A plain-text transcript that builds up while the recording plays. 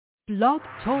Blog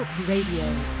Talk Radio.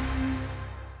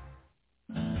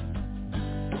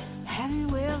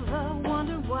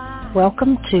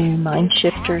 Welcome to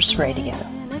MindShifters Radio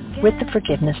with the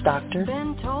Forgiveness Doctor,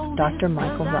 Dr.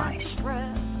 Michael Ryce.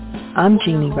 I'm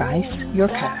Jeannie Ryce, your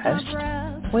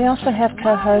co-host. We also have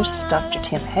co-hosts Dr.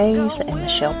 Tim Hayes and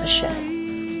Michelle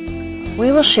Pacheco.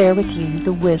 We will share with you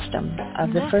the wisdom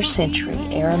of the first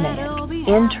century Aramaic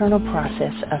internal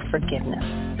process of forgiveness.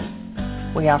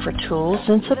 We offer tools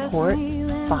and support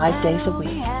 5 days a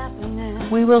week.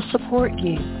 We will support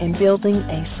you in building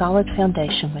a solid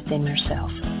foundation within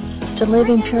yourself to live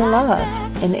in pure love,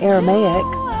 in Aramaic,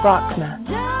 Rachma.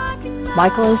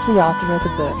 Michael is the author of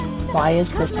the book, Why Is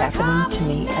This Happening to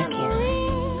Me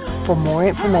Again? For more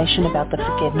information about the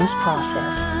forgiveness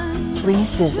process, please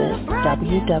visit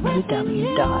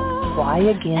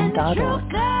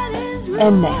www.whyagain.org.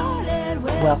 And now,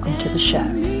 welcome to the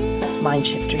show,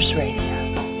 MindShifters Radio.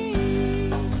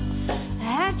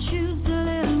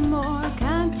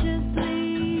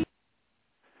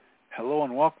 Hello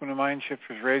and welcome to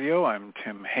MindShifters Radio. I'm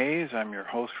Tim Hayes. I'm your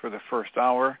host for the first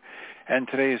hour, and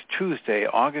today is Tuesday,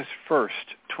 August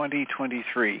 1st,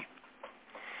 2023.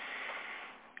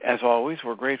 As always,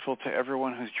 we're grateful to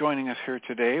everyone who's joining us here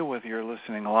today, whether you're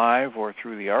listening live or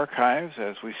through the archives,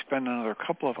 as we spend another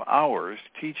couple of hours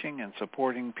teaching and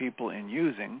supporting people in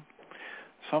using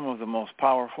some of the most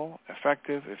powerful,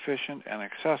 effective, efficient, and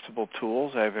accessible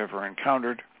tools I've ever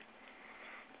encountered.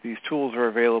 These tools are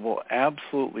available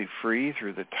absolutely free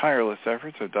through the tireless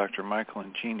efforts of Dr. Michael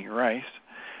and Jeanie Ryce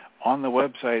on the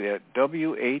website at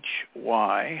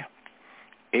whyagain.org.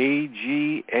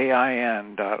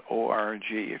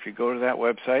 If you go to that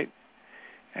website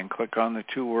and click on the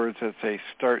two words that say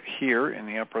Start Here in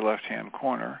the upper left-hand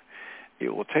corner, it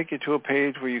will take you to a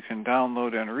page where you can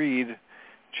download and read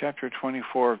Chapter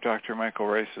 24 of Dr. Michael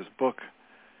Ryce's book.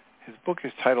 His book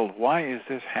is titled, Why Is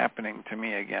This Happening to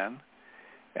Me Again?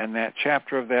 And that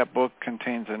chapter of that book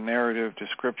contains a narrative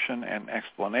description and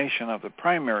explanation of the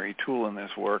primary tool in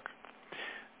this work.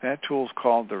 That tool is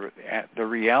called the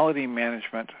Reality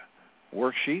Management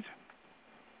Worksheet,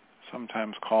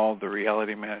 sometimes called the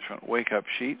Reality Management Wake-Up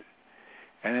Sheet.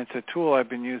 And it's a tool I've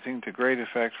been using to great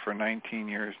effect for 19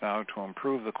 years now to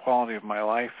improve the quality of my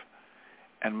life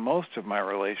and most of my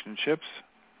relationships,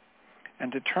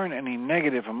 and to turn any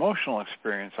negative emotional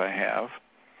experience I have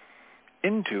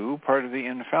into part of the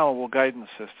infallible guidance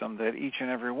system that each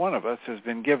and every one of us has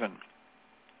been given.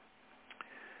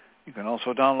 You can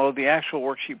also download the actual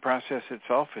worksheet process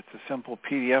itself. It's a simple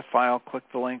PDF file. Click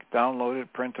the link, download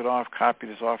it, print it off, copy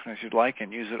it as often as you'd like,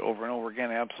 and use it over and over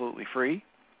again absolutely free.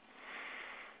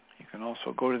 You can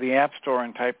also go to the App Store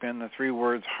and type in the three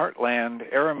words Heartland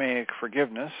Aramaic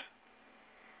Forgiveness.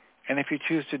 And if you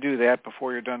choose to do that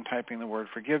before you're done typing the word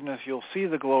forgiveness, you'll see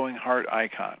the glowing heart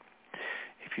icon.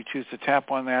 If you choose to tap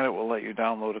on that, it will let you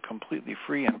download a completely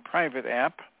free and private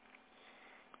app.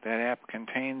 That app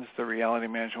contains the Reality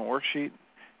Management Worksheet,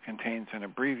 contains an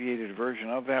abbreviated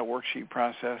version of that worksheet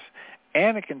process,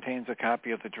 and it contains a copy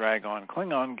of the Dragon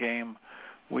Klingon game,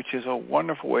 which is a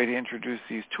wonderful way to introduce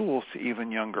these tools to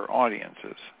even younger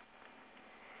audiences.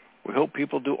 We hope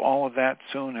people do all of that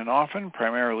soon and often,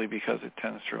 primarily because it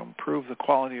tends to improve the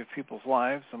quality of people's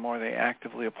lives the more they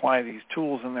actively apply these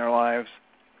tools in their lives,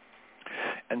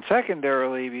 and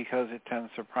secondarily because it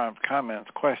tends to prompt comments,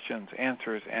 questions,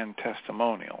 answers, and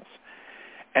testimonials.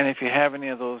 And if you have any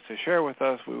of those to share with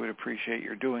us, we would appreciate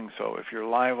your doing so. If you're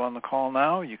live on the call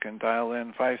now, you can dial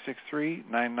in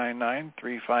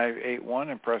 563-999-3581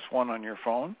 and press 1 on your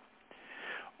phone.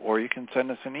 Or you can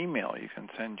send us an email. You can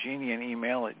send Jeanie an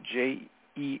email at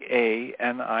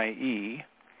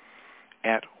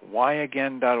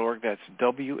jeanie@whyagain.org. That's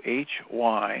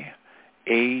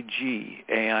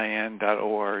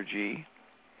whyagain.org.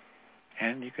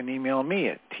 And you can email me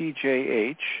at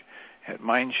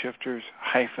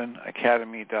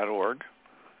tjh@mindshifters-academy.org.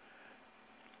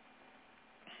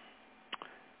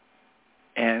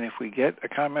 And if we get a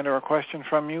comment or a question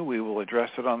from you, we will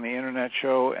address it on the Internet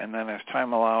show, and then as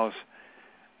time allows,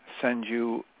 send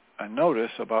you a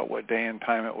notice about what day and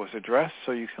time it was addressed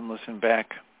so you can listen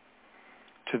back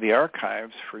to the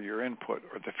archives for your input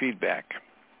or the feedback.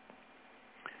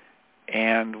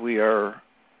 And we are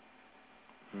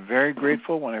very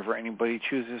grateful whenever anybody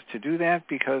chooses to do that,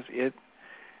 because it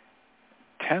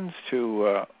tends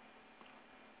to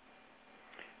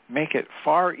make it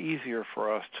far easier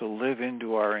for us to live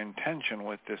into our intention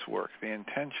with this work. The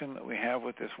intention that we have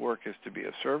with this work is to be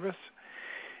of service,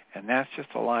 and that's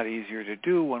just a lot easier to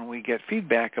do when we get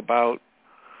feedback about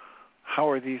how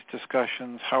are these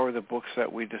discussions, how are the books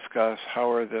that we discuss,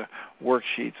 how are the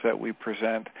worksheets that we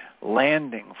present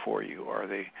landing for you? Are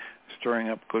they stirring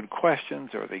up good questions?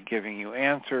 Are they giving you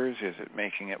answers? Is it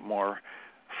making it more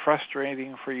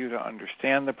frustrating for you to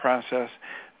understand the process?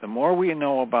 The more we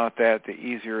know about that, the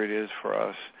easier it is for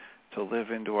us to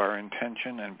live into our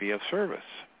intention and be of service.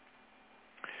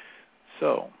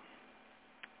 So,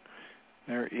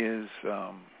 there is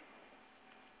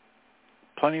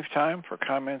plenty of time for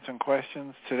comments and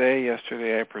questions.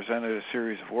 Yesterday, I presented a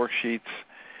series of worksheets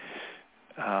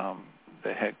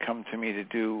that had come to me to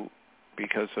do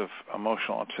because of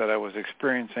emotional upset I was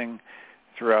experiencing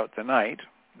throughout the night,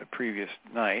 the previous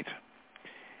night.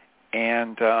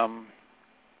 And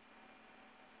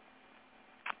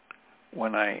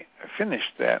when I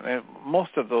finished that,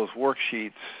 most of those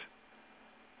worksheets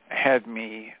had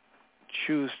me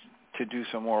choose to do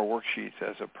some more worksheets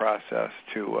as a process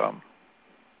to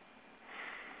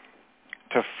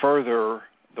further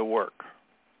the work.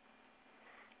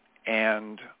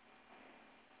 And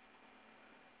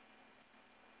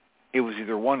it was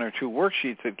either one or two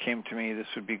worksheets that came to me, this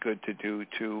would be good to do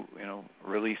to,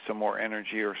 release some more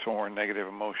energy or some more negative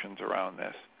emotions around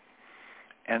this.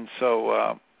 And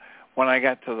so when I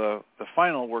got to the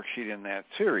final worksheet in that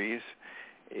series,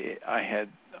 I had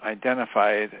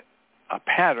identified a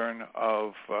pattern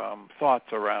of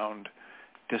thoughts around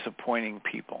disappointing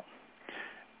people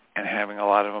and having a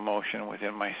lot of emotion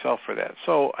within myself for that.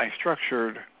 So I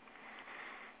structured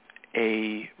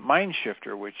a mind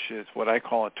shifter, which is what I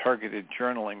call a targeted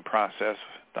journaling process.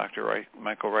 Dr.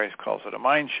 Michael Ryce calls it a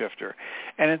mind shifter.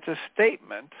 And it's a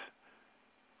statement,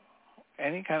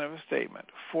 any kind of a statement,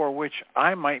 for which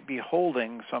I might be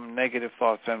holding some negative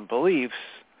thoughts and beliefs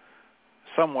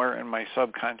somewhere in my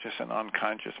subconscious and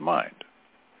unconscious mind.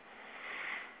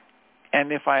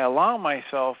 And if I allow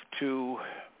myself to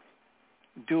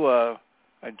do a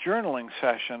journaling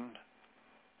session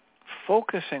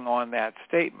focusing on that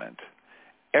statement,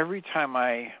 every time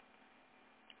I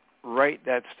write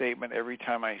that statement, every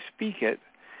time I speak it,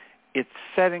 it's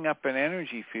setting up an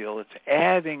energy field. It's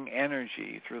adding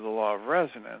energy through the law of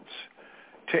resonance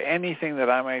to anything that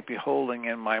I might be holding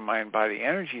in my mind-body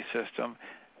energy system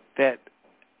that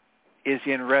is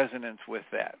in resonance with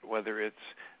that, whether it's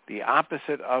the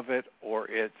opposite of it or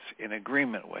it's in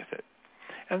agreement with it.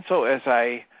 And so as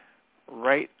I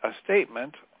write a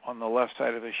statement on the left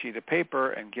side of a sheet of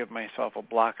paper and give myself a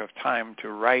block of time to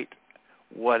write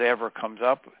whatever comes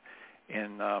up,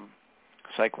 in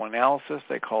psychoanalysis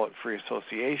they call it free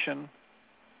association.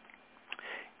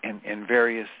 In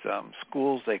various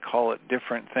schools they call it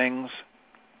different things: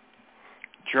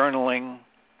 journaling,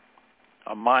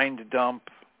 a mind dump,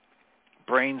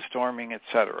 brainstorming,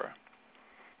 etc.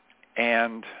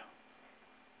 And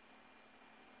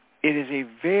it is a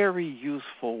very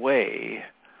useful way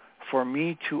for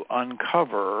me to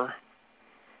uncover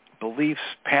beliefs,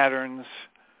 patterns,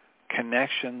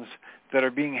 connections that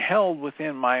are being held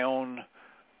within my own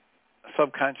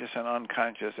subconscious and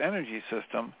unconscious energy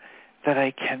system that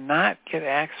I cannot get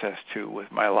access to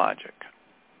with my logic.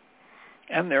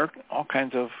 And there are all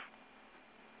kinds of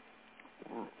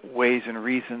ways and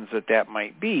reasons that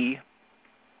might be.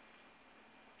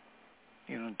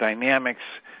 Dynamics,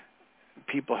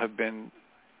 people have been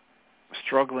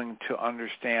struggling to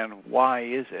understand why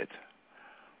is it.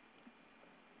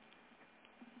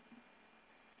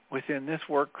 Within this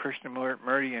work,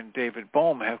 Krishnamurti and David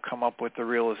Bohm have come up with the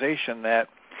realization that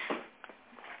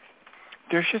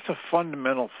there's just a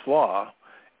fundamental flaw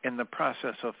in the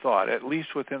process of thought, at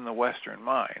least within the Western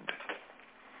mind,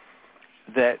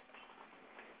 that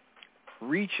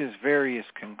reaches various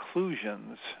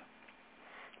conclusions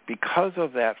because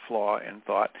of that flaw in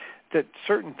thought, that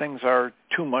certain things are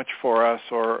too much for us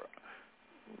or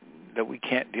that we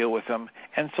can't deal with them.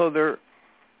 And so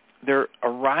there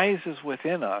arises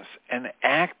within us an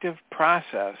active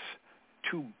process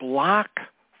to block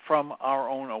from our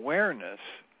own awareness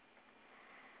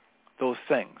those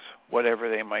things, whatever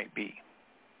they might be.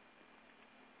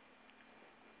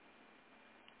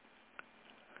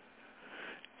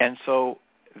 And so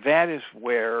that is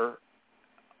where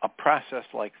a process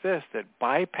like this that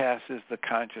bypasses the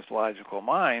conscious logical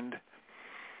mind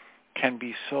can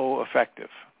be so effective.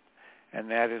 And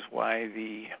that is why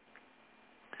the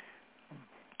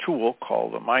tool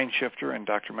called the Mind Shifter in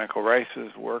Dr. Michael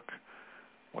Ryce's work,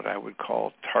 what I would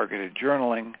call targeted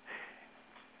journaling,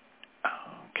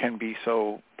 can be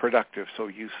so productive, so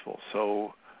useful,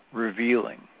 so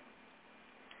revealing.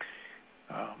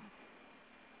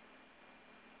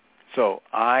 So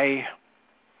I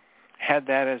had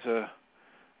that as a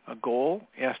goal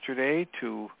yesterday,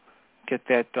 to get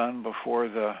that done before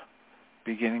the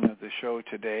beginning of the show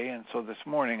today, and so this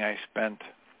morning I spent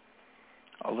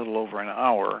a little over an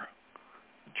hour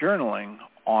journaling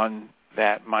on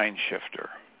that mind shifter.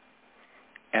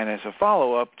 And as a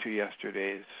follow-up to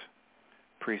yesterday's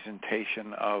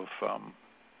presentation of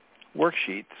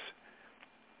worksheets,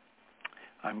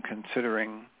 I'm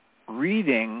considering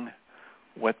reading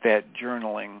what that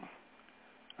journaling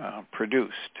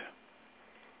produced,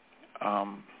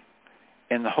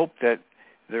 in the hope that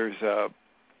there's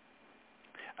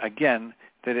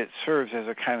that it serves as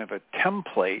a kind of a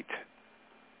template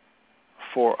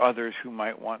for others who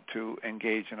might want to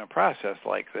engage in a process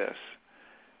like this.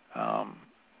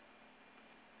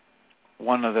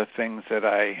 One of the things that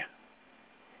I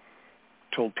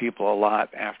told people a lot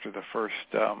after the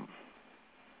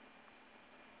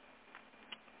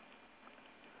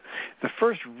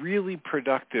first really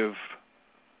productive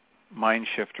mind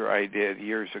shifter I did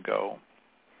years ago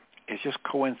is just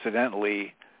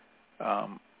coincidentally,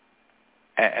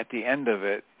 at the end of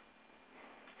it,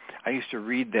 I used to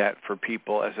read that for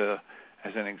people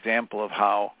as an example of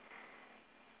how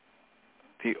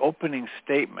the opening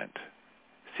statement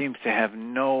seems to have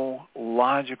no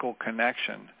logical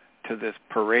connection to this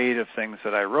parade of things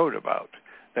that I wrote about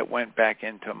that went back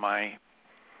into my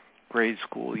grade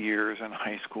school years and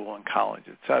high school and college,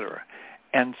 etc.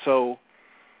 And so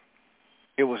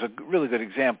it was a really good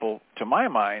example, to my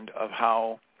mind, of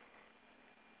how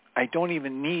I don't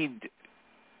even need,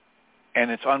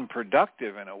 and it's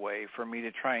unproductive in a way, for me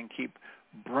to try and keep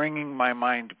bringing my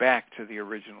mind back to the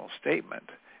original statement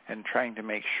and trying to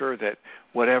make sure that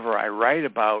whatever I write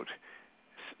about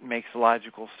makes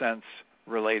logical sense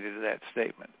related to that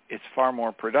statement. It's far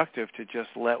more productive to just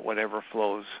let whatever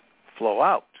flow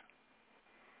out.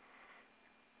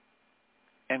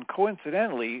 And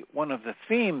coincidentally, one of the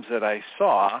themes that I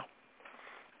saw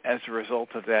as a result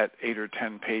of that 8 or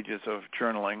 10 pages of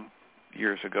journaling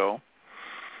years ago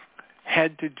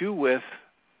had to do with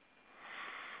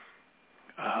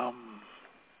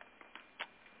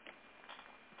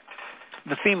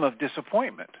the theme of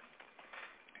disappointment.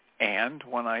 And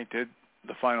when I did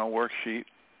the final worksheet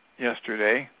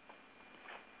yesterday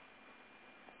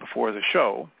before the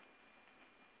show,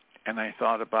 and I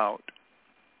thought about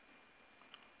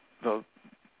the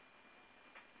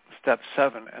step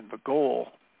 7 and the goal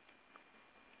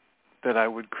that I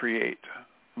would create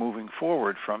moving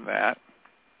forward from that,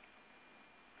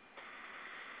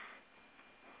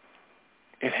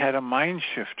 it had a mind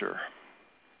shifter.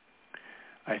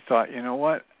 I thought, you know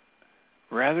what?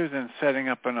 Rather than setting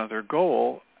up another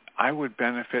goal, I would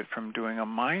benefit from doing a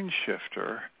mind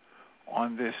shifter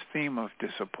on this theme of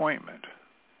disappointment.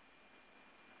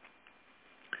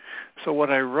 So what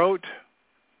I wrote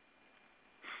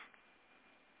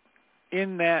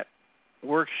in that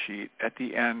worksheet at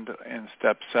the end in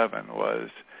step 7 was,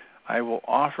 I will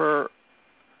offer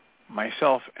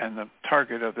myself and the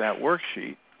target of that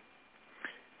worksheet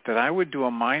that I would do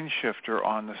a mind shifter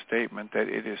on the statement that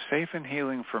it is safe and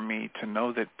healing for me to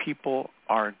know that people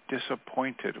are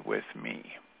disappointed with me.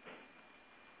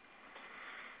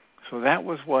 So that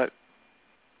was what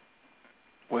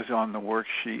was on the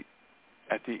worksheet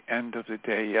at the end of the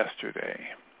day yesterday.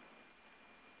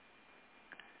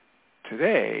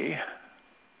 Today,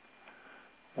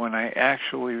 when I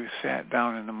actually sat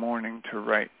down in the morning to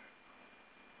write,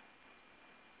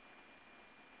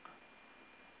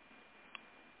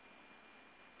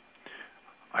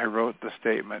 I wrote the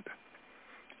statement,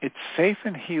 it's safe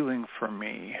and healing for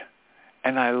me,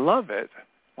 and I love it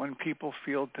when people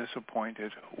feel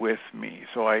disappointed with me.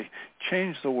 So I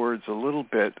changed the words a little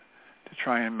bit to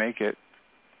try and make it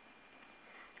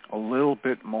a little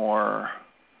bit more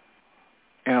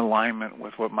in alignment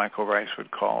with what Michael Ryce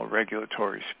would call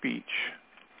regulatory speech.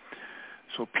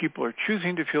 So people are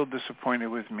choosing to feel disappointed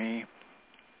with me.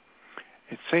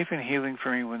 It's safe and healing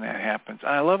for me when that happens.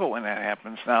 And I love it when that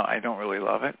happens. Now, I don't really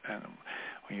love it. And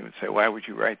when you would say, why would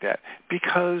you write that?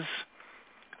 Because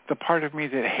the part of me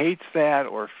that hates that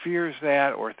or fears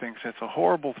that or thinks it's a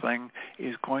horrible thing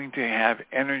is going to have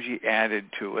energy added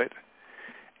to it.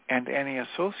 And any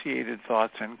associated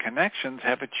thoughts and connections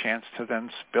have a chance to then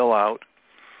spill out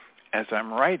as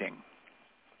I'm writing.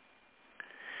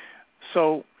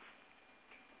 So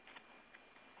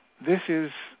this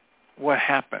is what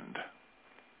happened.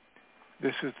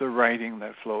 This is the writing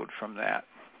that flowed from that.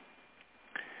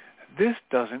 This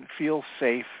doesn't feel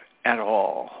safe at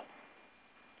all.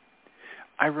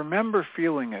 I remember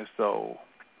feeling as though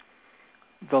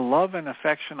the love and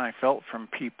affection I felt from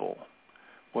people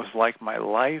was like my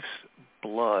life's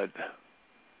blood.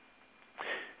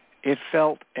 It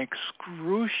felt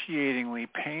excruciatingly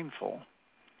painful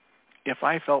if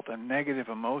I felt a negative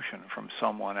emotion from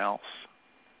someone else.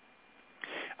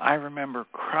 I remember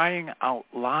crying out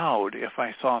loud if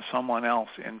I saw someone else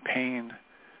in pain,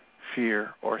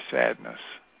 fear, or sadness.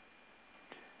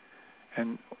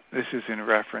 And this is in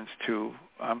reference to,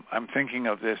 I'm thinking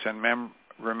of this and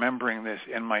remembering this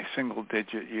in my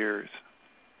single-digit years.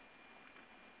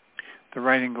 The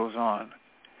writing goes on.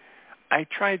 I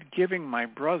tried giving my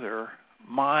brother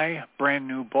my brand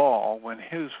new ball when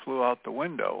his flew out the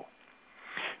window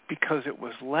because it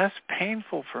was less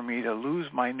painful for me to lose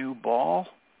my new ball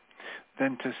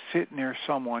than to sit near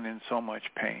someone in so much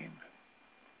pain.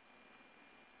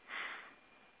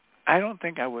 I don't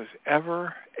think I was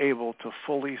ever able to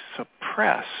fully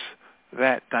suppress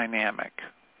that dynamic.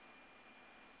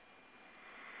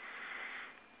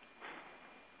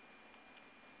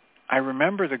 I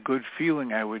remember the good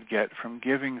feeling I would get from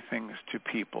giving things to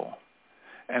people,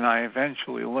 and I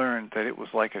eventually learned that it was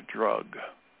like a drug.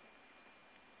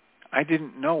 I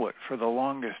didn't know it for the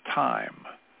longest time,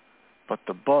 but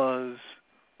the buzz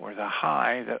or the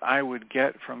high that I would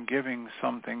get from giving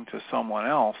something to someone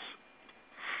else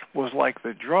was like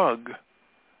the drug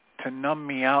to numb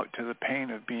me out to the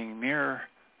pain of being near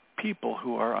people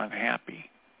who are unhappy.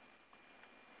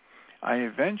 I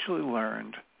eventually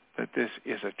learned that this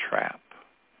is a trap.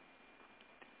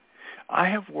 I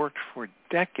have worked for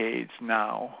decades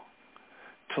now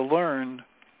to learn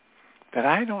that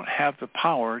I don't have the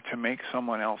power to make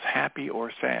someone else happy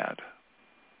or sad.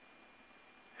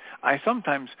 I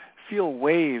sometimes feel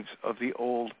waves of the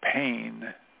old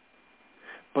pain,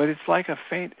 but it's like a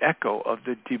faint echo of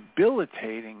the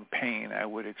debilitating pain I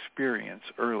would experience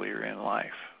earlier in life.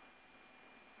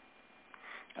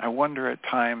 I wonder at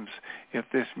times if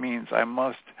this means I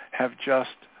must have just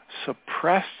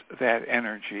suppressed that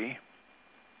energy,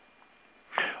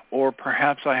 or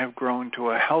perhaps I have grown to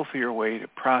a healthier way to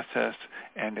process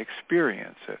and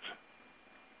experience it.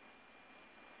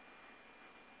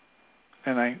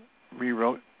 And I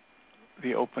rewrote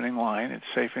the opening line, it's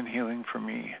safe and healing for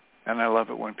me, and I love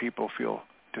it when people feel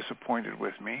disappointed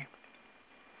with me.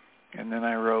 And then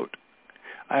I wrote,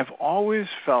 I've always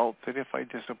felt that if I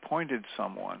disappointed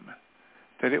someone,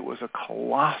 that it was a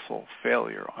colossal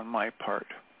failure on my part.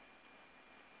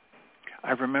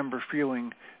 I remember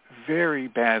feeling very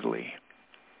badly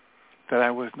that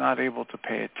I was not able to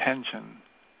pay attention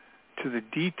to the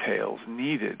details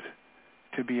needed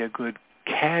to be a good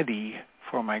caddy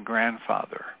for my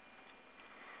grandfather.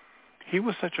 He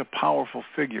was such a powerful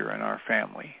figure in our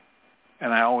family,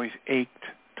 and I always ached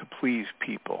to please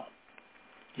people.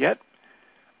 Yet,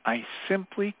 I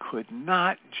simply could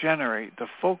not generate the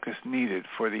focus needed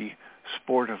for the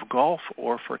sport of golf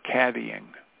or for caddying.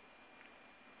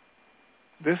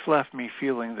 This left me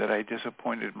feeling that I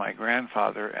disappointed my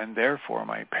grandfather and therefore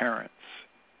my parents.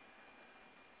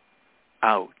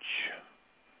 Ouch!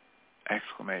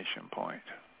 Exclamation point.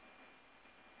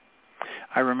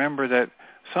 I remember that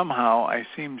somehow I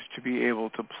seemed to be able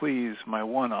to please my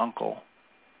one uncle,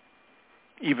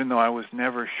 even though I was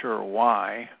never sure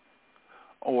why,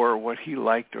 or what he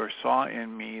liked or saw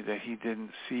in me that he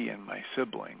didn't see in my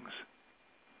siblings.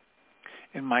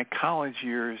 In my college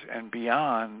years and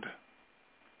beyond,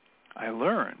 I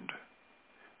learned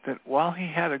that while he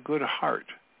had a good heart,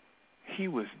 he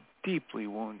was deeply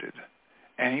wounded,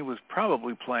 and he was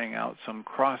probably playing out some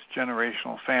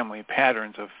cross-generational family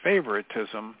patterns of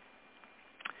favoritism,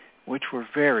 which were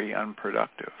very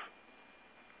unproductive.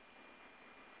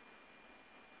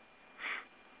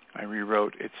 I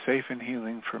rewrote, it's safe and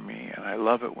healing for me, and I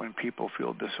love it when people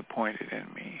feel disappointed in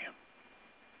me.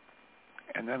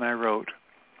 And then I wrote,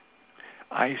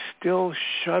 I still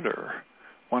shudder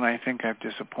when I think I've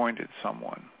disappointed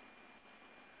someone.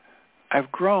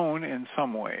 I've grown in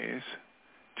some ways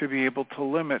to be able to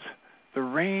limit the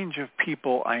range of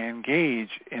people I engage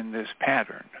in this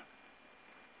pattern.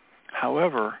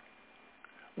 However,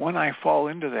 when I fall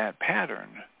into that pattern,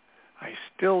 I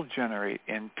still generate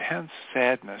intense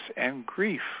sadness and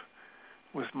grief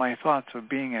with my thoughts of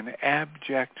being an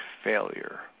abject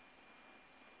failure.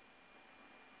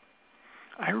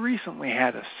 I recently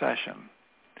had a session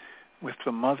with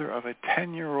the mother of a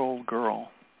 10-year-old girl.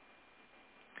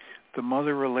 The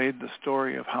mother relayed the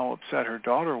story of how upset her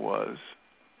daughter was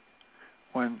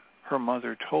when her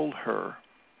mother told her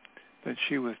that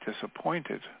she was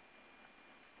disappointed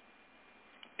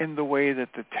in the way that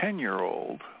the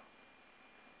 10-year-old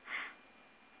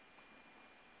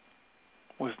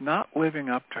was not living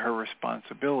up to her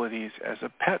responsibilities as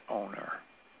a pet owner.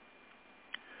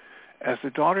 As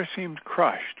the daughter seemed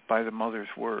crushed by the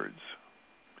mother's words,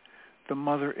 the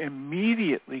mother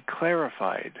immediately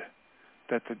clarified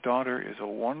that the daughter is a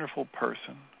wonderful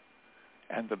person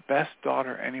and the best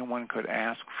daughter anyone could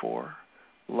ask for,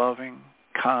 loving,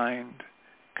 kind,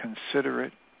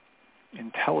 considerate,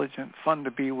 intelligent, fun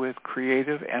to be with,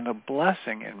 creative, and a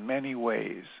blessing in many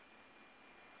ways.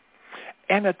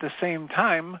 And at the same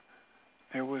time,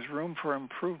 there was room for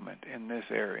improvement in this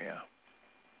area.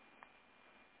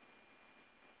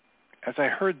 As I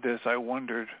heard this, I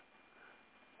wondered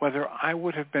whether I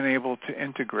would have been able to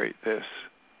integrate this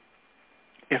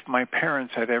if my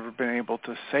parents had ever been able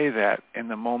to say that in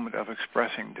the moment of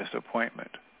expressing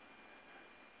disappointment.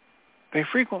 They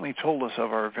frequently told us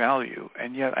of our value,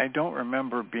 and yet I don't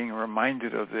remember being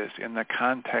reminded of this in the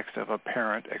context of a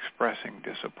parent expressing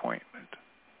disappointment.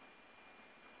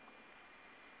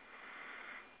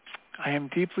 I am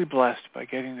deeply blessed by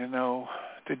getting to know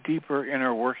the deeper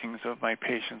inner workings of my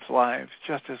patients' lives,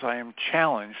 just as I am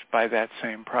challenged by that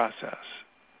same process.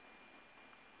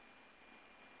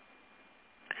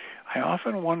 I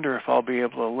often wonder if I'll be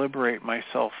able to liberate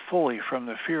myself fully from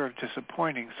the fear of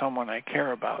disappointing someone I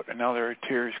care about. And now there are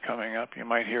tears coming up. You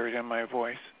might hear it in my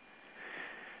voice.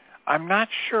 I'm not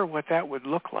sure what that would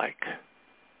look like.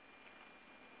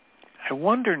 I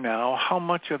wonder now how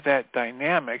much of that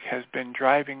dynamic has been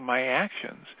driving my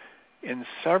actions in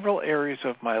several areas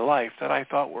of my life that I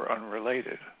thought were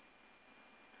unrelated.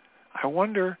 I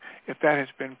wonder if that has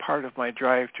been part of my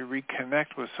drive to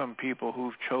reconnect with some people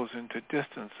who've chosen to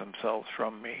distance themselves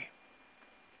from me.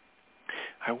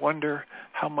 I wonder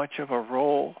how much of a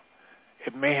role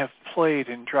it may have played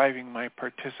in driving my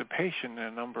participation in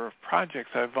a number of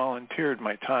projects I've volunteered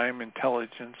my time,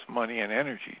 intelligence, money, and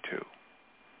energy to.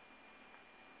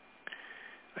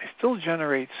 I still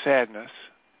generate sadness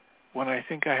when I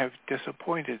think I have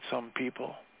disappointed some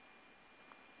people.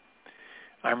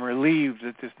 I'm relieved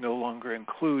that this no longer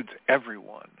includes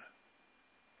everyone,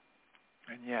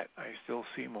 and yet I still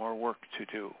see more work to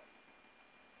do.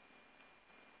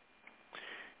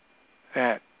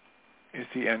 That is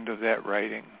the end of that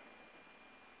writing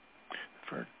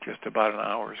for just about an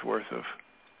hour's worth of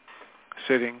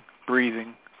sitting,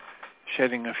 breathing,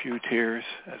 shedding a few tears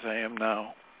as I am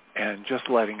now, and just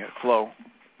letting it flow.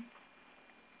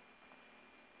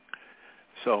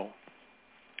 So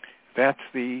that's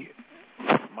the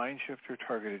MindShifter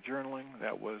targeted journaling.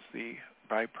 That was the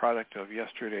byproduct of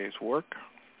yesterday's work.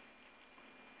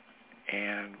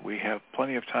 And we have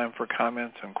plenty of time for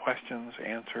comments and questions,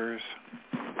 answers,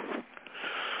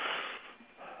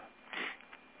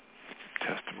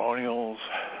 testimonials,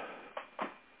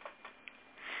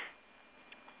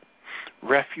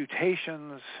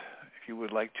 refutations. If you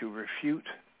would like to refute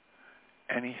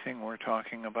anything we're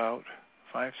talking about,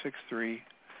 563-999-3581.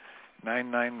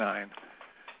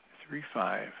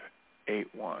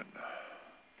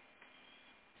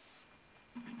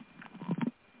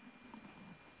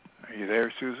 Are you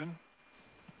there, Susan?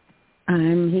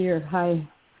 I'm here. Hi.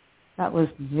 That was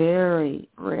very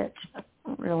rich.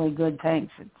 Really good.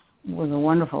 Thanks. It was a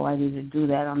wonderful idea to do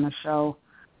that on the show.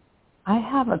 I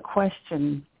have a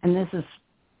question, and this is,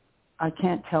 I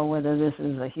can't tell whether this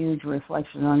is a huge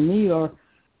reflection on me or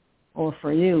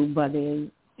for you, but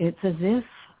it's as if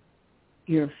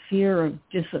your fear of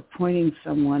disappointing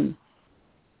someone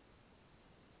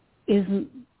isn't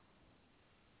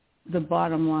the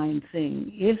bottom line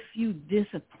thing. If you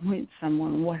disappoint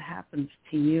someone, what happens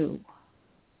to you?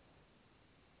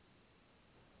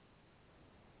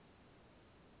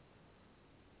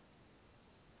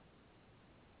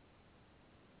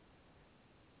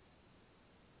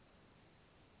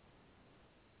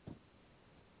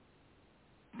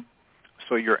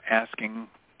 So you're asking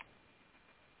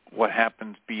what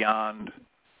happens beyond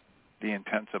the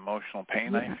intense emotional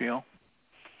pain I feel?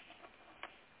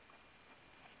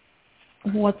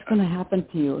 What's going to happen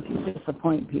to you if you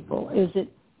disappoint people? Is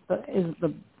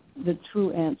the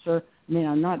true answer? I mean,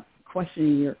 I'm not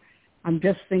questioning I'm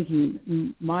just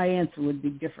thinking my answer would be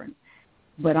different,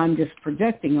 but I'm just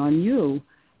projecting on you.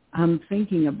 I'm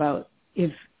thinking about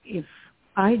if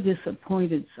I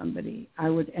disappointed somebody, I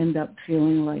would end up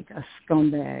feeling like a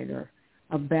scumbag or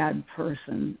a bad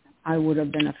person. I would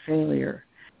have been a failure.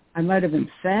 I might have been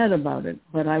sad about it,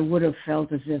 but I would have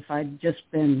felt as if I'd just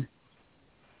been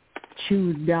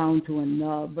chewed down to a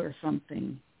nub or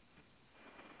something.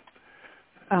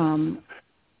 I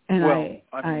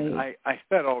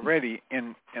said already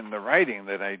in the writing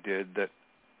that I did that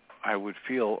I would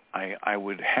feel I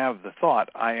would have the thought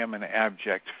I am an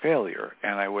abject failure,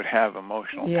 and I would have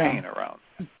emotional pain around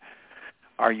it.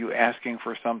 Are you asking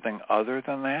for something other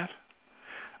than that?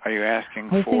 Are you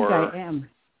asking I for think I am.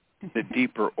 the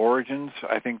deeper origins?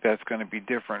 I think that's going to be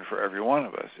different for every one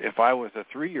of us. If I was a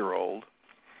 3-year-old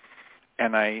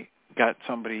and I got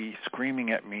somebody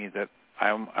screaming at me that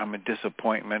I'm a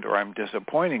disappointment or I'm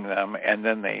disappointing them, and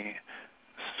then they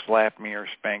slap me or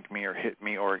spank me or hit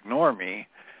me or ignore me,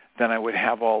 then I would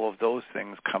have all of those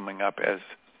things coming up as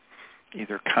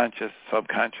either conscious,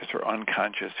 subconscious, or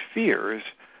unconscious fears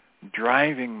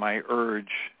driving my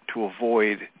urge to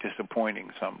avoid disappointing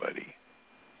somebody.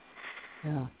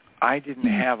 Yeah. I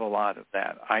didn't have a lot of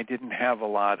that. I didn't have a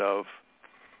lot of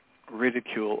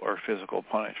ridicule or physical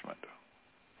punishment.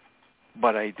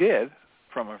 But I did,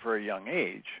 from a very young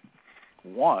age,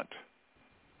 want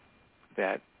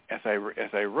that, as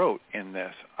I wrote in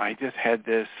this, I just had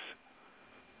this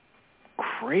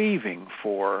craving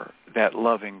for that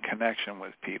loving connection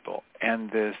with people and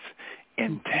this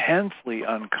intensely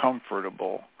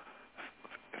uncomfortable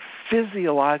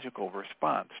physiological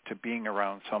response to being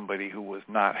around somebody who was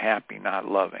not happy, not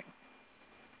loving.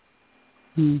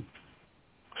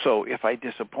 So if I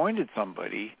disappointed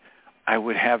somebody, I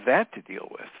would have that to deal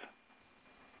with.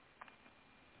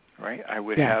 Right? I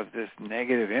would have this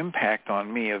negative impact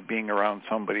on me of being around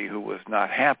somebody who was not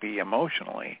happy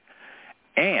emotionally,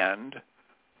 and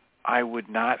I would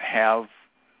not have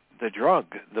the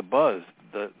drug, the buzz,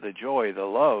 the joy, the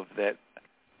love that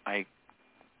I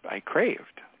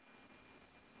craved.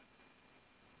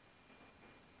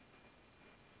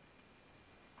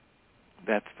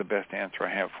 That's the best answer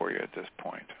I have for you at this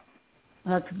point.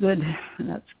 That's good.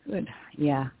 That's good.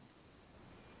 Yeah.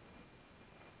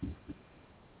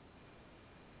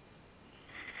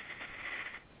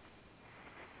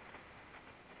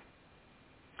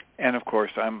 And of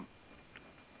course, I'm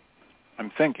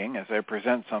thinking, as I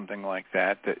present something like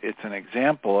that it's an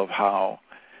example of how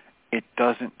it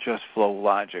doesn't just flow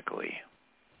logically.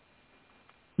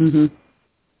 Mm-hmm.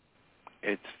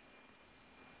 It's,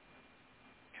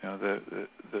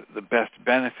 the best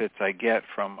benefits I get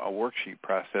from a worksheet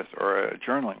process or a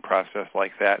journaling process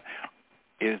like that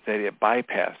is that it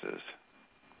bypasses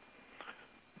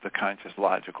the conscious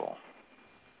logical.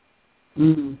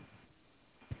 Mm-hmm.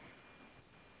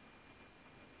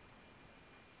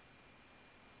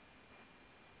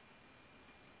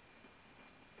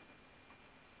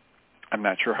 I'm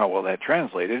not sure how well that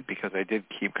translated because I did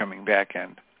keep coming back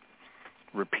and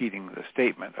repeating the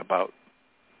statement about,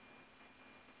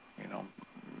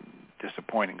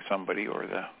 disappointing somebody or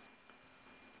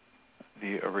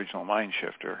the original mind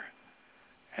shifter.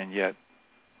 And yet,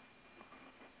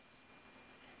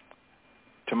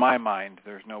 to my mind,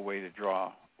 there's no way to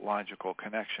draw logical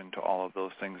connection to all of those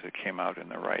things that came out in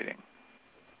the writing.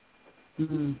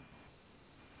 Mm-hmm.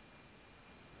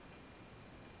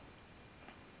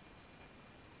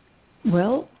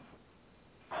 Well,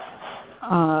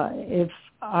 if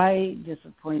I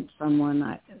disappoint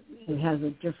someone, it has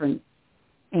a different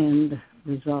end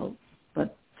result.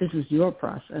 But this is your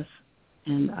process,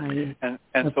 and I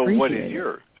and so what is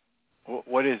yours?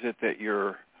 What is it that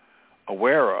you're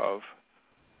aware of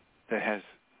that has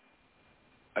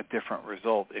a different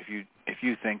result if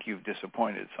you think you've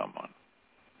disappointed someone?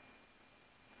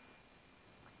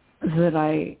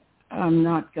 That I'm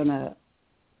not going to,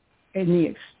 in the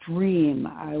extreme,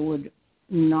 I would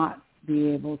not be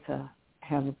able to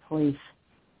have a place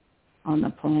on the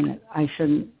planet. I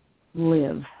shouldn't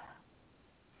live.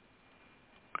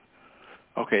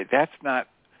 Okay, that's not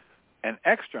an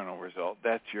external result.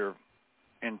 That's your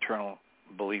internal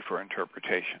belief or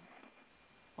interpretation.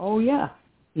 Oh, yeah.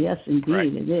 Yes, indeed,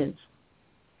 right. It is.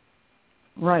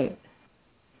 Right.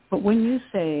 But when you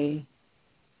say,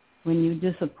 when you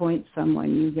disappoint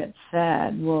someone, you get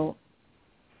sad, well,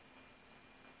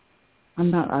 I'm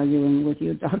not arguing with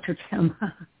you, Dr. Tim.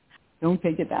 Don't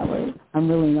take it that way. I'm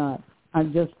really not.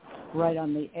 I'm just right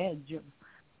on the edge of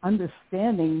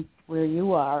understanding where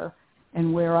you are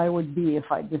and where I would be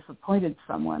if I disappointed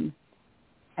someone.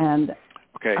 And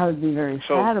I would be very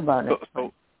sad about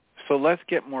it. So let's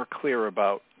get more clear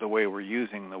about the way we're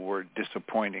using the word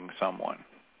disappointing someone.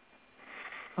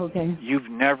 Okay. You've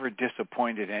never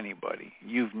disappointed anybody.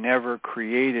 You've never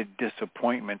created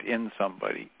disappointment in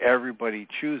somebody. Everybody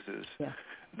chooses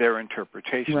their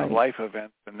interpretation of life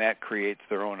events, and that creates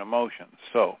their own emotions.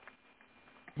 So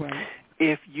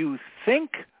if you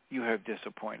think you have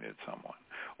disappointed someone,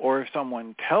 or if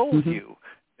someone tells you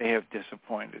you have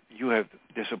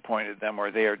disappointed them, or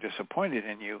they are disappointed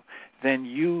in you, then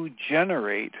you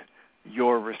generate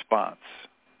your response.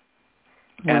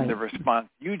 And the response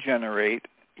you generate,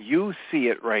 you see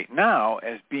it right now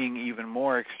as being even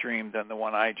more extreme than the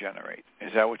one I generate.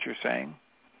 Is that what you're saying?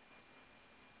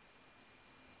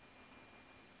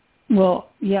 Well,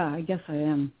 yeah, I guess I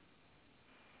am.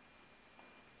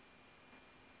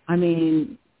 I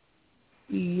mean,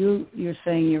 you're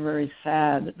saying you're very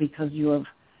sad because you have,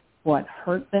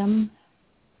 hurt them?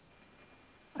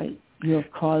 You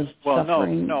have caused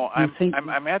suffering? No.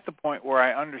 I'm at the point where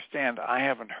I understand I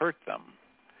haven't hurt them.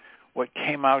 What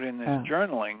came out in this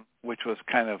journaling which was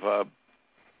kind of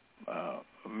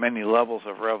many levels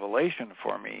of revelation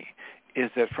for me,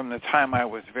 is that from the time I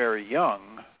was very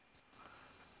young,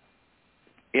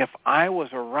 if I was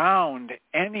around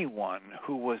anyone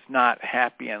who was not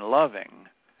happy and loving,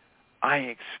 I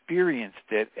experienced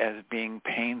it as being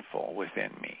painful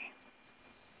within me.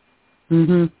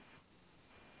 Mm-hmm.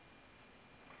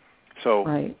 So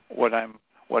right. what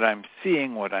I'm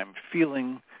seeing, what I'm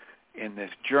feeling in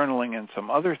this journaling and some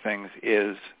other things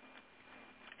is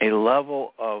a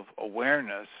level of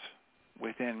awareness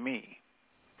within me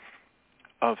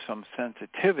of some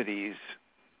sensitivities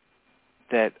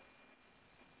that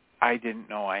I didn't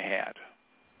know I had.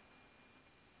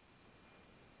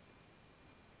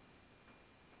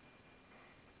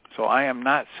 So I am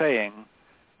not saying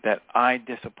that I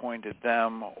disappointed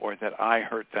them or that I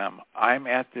hurt them. I'm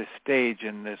at this stage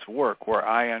in this work where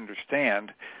I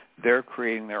understand they're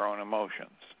creating their own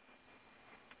emotions.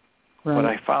 Right. What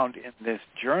I found in this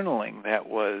journaling that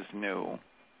was new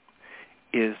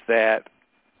is that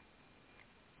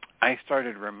I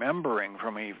started remembering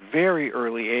from a very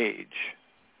early age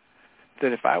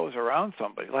that if I was around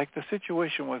somebody, like the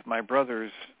situation with my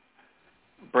brother's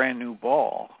brand new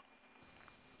ball,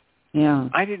 yeah,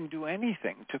 I didn't do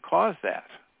anything to cause that.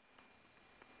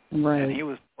 right. And he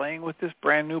was playing with this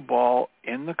brand new ball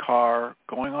in the car,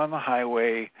 going on the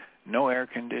highway, no air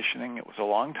conditioning. It was a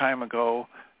long time ago.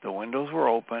 The windows were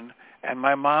open. And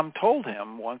my mom told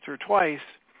him once or twice,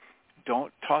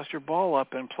 don't toss your ball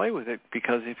up and play with it,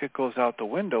 because if it goes out the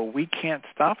window, we can't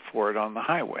stop for it on the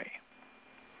highway.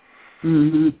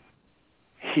 Mm-hmm.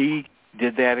 He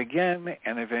did that again,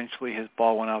 and eventually his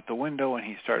ball went out the window, and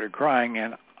he started crying,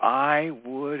 and I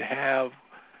would have,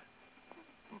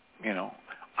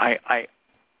 I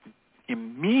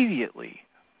immediately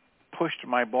pushed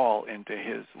my ball into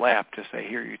his lap to say,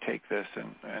 here, you take this,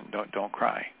 and don't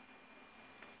cry.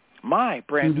 My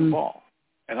brand new ball.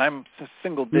 And I'm a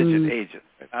single-digit agent.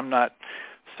 I'm not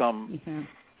some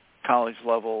college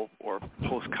level or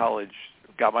post-college,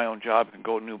 got my own job and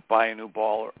go buy a new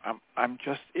ball.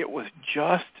 It was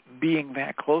just being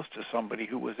that close to somebody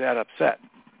who was that upset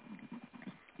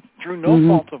through no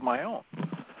fault of my own.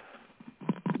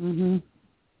 Mm-hmm.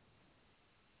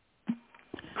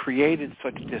 Created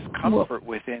such discomfort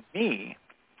within me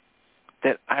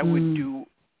that I would do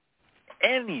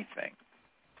anything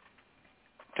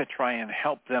to try and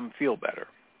help them feel better.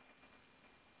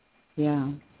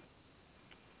 Yeah.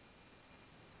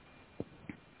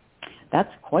 That's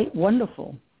quite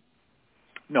wonderful.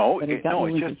 It's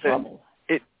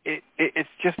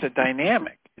just a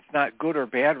dynamic. It's not good or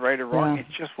bad, right or wrong. Yeah.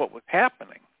 It's just what was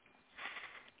happening.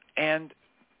 And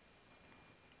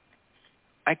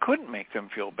I couldn't make them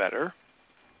feel better.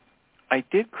 I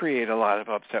did create a lot of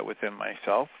upset within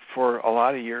myself. For a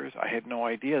lot of years, I had no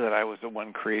idea that I was the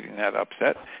one creating that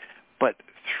upset. But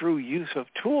through use of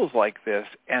tools like this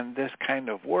and this kind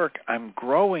of work, I'm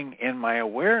growing in my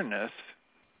awareness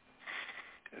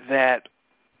that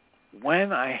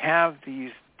when I have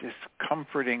these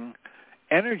discomforting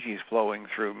energies flowing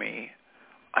through me,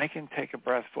 I can take a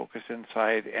breath, focus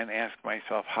inside, and ask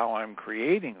myself how I'm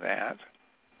creating that,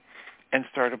 and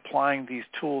start applying these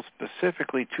tools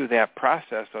specifically to that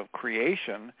process of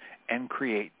creation and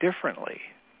create differently.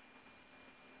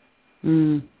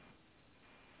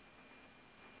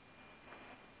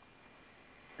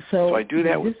 So I do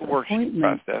that with the worksheet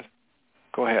process.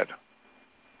 Go ahead.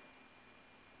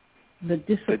 The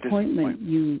disappointment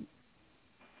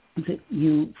that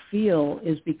you feel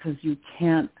is because you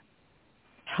can't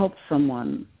help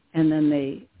someone, and then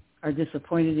they are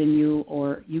disappointed in you,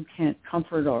 or you can't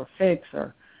comfort or fix,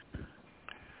 or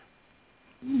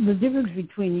the difference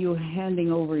between you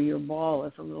handing over your ball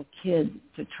as a little kid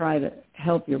to try to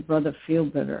help your brother feel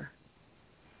better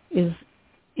is,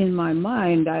 in my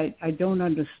mind, I don't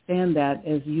understand that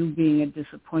as you being a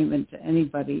disappointment to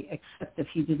anybody, except if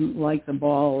he didn't like the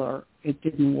ball or it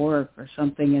didn't work or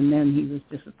something, and then he was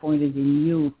disappointed in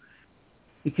you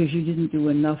because you didn't do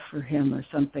enough for him or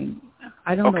something.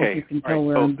 I don't know if you can tell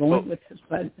where I'm going with this,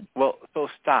 but... Well, so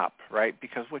stop, right?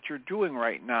 Because what you're doing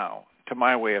right now, to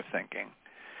my way of thinking,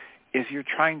 is you're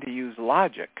trying to use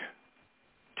logic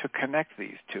to connect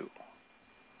these two.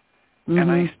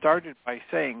 And I started by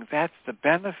saying that's the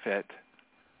benefit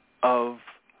of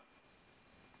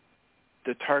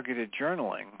the targeted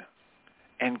journaling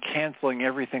and canceling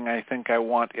everything I think I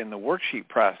want in the worksheet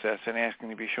process and asking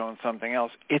to be shown something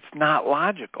else. It's not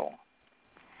logical.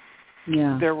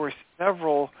 Yeah. There were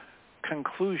several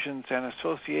conclusions and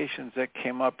associations that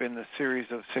came up in the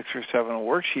series of 6 or 7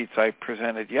 worksheets I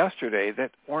presented yesterday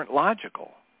that weren't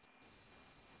logical.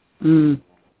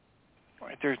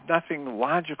 Right? There's nothing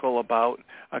logical about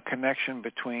a connection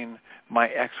between my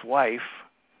ex-wife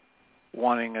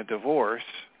wanting a divorce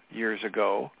years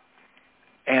ago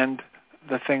and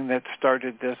the thing that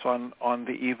started this on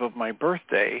the eve of my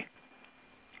birthday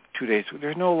 2 days ago.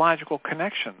 There's no logical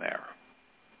connection there.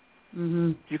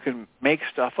 Mm-hmm. You can make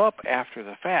stuff up after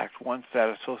the fact once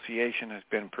that association has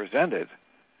been presented,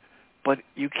 but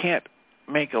you can't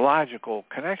make logical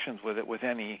connections with it with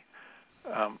any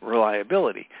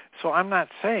reliability. So I'm not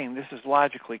saying this is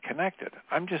logically connected.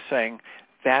 I'm just saying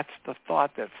that's the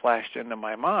thought that flashed into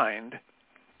my mind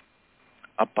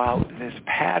about this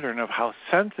pattern of how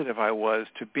sensitive I was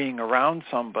to being around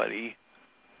somebody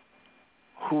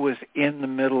who was in the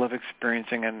middle of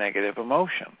experiencing a negative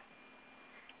emotion,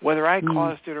 whether I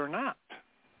caused it or not.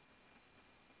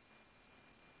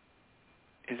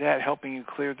 Is that helping you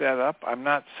clear that up? I'm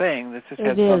not saying that this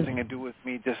had something to do with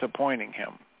me disappointing him.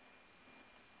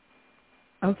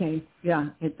 Okay, yeah,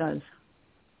 it does.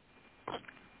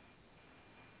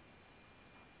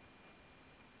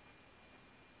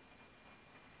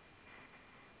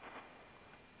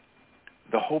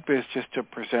 The hope is just to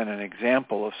present an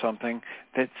example of something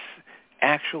that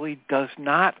actually does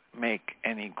not make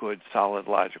any good, solid,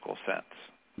 logical sense.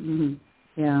 Mm-hmm.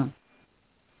 Yeah.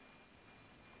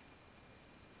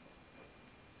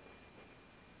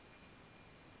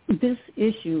 This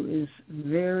issue is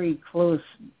very close,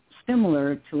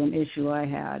 similar to an issue I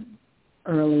had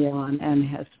early on and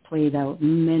has played out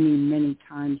many, many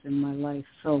times in my life.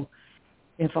 So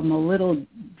if I'm a little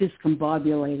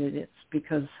discombobulated, it's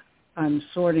because I'm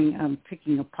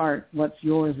picking apart what's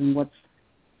yours and what's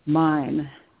mine.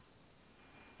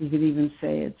 You could even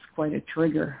say it's quite a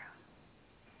trigger.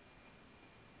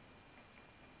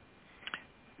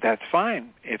 That's fine.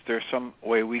 If there's some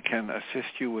way we can assist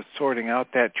you with sorting out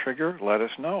that trigger, let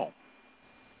us know.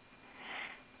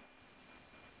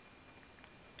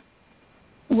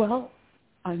 Well,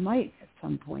 I might at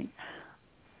some point.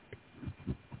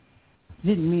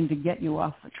 Didn't mean to get you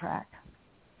off the track.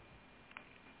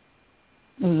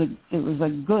 It was a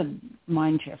good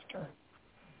mind shifter.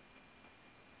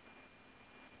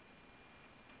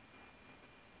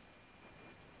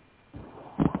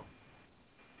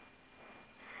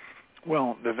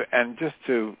 Well, and just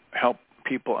to help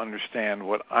people understand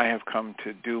what I have come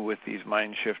to do with these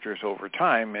mind shifters over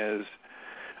time is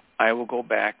I will go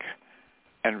back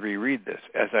and reread this.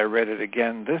 As I read it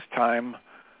again this time,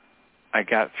 I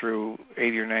got through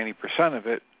 80 or 90% of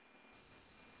it,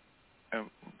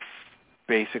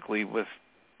 basically with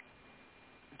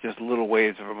just little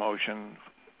waves of emotion,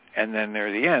 and then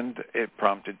near the end, it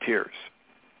prompted tears.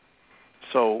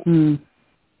 So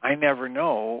I never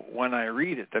know when I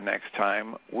read it the next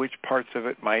time which parts of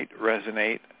it might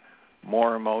resonate,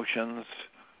 more emotions,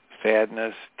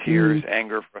 sadness, tears,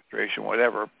 anger, frustration,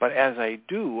 whatever. But as I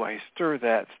do, I stir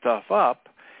that stuff up.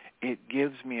 It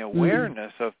gives me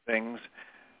awareness of things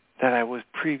that I was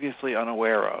previously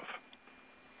unaware of.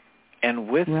 And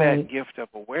with that gift of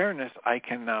awareness, I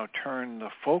can now turn the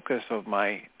focus of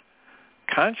my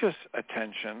conscious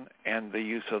attention and the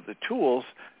use of the tools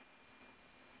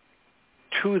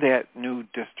to that new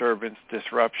disturbance,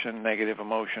 disruption, negative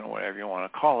emotion, whatever you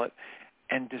want to call it,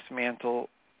 and dismantle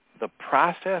the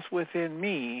process within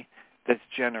me that's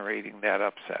generating that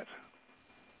upset.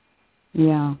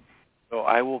 Yeah. So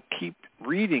I will keep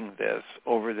reading this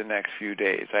over the next few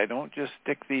days. I don't just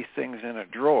stick these things in a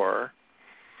drawer,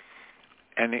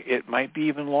 and it might be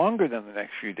even longer than the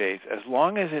next few days. As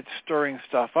long as it's stirring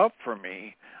stuff up for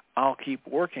me, I'll keep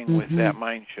working with that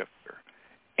mind shifter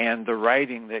and the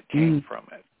writing that came from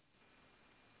it.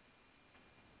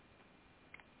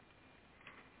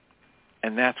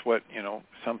 And that's what,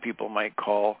 some people might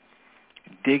call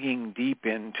digging deep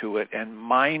into it and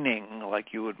mining, like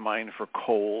you would mine for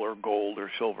coal or gold or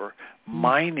silver,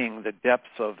 mining the depths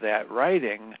of that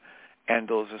writing and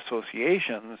those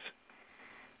associations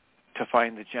to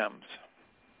find the gems.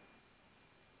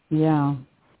 Yeah.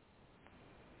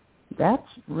 That's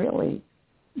really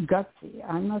gutsy.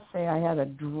 I must say I had a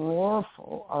drawer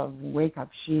full of wake-up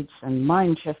sheets and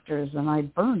mind shifters, and I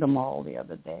burned them all the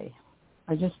other day.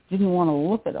 I just didn't want to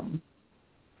look at them.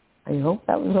 I hope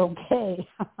that was okay.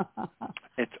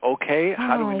 It's okay.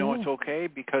 How do we know it's okay?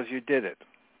 Because you did it.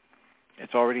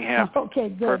 It's already happened. Okay,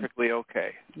 good. Perfectly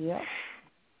okay. Yeah.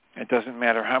 It doesn't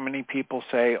matter how many people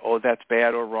say, oh, that's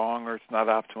bad or wrong or it's not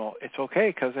optimal. It's okay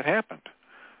because it happened.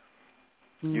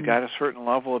 You got a certain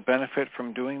level of benefit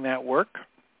from doing that work,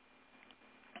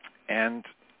 and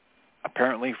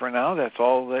apparently for now that's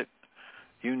all that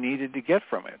you needed to get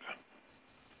from it.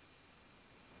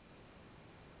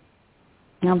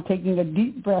 I'm taking a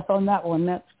deep breath on that one.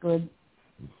 That's good.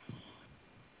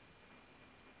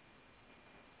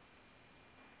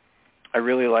 I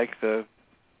really like the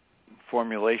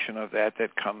formulation of that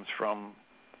comes from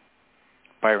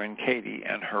Byron Katie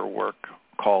and her work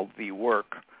called The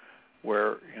Work,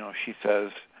 where, she says,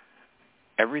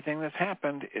 everything that's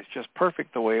happened is just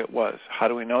perfect the way it was. How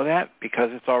do we know that? Because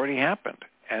it's already happened.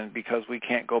 And because we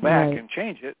can't go back and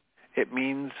change it, it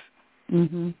means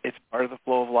it's part of the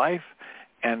flow of life.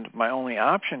 And my only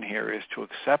option here is to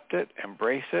accept it,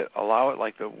 embrace it, allow it,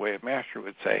 like the Way of Mastery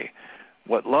would say.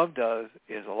 What love does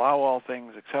is allow all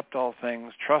things, accept all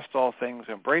things, trust all things,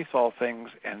 embrace all things,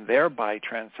 and thereby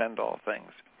transcend all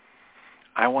things.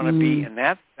 I want to be, in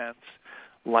that sense,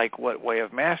 like what Way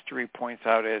of Mastery points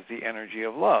out as the energy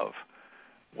of love.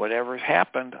 Whatever's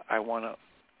happened, I want to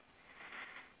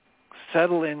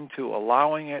settle into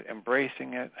allowing it,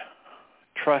 embracing it,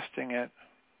 trusting it,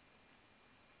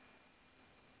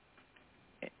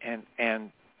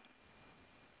 and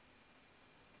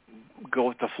go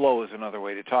with the flow is another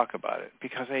way to talk about it,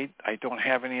 because I don't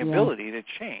have any ability to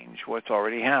change what's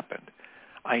already happened.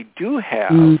 I do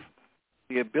have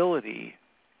the ability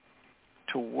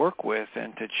to work with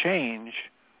and to change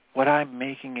what I'm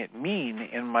making it mean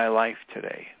in my life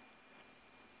today.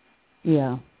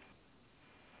 Yeah.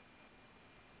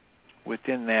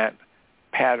 Within that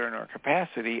pattern or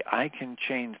capacity, I can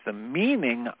change the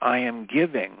meaning I am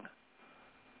giving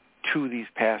to these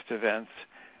past events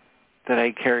that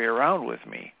I carry around with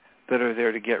me, that are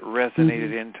there to get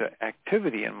resonated into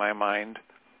activity in my mind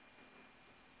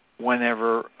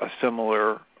whenever a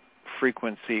similar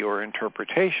frequency or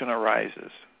interpretation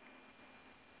arises.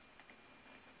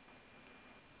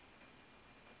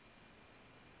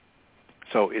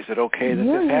 So is it okay that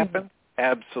this happened?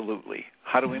 Absolutely.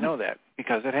 How do we know that?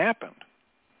 Because it happened.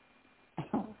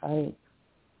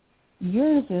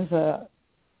 Yours is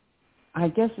I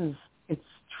guess it's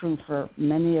true for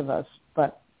many of us,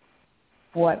 but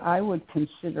what I would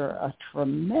consider a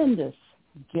tremendous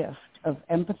gift of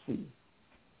empathy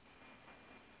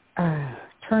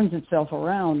turns itself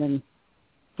around and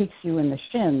kicks you in the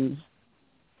shins.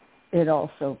 It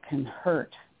also can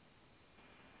hurt.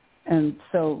 And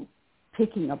so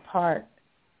picking apart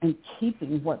and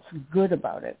keeping what's good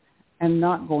about it and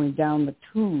not going down the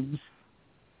tubes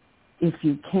if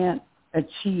you can't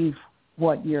achieve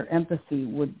what your empathy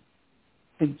would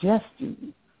suggest you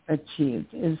achieved,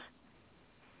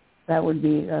 that would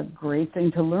be a great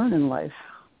thing to learn in life.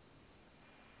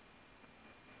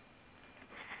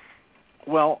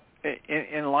 Well,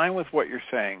 in line with what you're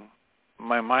saying,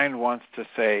 my mind wants to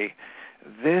say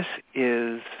this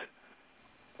is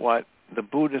what the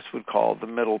Buddhists would call the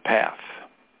middle path.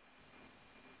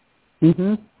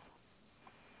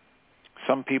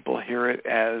 Some people hear it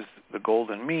as the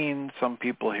golden mean. Some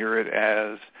people hear it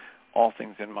as all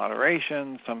things in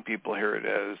moderation. Some people hear it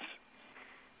as,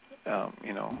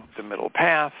 the middle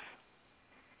path.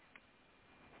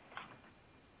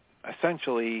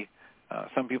 Essentially,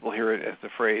 some people hear it as the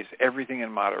phrase, everything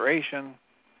in moderation.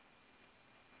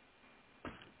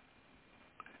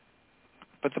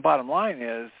 But the bottom line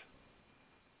is,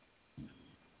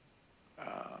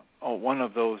 one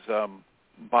of those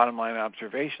bottom line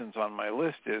observations on my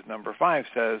list is number 5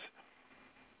 says,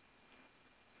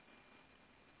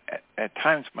 at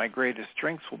times my greatest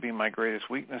strengths will be my greatest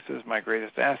weaknesses, my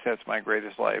greatest assets, my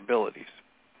greatest liabilities.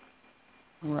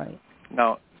 Right.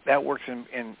 Now, that works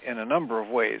in a number of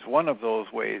ways. One of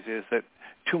those ways is that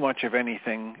too much of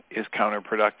anything is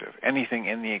counterproductive. Anything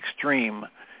in the extreme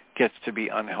gets to be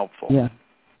unhelpful. Yeah.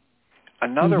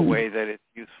 Another way that it's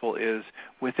useful is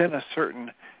within a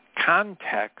certain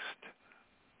context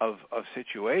of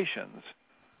situations,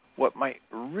 what might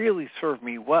really serve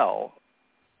me well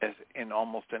as in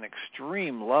almost an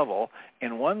extreme level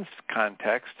in one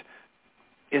context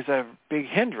is a big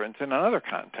hindrance in another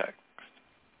context.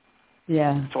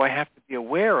 Yeah. So I have to be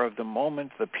aware of the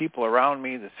moment, the people around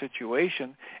me, the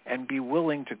situation, and be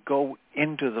willing to go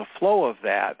into the flow of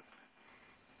that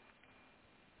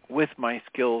with my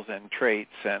skills and traits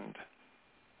and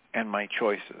my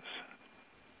choices.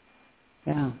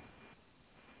 Yeah.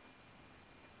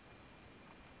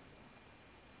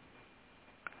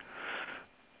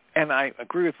 And I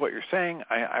agree with what you're saying.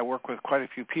 I work with quite a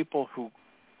few people who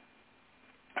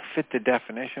fit the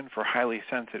definition for highly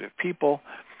sensitive people,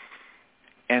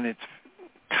 and it's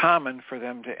common for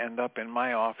them to end up in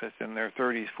my office in their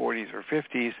 30s, 40s, or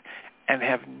 50s and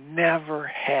have never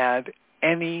had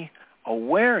any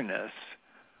awareness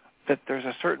that there's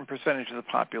a certain percentage of the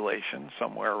population,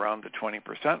 somewhere around the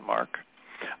 20% mark,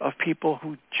 of people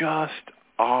who just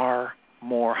are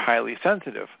more highly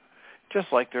sensitive. Just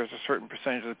like there's a certain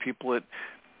percentage of the people that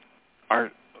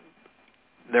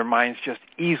their minds just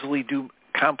easily do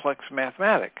complex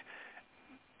mathematics.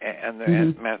 and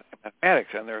mathematics,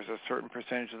 and there's a certain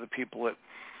percentage of the people that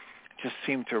just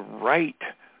seem to write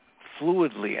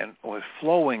fluidly and with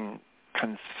flowing,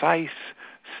 concise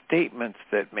statements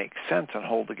that make sense and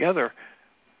hold together.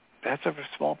 That's a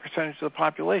small percentage of the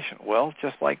population. Well,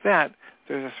 just like that,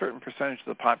 there's a certain percentage of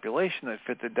the population that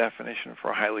fit the definition for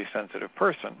a highly sensitive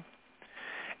person.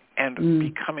 And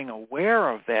becoming aware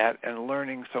of that and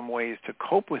learning some ways to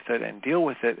cope with it and deal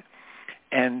with it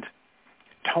and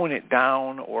tone it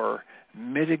down or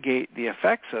mitigate the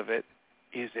effects of it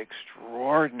is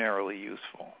extraordinarily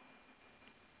useful.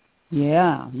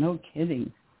 Yeah, no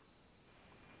kidding.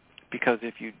 Because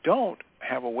if you don't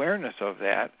have awareness of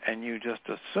that and you just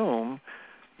assume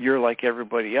you're like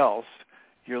everybody else,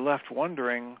 you're left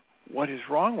wondering what is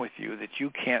wrong with you that you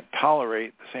can't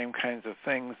tolerate the same kinds of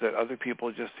things that other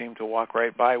people just seem to walk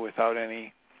right by without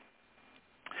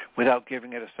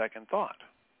giving it a second thought.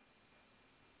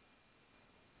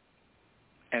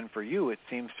 And for you, it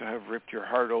seems to have ripped your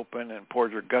heart open and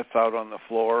poured your guts out on the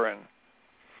floor,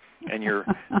 and your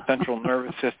central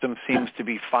nervous system seems to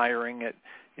be firing at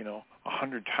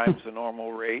 100 times the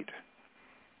normal rate.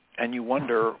 And you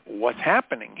wonder, what's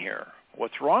happening here?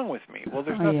 What's wrong with me? Well,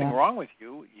 there's nothing wrong with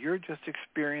you. You're just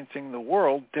experiencing the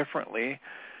world differently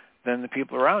than the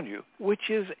people around you, which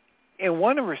is, in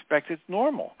one respect, it's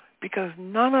normal, because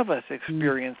none of us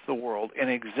experience the world in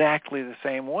exactly the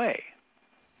same way.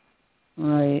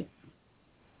 Right.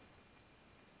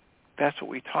 That's what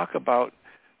we talk about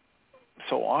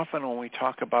so often when we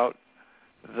talk about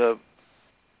the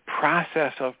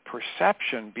process of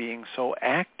perception being so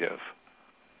active.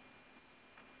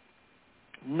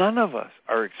 None of us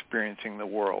are experiencing the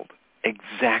world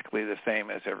exactly the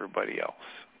same as everybody else.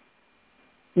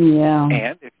 Yeah.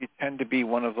 And if you tend to be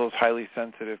one of those highly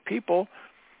sensitive people,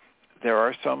 there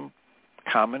are some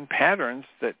common patterns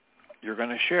that you're going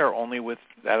to share only with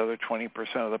that other 20%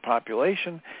 of the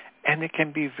population, and it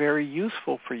can be very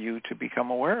useful for you to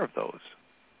become aware of those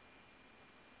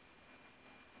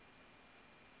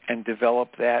and develop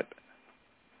that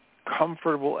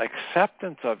comfortable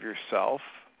acceptance of yourself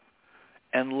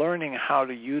and learning how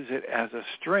to use it as a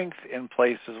strength in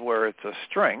places where it's a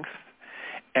strength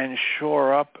and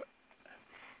shore up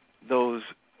those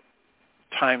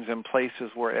times and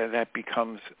places where that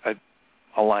becomes a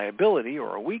liability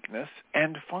or a weakness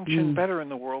and function better in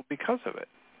the world because of it.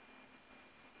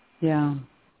 Yeah,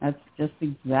 that's just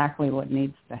exactly what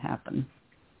needs to happen.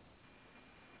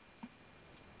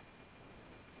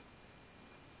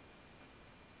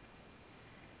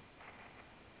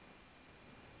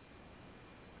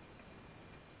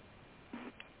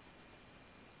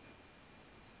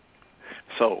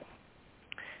 So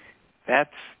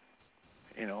that's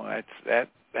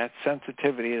that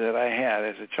sensitivity that I had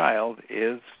as a child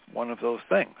is one of those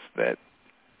things that,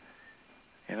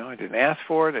 I didn't ask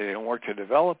for it. I didn't work to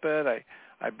develop it.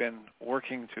 I've been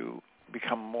working to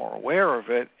become more aware of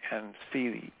it and see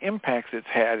the impacts it's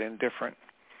had in different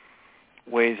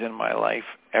ways in my life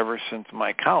ever since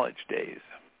my college days.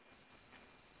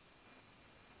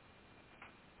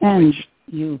 And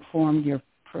you formed your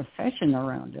profession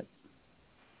around it.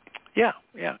 Yeah,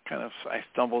 kind of. I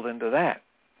stumbled into that.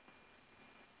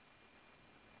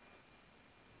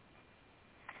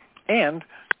 And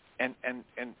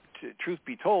truth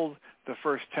be told, the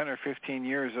first 10 or 15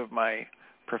 years of my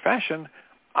profession,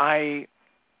 I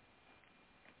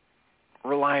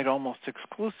relied almost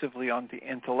exclusively on the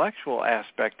intellectual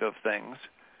aspect of things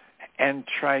and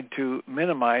tried to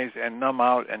minimize and numb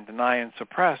out and deny and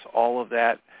suppress all of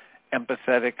that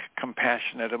empathetic,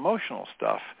 compassionate, emotional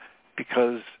stuff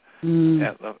because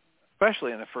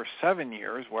especially in the first 7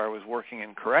 years where I was working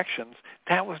in corrections,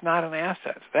 that was not an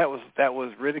asset. That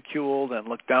was ridiculed and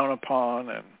looked down upon.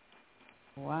 And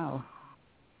wow.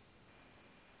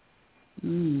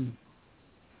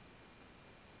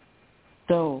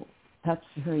 So that's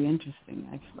very interesting,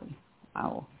 actually.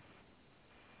 Wow.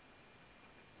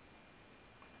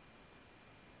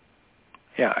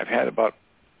 Yeah, I've had about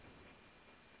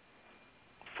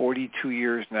 42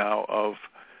 years now of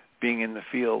being in the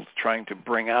field trying to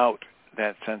bring out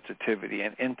that sensitivity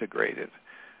and integrate it.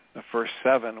 The first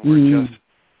 7 were just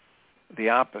the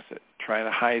opposite, try to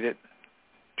hide it,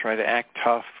 try to act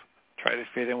tough, try to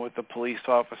fit in with the police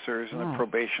officers and the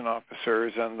probation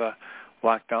officers and the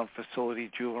lockdown facility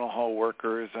juvenile hall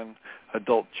workers and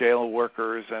adult jail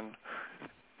workers and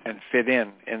fit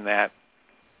in that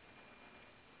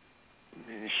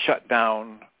shut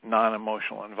down,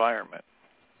 non-emotional environment.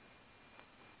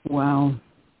 Wow.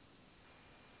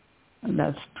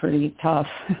 That's pretty tough.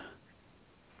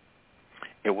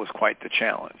 It was quite the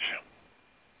challenge.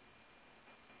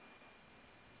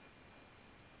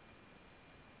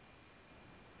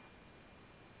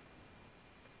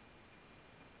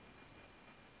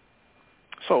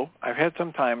 So I've had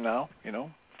some time now,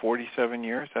 47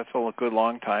 years. That's a good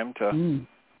long time to,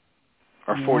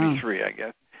 or 43, I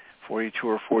guess, 42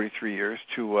 or 43 years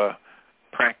to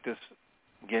practice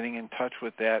getting in touch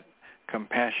with that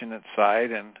compassionate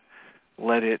side and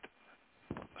let it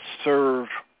serve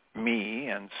me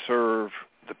and serve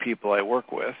the people I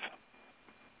work with.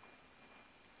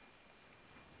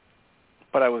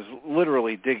 But I was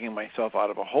literally digging myself out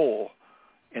of a hole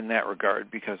in that regard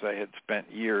because I had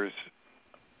spent years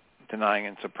denying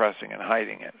and suppressing and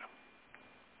hiding it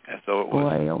as though it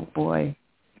was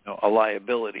a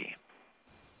liability.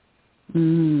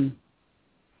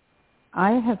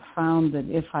 I have found that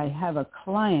if I have a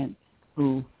client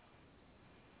who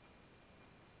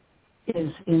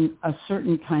is in a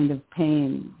certain kind of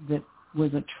pain that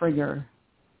was a trigger,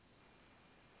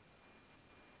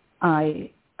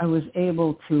 I was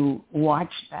able to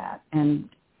watch that and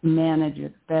manage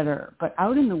it better. But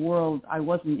out in the world, I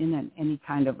wasn't in any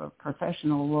kind of a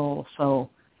professional role, so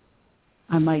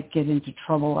I might get into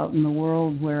trouble out in the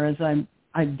world, whereas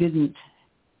I didn't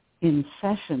in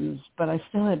sessions, but I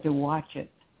still had to watch it.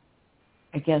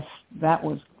 I guess that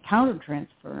was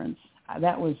countertransference.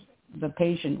 That was the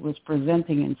patient was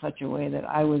presenting in such a way that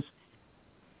I was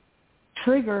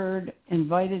triggered,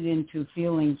 invited into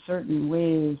feeling certain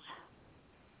ways,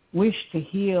 wish to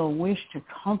heal, wish to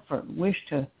comfort, wish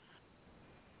to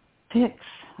fix.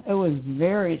 It was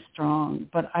very strong,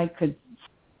 but I could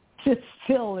sit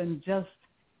still and just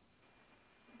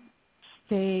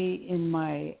stay in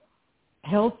my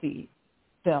healthy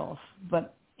self,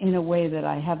 but in a way that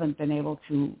I haven't been able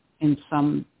to in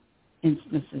some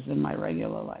instances in my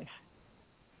regular life.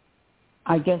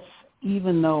 I guess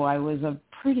even though I was a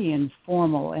pretty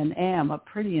informal and am a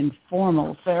pretty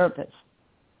informal therapist,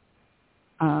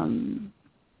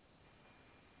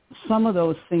 some of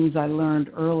those things I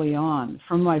learned early on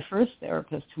from my first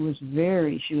therapist, who was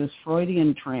she was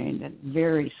Freudian trained and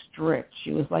very strict.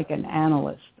 She was like an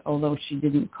analyst, although she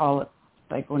didn't call it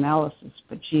psychoanalysis,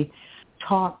 but she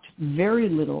talked very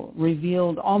little,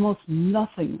 revealed almost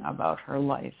nothing about her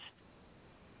life.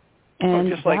 And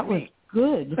just like that was me.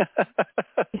 Good.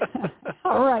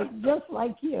 All right, just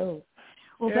like you.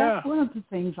 Well, that's one of the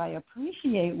things I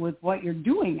appreciate with what you're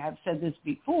doing. I've said this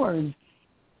before, is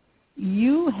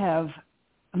you have,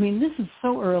 this is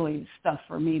so early stuff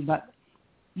for me, but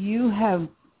I've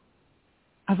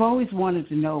always wanted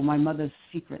to know my mother's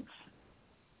secrets.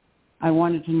 I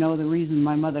wanted to know the reason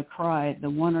my mother cried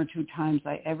the one or two times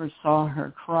I ever saw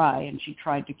her cry, and she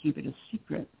tried to keep it a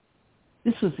secret.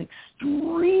 This was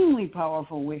extremely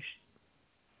powerful wish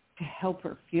to help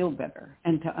her feel better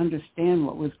and to understand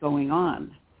what was going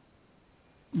on.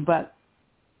 But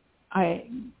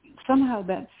somehow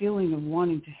that feeling of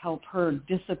wanting to help her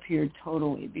disappeared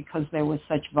totally because there was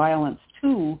such violence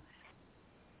too,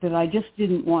 that I just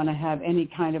didn't want to have any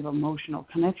kind of emotional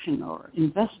connection or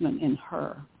investment in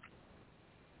her.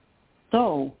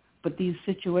 So, but these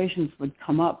situations would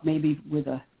come up maybe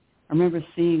I remember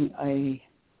seeing a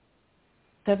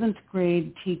 7th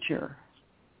grade teacher,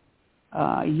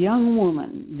 a young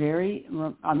woman,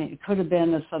 it could have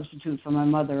been a substitute for my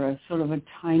mother, a sort of a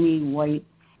tiny white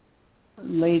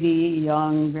lady,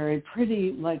 young, very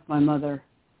pretty like my mother,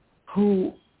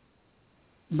 who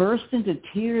burst into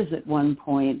tears at one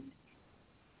point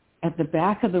at the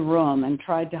back of the room and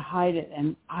tried to hide it.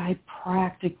 And I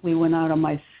practically went out of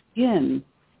my skin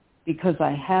because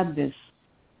I had this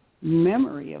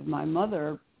memory of my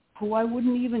mother who I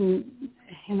wouldn't even,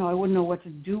 I wouldn't know what to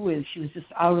do with. She was just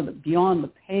beyond the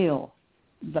pale.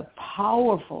 The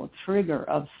powerful trigger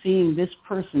of seeing this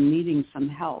person needing some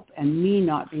help and me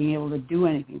not being able to do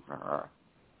anything for her,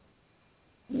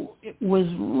 it was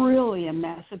really a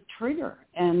massive trigger.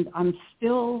 And I'm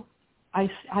still, I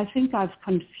think I've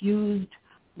confused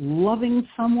loving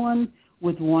someone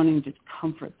with wanting to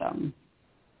comfort them.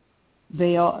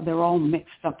 They're all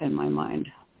mixed up in my mind.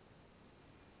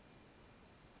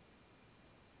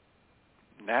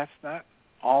 That's not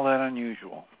all that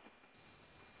unusual.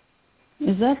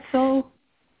 Is that so?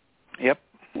 Yep.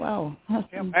 Wow.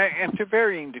 Yep. And to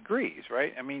varying degrees,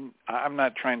 right? I'm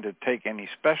not trying to take any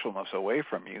specialness away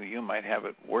from you. You might have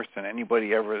it worse than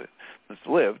anybody ever that's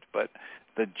lived, but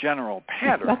the general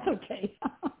pattern that's okay.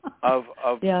 of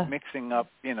mixing up,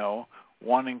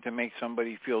 wanting to make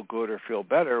somebody feel good or feel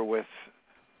better with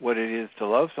what it is to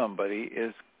love somebody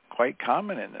is quite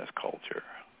common in this culture.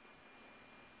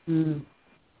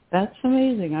 That's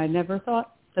amazing. I never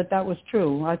thought that was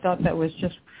true. I thought that was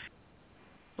just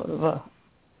sort of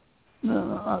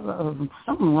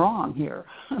something wrong here.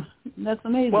 That's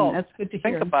amazing. Well, that's good to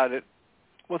hear. Think about it.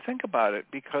 Well, think about it,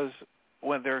 because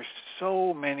when there's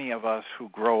so many of us who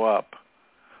grow up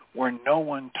where no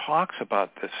one talks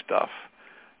about this stuff.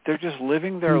 They're just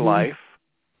living their life,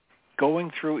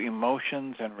 going through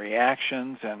emotions and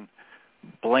reactions and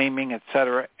blaming,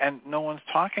 etc., and no one's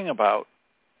talking about.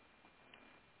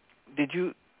 Did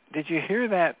you hear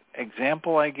that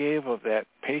example I gave of that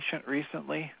patient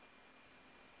recently?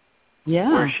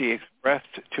 Yeah. Where she expressed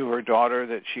to her daughter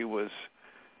that she was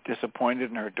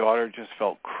disappointed and her daughter just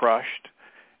felt crushed.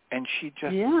 And she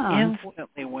just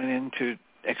instantly went into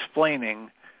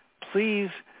explaining, please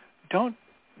don't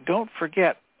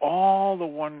forget all the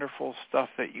wonderful stuff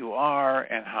that you are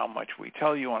and how much we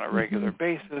tell you on a regular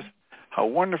basis, how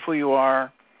wonderful you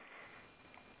are.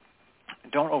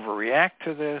 Don't overreact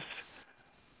to this.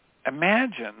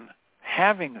 Imagine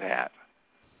having that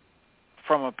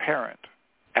from a parent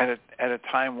at a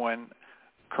time when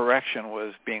correction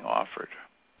was being offered.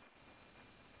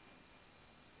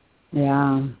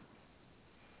 Yeah.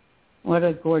 What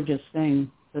a gorgeous thing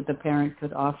that the parent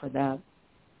could offer that.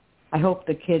 I hope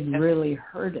the kid really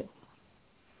heard it.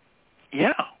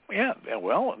 Yeah.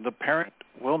 Well, the parent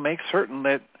will make certain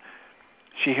that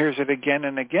she hears it again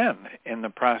and again in the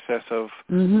process of,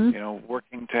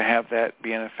 working to have that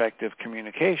be an effective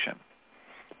communication.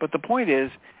 But the point is,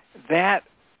 that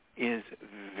is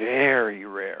very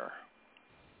rare.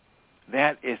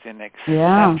 That is an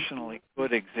exceptionally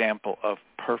good example of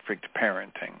perfect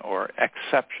parenting or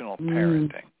exceptional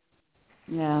parenting.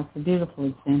 Yeah, it's a beautiful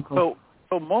example.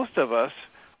 So most of us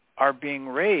are being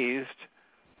raised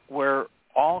where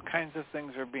all kinds of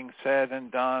things are being said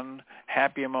and done,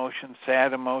 happy emotions,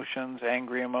 sad emotions,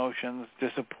 angry emotions,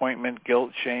 disappointment,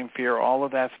 guilt, shame, fear, all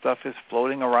of that stuff is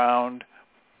floating around.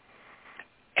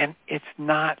 And it's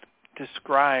not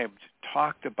described,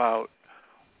 talked about,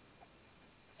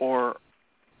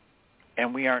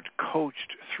 and we aren't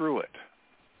coached through it.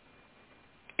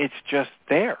 It's just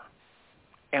there.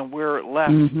 And we're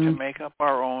left to make up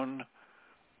our own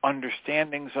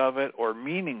understandings of it or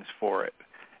meanings for it.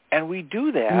 And we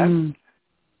do that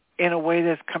in a way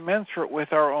that's commensurate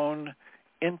with our own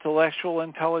intellectual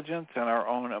intelligence and our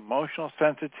own emotional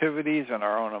sensitivities and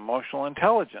our own emotional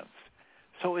intelligence.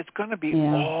 So it's going to be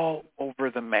all over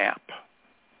the map.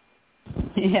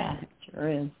 Yeah, it sure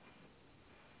is.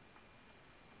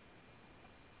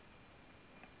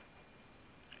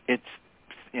 It's,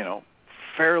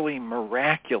 fairly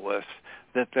miraculous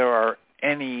that there are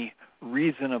any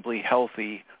reasonably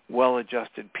healthy,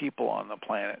 well-adjusted people on the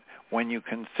planet when you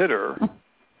consider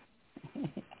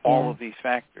all of these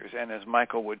factors. And as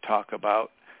Michael would talk about,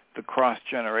 the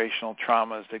cross-generational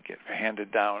traumas that get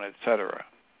handed down, et cetera.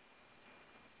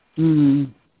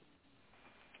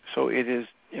 So it is,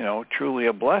 truly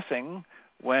a blessing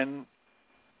when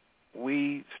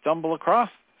we stumble across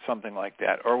something like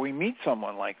that, or we meet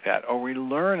someone like that, or we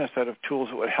learn a set of tools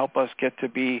that would help us get to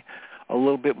be a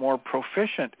little bit more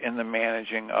proficient in the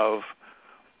managing of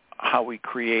how we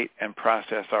create and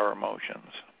process our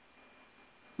emotions.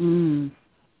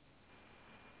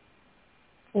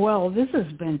 Well, this has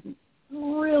been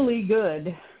really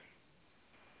good.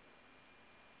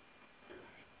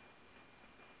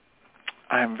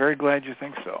 I'm very glad you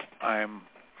think so. I'm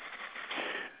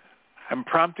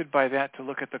prompted by that to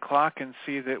look at the clock and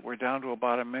see that we're down to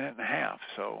about a minute and a half.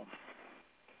 So,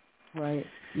 right,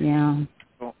 yeah.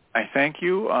 So I thank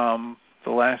you.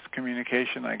 The last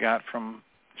communication I got from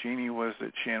Jeannie was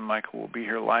that she and Michael will be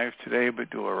here live today, but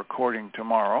do a recording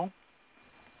tomorrow.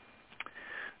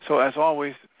 So as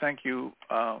always, thank you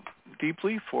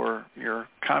deeply for your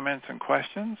comments and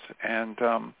questions, and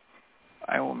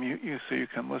I will mute you so you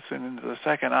can listen into the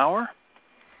second hour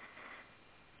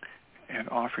and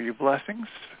offer you blessings.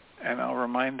 And I'll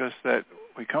remind us that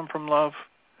we come from love.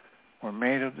 We're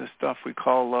made of this stuff we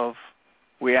call love.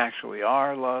 We actually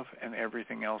are love, and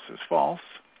everything else is false.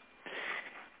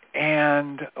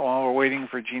 And while we're waiting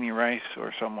for Jeannie Ryce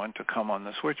or someone to come on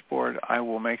the switchboard, I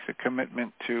will make the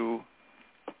commitment to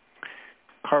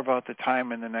carve out the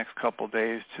time in the next couple of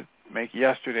days to make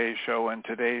yesterday's show and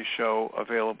today's show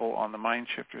available on the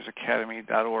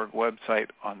MindShiftersAcademy.org website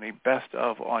on the Best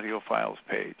of Audio Files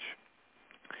page.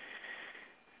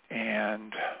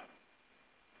 And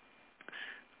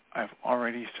I've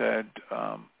already said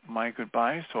my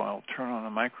goodbyes, so I'll turn on the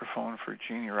microphone for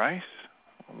Jeannie Ryce.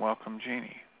 Welcome,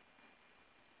 Jeannie.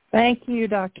 Thank you,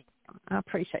 Doctor. I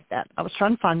appreciate that. I was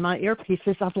trying to find my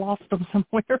earpieces. I've lost them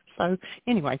somewhere. So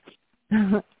anyway,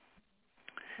 I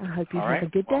hope you have a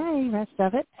good day, rest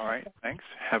of it. All right, thanks.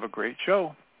 Have a great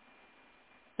show.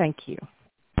 Thank you.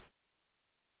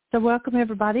 So welcome,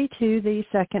 everybody, to the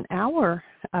second hour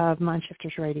of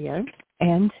MindShifters Radio.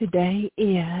 And today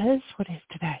is, what is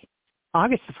today?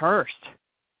 August the 1st,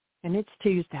 and it's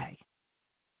Tuesday.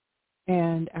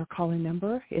 And our calling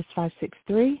number is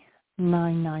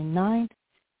 563-999-3581.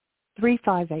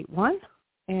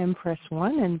 And press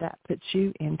 1, and that puts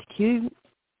you into queue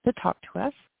to talk to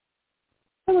us.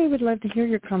 And we would love to hear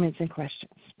your comments and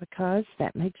questions because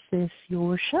that makes this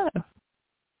your show.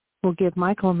 We'll give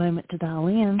Michael a moment to dial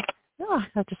in. Oh,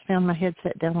 I just found my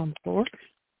headset down on the floor.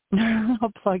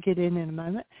 I'll plug it in a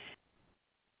moment.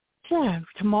 So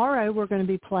tomorrow we're going to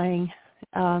be playing,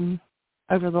 over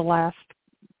the last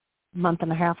month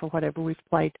and a half or whatever, we've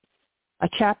played a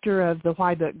chapter of the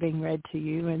Why book being read to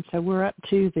you. And so we're up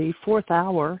to the 4th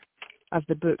hour of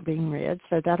the book being read.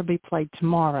 So that'll be played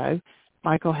tomorrow.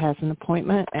 Michael has an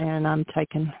appointment, and I'm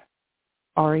taking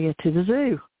Aria to the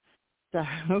zoo. So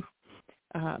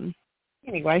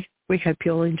anyway, we hope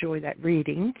you'll enjoy that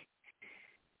reading.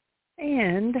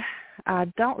 And I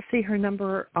don't see her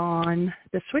number on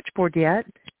the switchboard yet,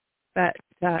 but,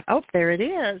 there it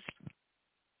is.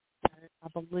 I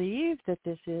believe that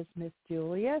this is Miss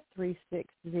Julia,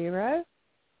 360.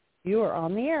 You are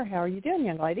on the air. How are you doing,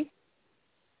 young lady?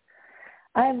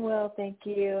 I'm well, thank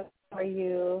you. How are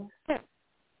you?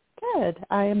 Good.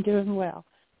 I am doing well.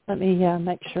 Let me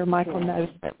make sure Michael knows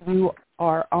that we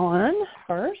are on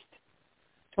first.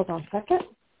 Hold on a second.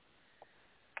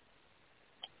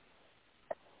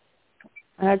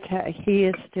 Okay, he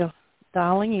is still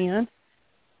dialing in.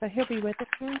 So he'll be with us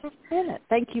in just a minute.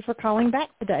 Thank you for calling back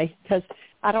today, because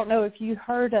I don't know if you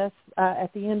heard us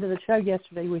at the end of the show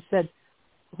yesterday. We said,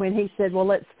 when he said, well,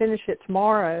 let's finish it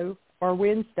tomorrow or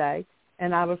Wednesday,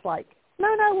 and I was like,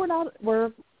 no, we're not.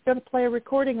 We're going to play a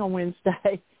recording on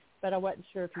Wednesday, but I wasn't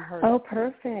sure if you heard Oh, it.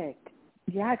 perfect.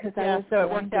 Yeah, because I was so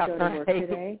going to go to work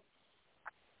today.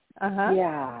 Uh-huh.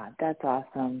 Yeah, that's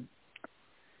awesome.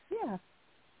 Yeah.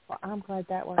 Well, I'm glad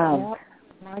that worked out.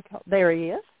 Michael, there he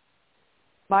is.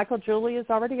 Michael, Julie is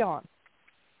already on.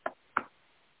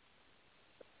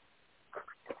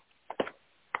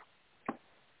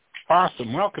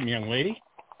 Awesome. Welcome, young lady.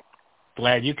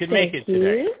 Glad you could make it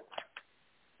today.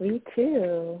 Me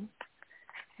too.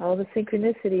 All the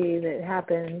synchronicity that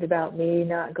happened about me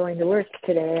not going to work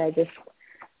today. I just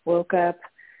woke up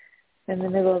in the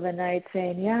middle of the night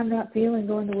saying, I'm not feeling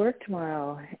going to work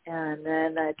tomorrow. And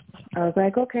then I was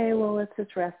like, okay, well, let's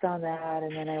just rest on that.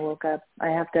 And then I woke up. I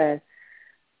have to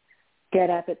get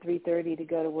up at 3:30 to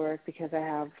go to work because I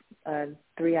have a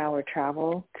 3-hour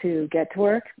travel to get to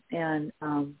work. And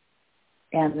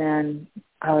then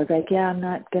I was like, I'm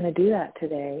not going to do that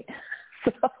today.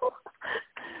 So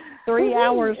 3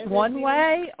 hours one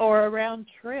way or a round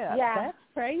trip? Yeah. That's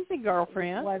crazy,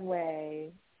 girlfriend. One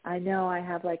way. I know. I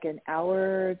have like an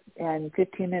hour and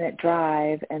 15-minute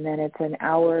drive, and then it's an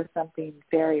hour something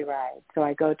ferry ride. So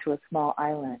I go to a small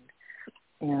island,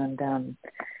 and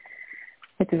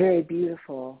it's a very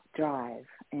beautiful drive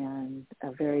and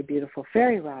a very beautiful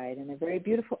ferry ride and a very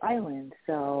beautiful island.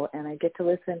 So, and I get to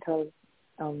listen to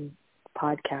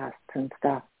podcasts and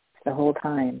stuff the whole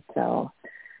time. So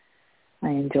I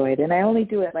enjoy it. And I only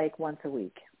do it like once a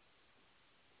week.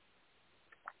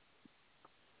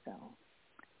 So.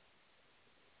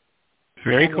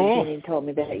 Very cool. Jeanie told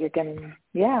me that you're going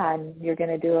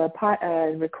to do a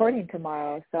recording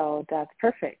tomorrow. So that's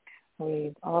perfect.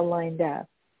 We've all lined up.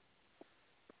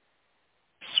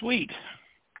 Sweet.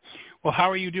 Well, how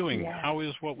are you doing? Yeah. How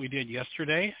is what we did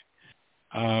yesterday?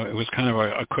 It was kind of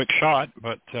a quick shot,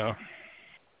 but...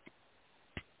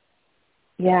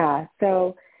 Yeah,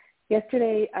 so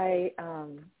yesterday I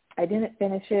didn't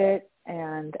finish it,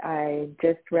 and I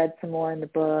just read some more in the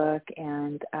book,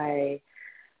 and I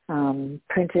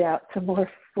printed out some more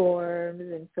forms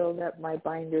and filled up my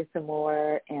binder some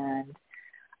more, and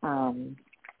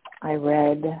I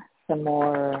read some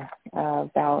more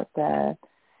about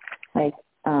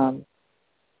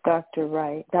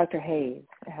Dr. Hayes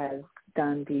has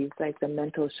done these, like the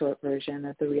mental short version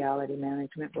of the reality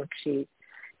management worksheet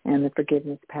and the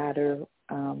forgiveness pattern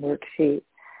worksheet.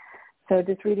 So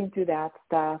just reading through that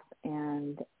stuff,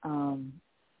 and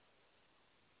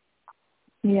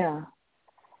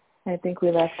I think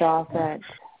we left off at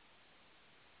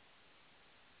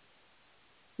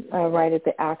right at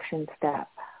the action step.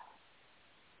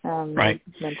 Right.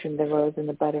 You mentioned the rose and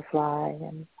the butterfly.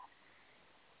 And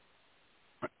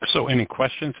so any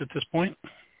questions at this point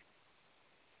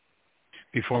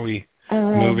before we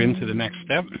move into the next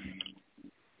step?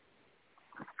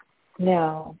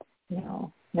 No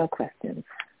questions.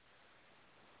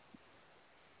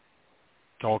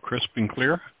 It's all crisp and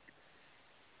clear?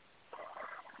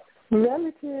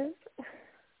 Relative.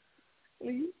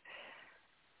 Please.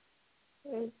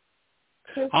 As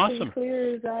crisp Awesome. and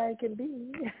clear as I can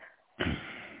be.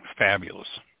 Fabulous.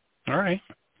 All right.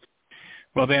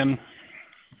 Well, then,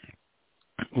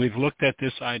 we've looked at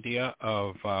this idea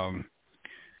of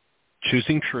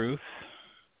choosing truth,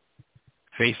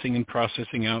 facing and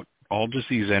processing out all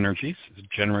disease energies,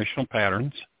 generational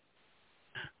patterns,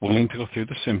 willing to go through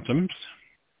the symptoms,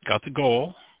 got the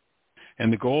goal,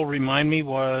 and the goal, remind me,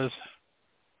 was?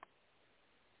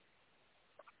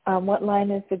 What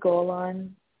line is the goal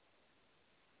on?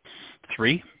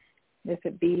 3. Is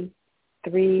it B,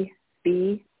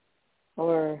 3B,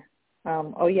 or,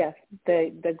 yes,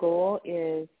 the goal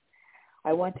is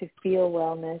I want to feel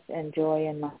wellness and joy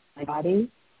in my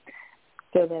body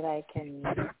so that I can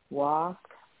walk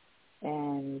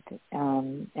and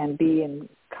be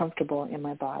comfortable in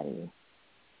my body.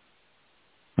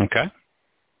 Okay.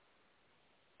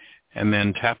 And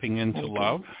then tapping into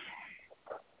love.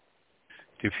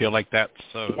 Do you feel like that's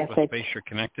yes, the space you're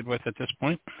connected with at this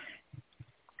point?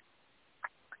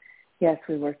 Yes,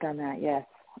 we worked on that. Yes,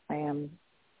 I am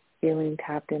feeling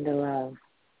tapped into love.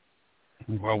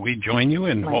 Well, we join you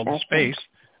and hold the space.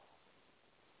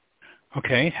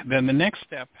 Okay, then the next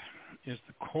step is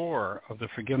the core of the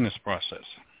forgiveness process.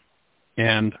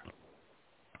 And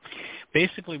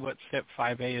basically what step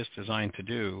 5A is designed to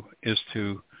do is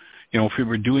to, if we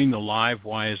were doing the live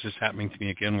Why Is This Happening to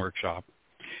Me Again workshop,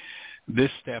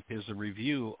 this step is a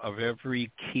review of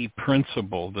every key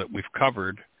principle that we've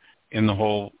covered in the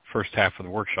whole first half of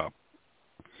the workshop.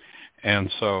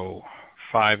 And so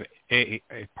 5A,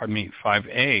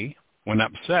 when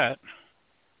upset,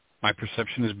 my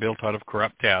perception is built out of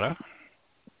corrupt data.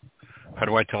 How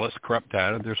do I tell it's corrupt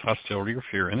data? There's hostility or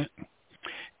fear in it.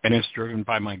 And it's driven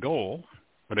by my goal,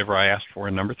 whatever I asked for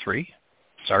in number 3,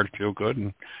 start to feel good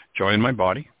and joy in my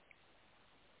body.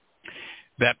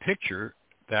 That picture,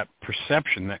 that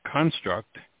perception, that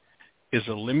construct is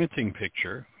a limiting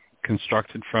picture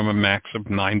constructed from a max of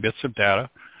 9 bits of data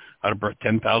out of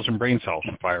 10,000 brain cells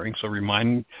firing. So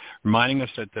reminding us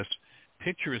that this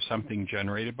picture is something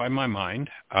generated by my mind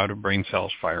out of brain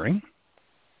cells firing.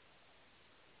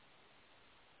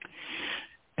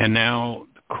 And now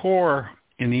the core,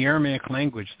 in the Aramaic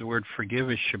language, the word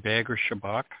forgive is shabag or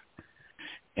shabak.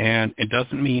 And it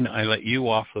doesn't mean I let you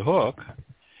off the hook.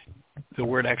 The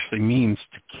word actually means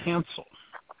to cancel,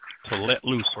 to let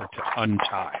loose or to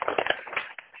untie.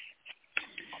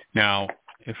 Now,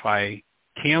 if I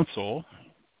cancel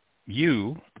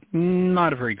you,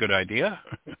 not a very good idea.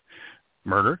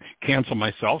 Murder, cancel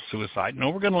myself, suicide. No,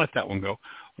 we're going to let that one go.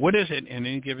 What is it in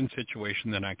any given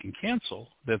situation that I can cancel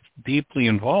that's deeply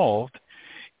involved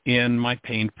in my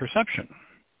pained perception?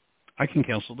 I can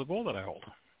cancel the goal that I hold.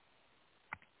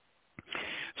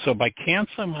 So by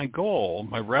canceling my goal,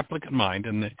 my replicant mind,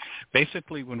 and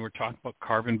basically when we're talking about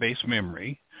carbon-based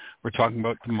memory, we're talking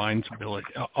about the mind's ability.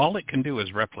 All it can do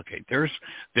is replicate. There's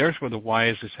where the why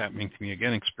is this happening to me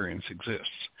again experience exists.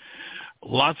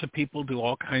 Lots of people do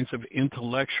all kinds of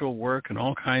intellectual work and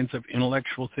all kinds of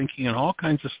intellectual thinking and all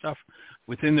kinds of stuff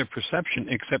within their perception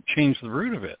except change the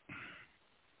root of it.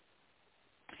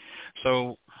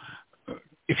 So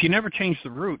if you never change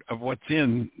the root of what's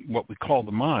in what we call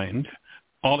the mind,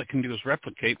 all it can do is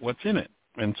replicate what's in it.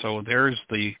 And so there's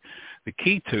the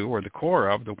key to, or the core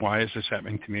of, the why is this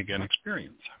happening to me again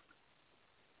experience.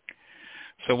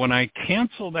 So when I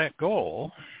cancel that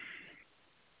goal,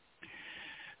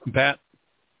 that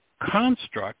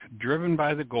construct driven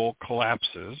by the goal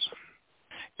collapses,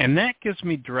 and that gives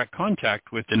me direct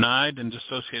contact with denied and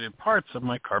dissociated parts of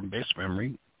my carbon-based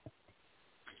memory,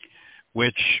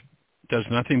 which does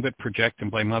nothing but project and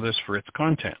blame others for its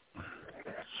content.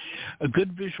 A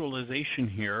good visualization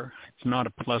here, it's not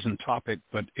a pleasant topic,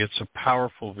 but it's a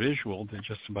powerful visual that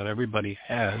just about everybody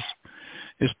has,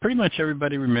 is pretty much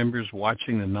everybody remembers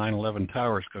watching the 9/11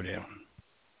 towers go down.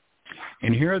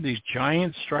 And here are these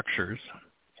giant structures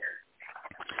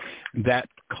that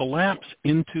collapse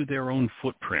into their own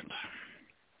footprint.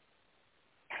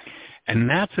 And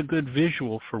that's a good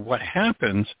visual for what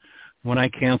happens when I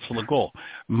cancel a goal.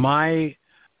 My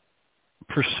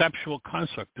perceptual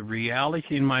construct, the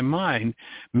reality in my mind,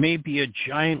 may be a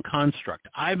giant construct.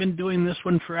 I've been doing this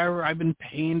one forever. I've been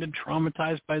pained and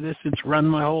traumatized by this. It's run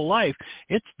my whole life.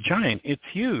 It's giant. It's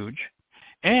huge.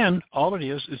 And all it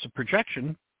is a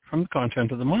projection from the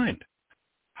content of the mind.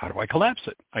 How do I collapse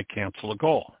it? I cancel a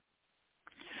goal.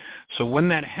 So when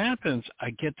that happens,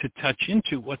 I get to touch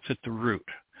into what's at the root.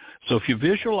 So if you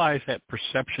visualize that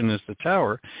perception as the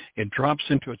tower, it drops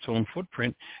into its own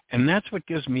footprint, and that's what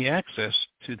gives me access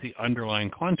to the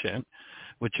underlying content,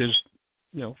 which is,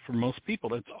 for most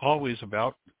people, it's always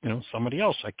about, somebody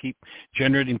else. I keep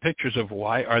generating pictures of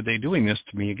why are they doing this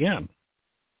to me again.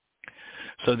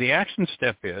 So the action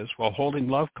step is, while holding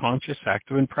love conscious,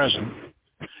 active, and present,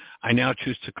 I now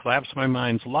choose to collapse my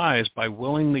mind's lies by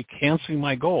willingly canceling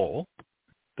my goal,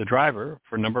 the driver,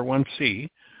 for number 1C,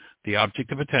 the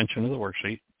object of attention of the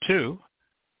worksheet, 2,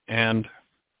 and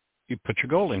you put your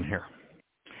goal in here.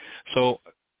 So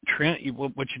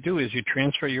what you do is you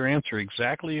transfer your answer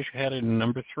exactly as you had it in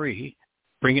number 3,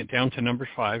 bring it down to number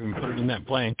 5 and put it in that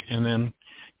blank, and then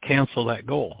cancel that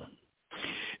goal.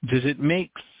 Does it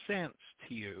make sense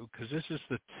to you? Because this is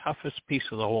the toughest piece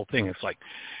of the whole thing. It's like,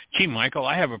 gee, Michael,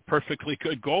 I have a perfectly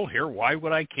good goal here. Why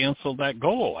would I cancel that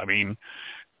goal? I mean,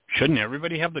 shouldn't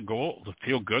everybody have the goal to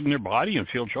feel good in their body and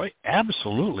feel joy?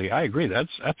 Absolutely. I agree.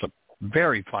 That's a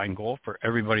very fine goal for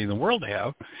everybody in the world to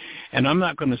have. And I'm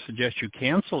not going to suggest you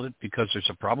cancel it because there's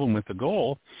a problem with the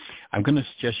goal. I'm going to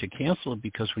suggest you cancel it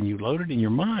because when you load it in your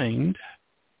mind,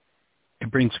 it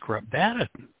brings corrupt data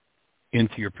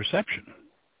into your perception.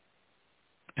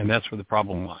 And that's where the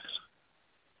problem lies.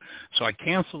 So I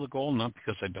cancel the goal not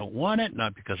because I don't want it,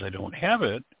 not because I don't have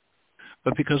it,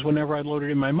 but because whenever I load it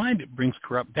in my mind, it brings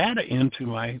corrupt data into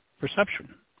my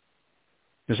perception.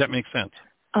 Does that make sense?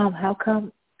 How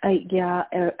come?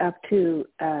 Up to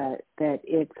that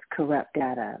it's corrupt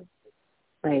data.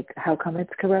 Like, how come it's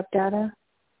corrupt data,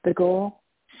 the goal?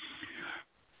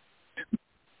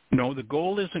 No, the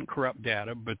goal isn't corrupt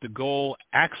data, but the goal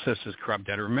accesses corrupt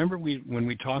data. Remember when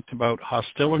we talked about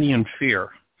hostility and fear,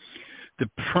 the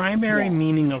primary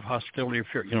meaning of hostility or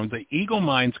fear, the ego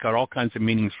mind's got all kinds of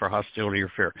meanings for hostility or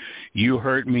fear. You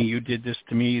hurt me, you did this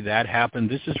to me, that happened,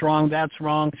 this is wrong, that's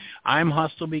wrong, I'm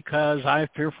hostile because, I'm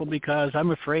fearful because,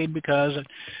 I'm afraid because.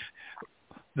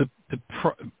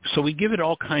 So we give it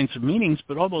all kinds of meanings,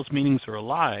 but all those meanings are a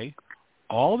lie.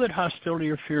 All that hostility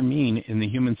or fear mean in the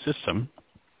human system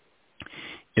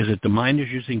is that the mind is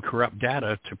using corrupt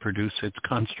data to produce its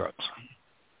constructs.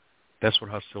 That's what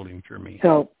hostility and fear mean.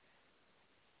 So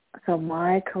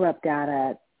my corrupt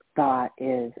data thought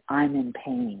is I'm in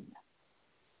pain.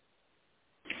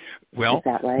 Well, is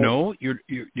that right? No,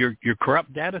 your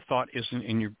corrupt data thought isn't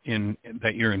in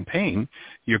that you're in pain.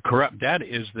 Your corrupt data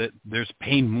is that there's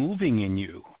pain moving in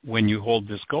you when you hold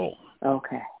this goal.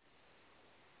 Okay.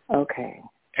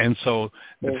 And so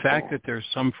the fact that there's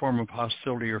some form of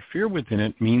hostility or fear within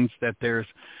it means that there's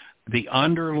the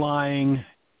underlying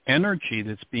energy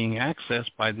that's being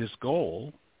accessed by this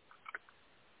goal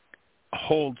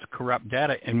holds corrupt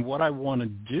data. And what I want to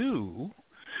do,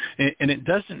 and it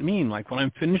doesn't mean like when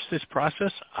I'm finished this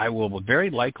process, I will very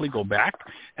likely go back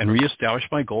and reestablish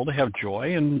my goal to have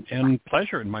joy and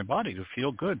pleasure in my body, to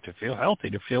feel good, to feel healthy,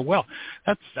 to feel well.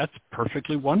 That's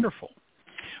perfectly wonderful.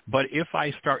 But if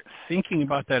I start thinking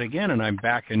about that again and I'm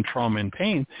back in trauma and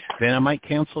pain, then I might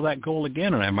cancel that goal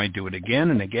again, and I might do it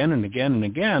again and again and again and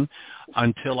again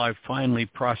until I've finally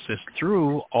processed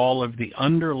through all of the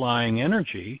underlying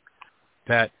energy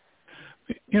that,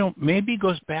 maybe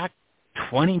goes back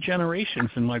 20 generations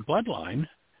in my bloodline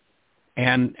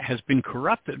and has been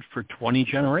corrupted for 20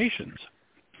 generations.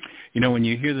 When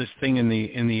you hear this thing in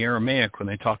the Aramaic when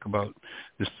they talk about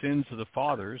the sins of the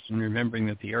fathers, and remembering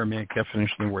that the Aramaic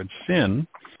definition of the word sin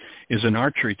is an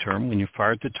archery term when you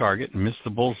fire at the target and miss the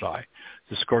bullseye,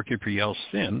 the scorekeeper yells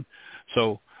sin.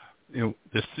 So,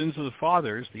 the sins of the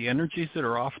fathers, the energies that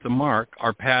are off the mark,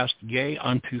 are passed yea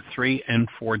unto 3 and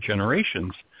 4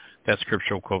 generations, that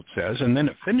scriptural quote says, and then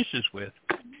it finishes with,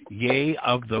 yea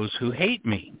of those who hate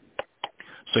me.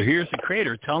 So here's the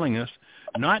Creator telling us,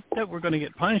 not that we're going to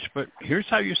get punished, but here's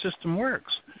how your system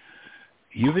works.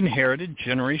 You've inherited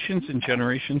generations and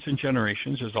generations and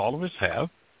generations, as all of us have,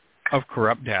 of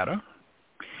corrupt data.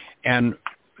 And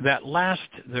that last,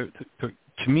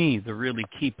 to me, the really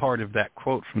key part of that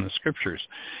quote from the scriptures,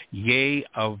 yea,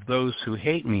 of those who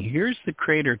hate me. Here's the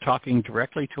Creator talking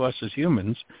directly to us as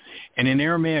humans. And in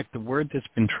Aramaic, the word that's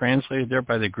been translated there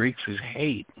by the Greeks is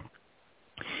hate.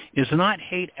 Is not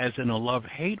hate as in a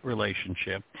love-hate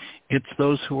relationship. It's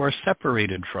those who are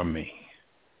separated from me.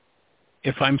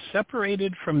 If I'm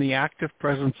separated from the active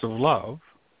presence of love,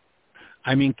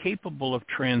 I'm incapable of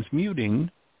transmuting,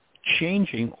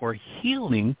 changing, or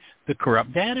healing the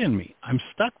corrupt data in me. I'm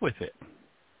stuck with it.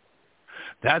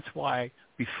 That's why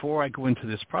before I go into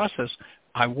this process,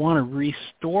 I want to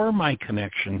restore my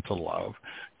connection to love,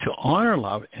 to honor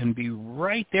love, and be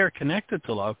right there connected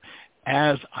to love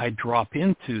as I drop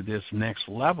into this next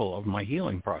level of my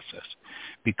healing process.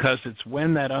 Because it's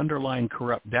when that underlying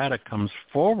corrupt data comes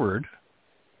forward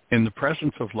in the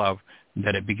presence of love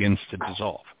that it begins to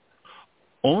dissolve.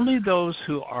 Only those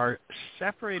who are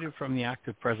separated from the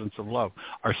active presence of love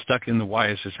are stuck in the why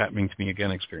is this happening to me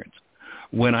again experience.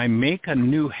 When I make a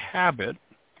new habit,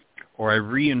 or I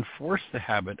reinforce the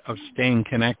habit of staying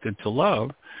connected to love,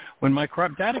 when my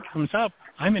corrupt data comes up,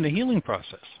 I'm in a healing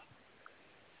process.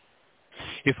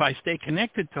 If I stay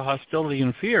connected to hostility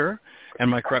and fear and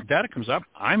my corrupt data comes up,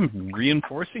 I'm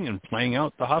reinforcing and playing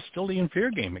out the hostility and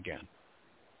fear game again.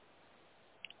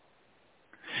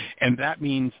 And that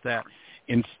means that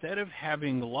instead of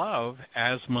having love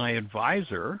as my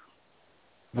advisor,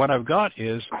 what I've got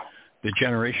is the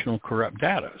generational corrupt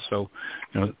data. So,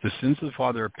 the sins of the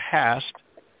father are passed,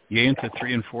 yea, into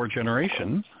 3 and 4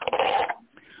 generations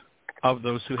of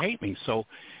those who hate me. So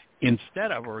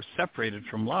instead of, or separated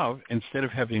from love, instead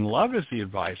of having love as the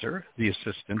advisor, the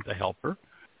assistant, the helper,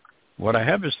 what I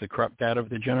have is the corrupt data of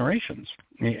the generations.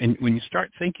 And when you start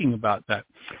thinking about that,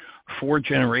 4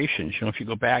 generations, if you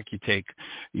go back, you take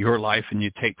your life and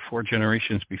you take 4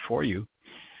 generations before you,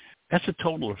 that's a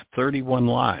total of 31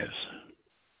 lives.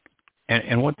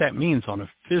 And what that means on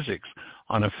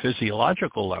a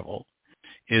physiological level,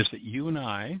 is that you and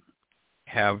I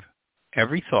have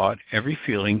every thought, every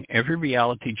feeling, every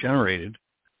reality generated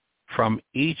from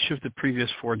each of the previous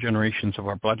 4 generations of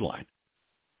our bloodline.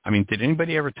 I mean, did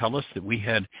anybody ever tell us that we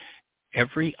had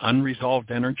every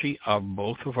unresolved energy of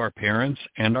both of our parents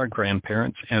and our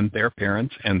grandparents and their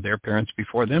parents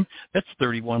before them? That's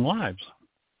 31 lives.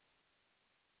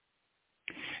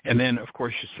 And then, of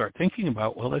course, you start thinking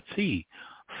about, well, let's see,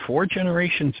 4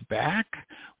 generations back,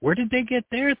 where did they get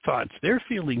their thoughts, their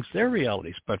feelings, their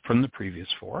realities? But from the previous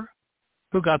 4.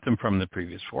 Who got them from the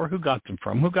previous 4? Who got them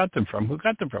from? Who got them from? Who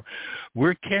got them from?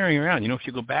 We're carrying around, if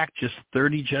you go back just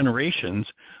 30 generations,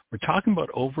 we're talking about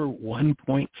over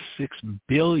 1.6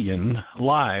 billion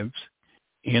lives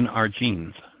in our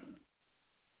genes.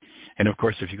 And, of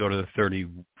course, if you go to the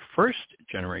 31st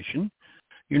generation,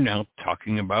 you're now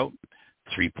talking about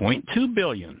 3.2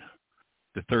 billion.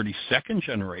 The 32nd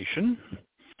generation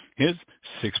is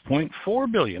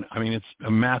 6.4 billion. I mean, it's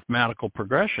a mathematical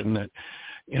progression that,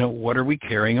 what are we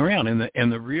carrying around?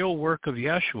 And the real work of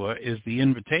Yeshua is the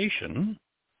invitation,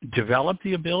 develop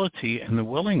the ability and the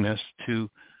willingness to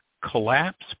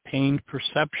collapse pain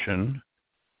perception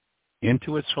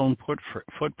into its own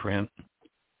footprint,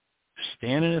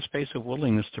 stand in a space of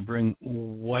willingness to bring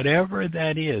whatever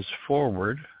that is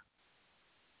forward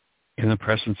in the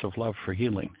presence of love for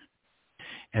healing.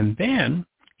 And then,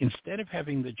 instead of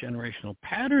having the generational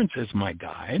patterns as my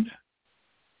guide,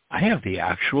 I have the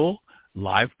actual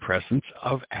live presence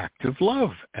of active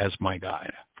love as my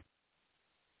guide.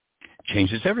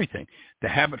 Changes everything. The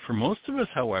habit for most of us,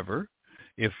 however,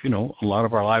 if, a lot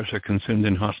of our lives are consumed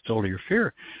in hostility or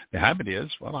fear, the habit is,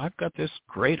 well, I've got this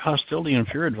great hostility and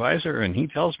fear advisor, and he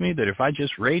tells me that if I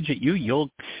just rage at you,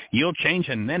 you'll change,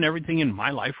 and then everything in my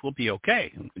life will be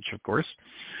okay. Which, of course,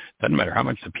 doesn't matter how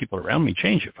much the people around me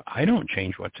change. If I don't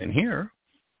change what's in here,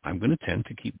 I'm going to tend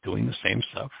to keep doing the same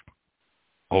stuff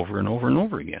over and over and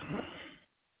over again.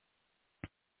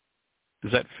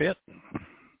 Does that fit?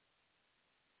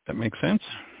 That make sense?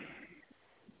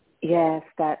 Yes,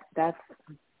 that's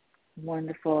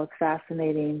wonderful. It's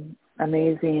fascinating,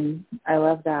 amazing. I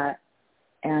love that.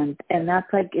 And that's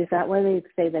is that why they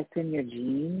say that's in your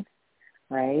genes,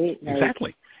 right?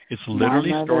 Exactly. It's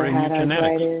literally stored in your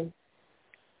genetics.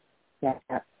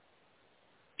 Yeah.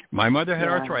 My mother had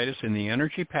arthritis, and the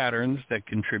energy patterns that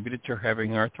contributed to her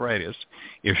having arthritis,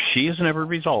 if she has never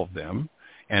resolved them,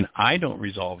 and I don't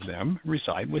resolve them,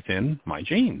 reside within my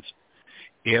genes.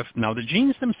 Now the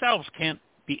genes themselves can't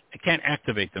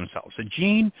activate themselves. A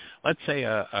gene, let's say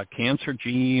a cancer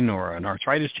gene or an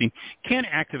arthritis gene, can't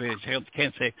activate itself. It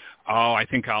can't say, oh, I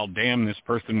think I'll damn this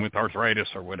person with arthritis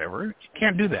or whatever. It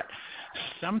can't do that.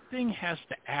 Something has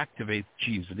to activate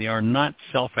genes. They are not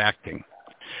self-acting.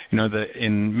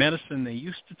 In medicine, they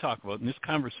used to talk about, and this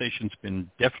conversation's been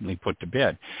definitely put to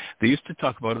bed, they used to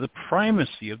talk about the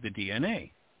primacy of the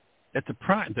DNA. That the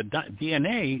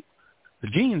DNA, the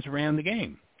genes ran the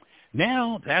game.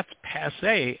 Now that's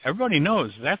passé. Everybody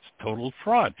knows that's total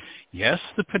fraud. Yes,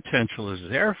 the potential is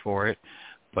there for it,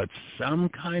 but some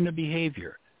kind of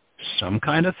behavior, some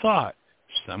kind of thought,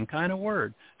 some kind of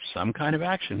word, some kind of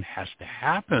action has to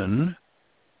happen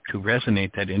to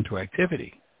resonate that into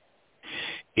activity.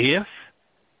 If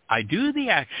I do the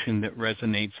action that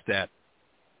resonates that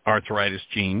arthritis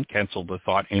gene, cancel the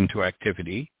thought, into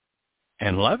activity,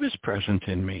 and love is present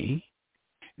in me,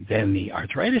 then the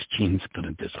arthritis gene is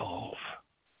going to dissolve,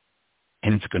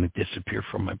 and it's going to disappear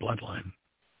from my bloodline.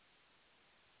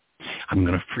 I'm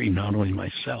going to free not only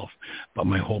myself, but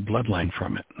my whole bloodline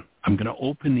from it. I'm going to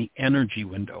open the energy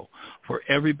window for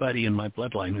everybody in my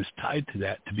bloodline who's tied to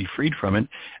that to be freed from it.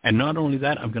 And not only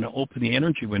that, I'm going to open the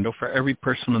energy window for every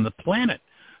person on the planet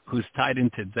who's tied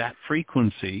into that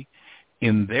frequency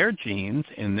in their genes,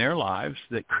 in their lives,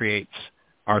 that creates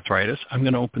arthritis. I'm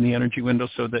going to open the energy window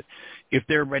so that if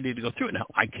they're ready to go through it. Now,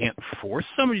 I can't force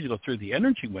somebody to go through the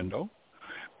energy window,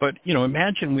 But,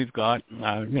 imagine we've got,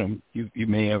 you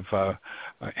may have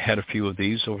had a few of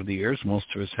these over the years. Most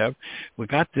of us have. We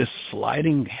got this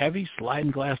heavy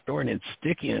sliding glass door, and it's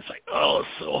sticky, and it's like, oh, it's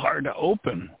so hard to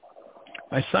open.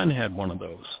 My son had one of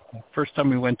those. First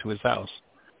time we went to his house.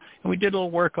 And we did a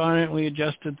little work on it. We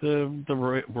adjusted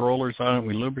the rollers on it.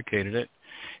 We lubricated it.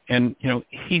 And,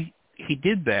 he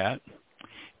did that,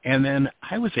 and then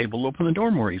I was able to open the door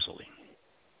more easily.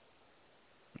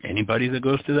 Anybody that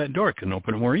goes through that door can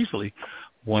open it more easily.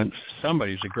 Once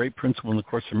there's a great principle in the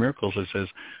Course in Miracles that says,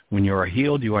 when you are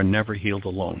healed, you are never healed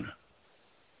alone.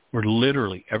 We're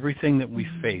literally, everything that we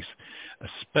face,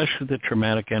 especially the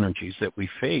traumatic energies that we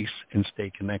face and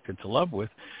stay connected to love with,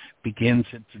 begins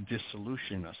to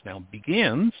dissolution us. Now,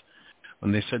 begins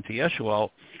when they said to Yeshua,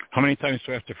 well, how many times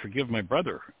do I have to forgive my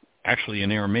brother? Actually,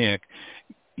 in Aramaic,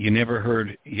 you never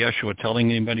heard Yeshua telling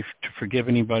anybody to forgive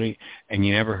anybody, and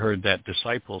you never heard that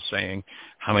disciple saying,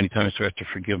 how many times do I have to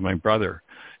forgive my brother?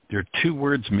 There are two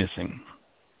words missing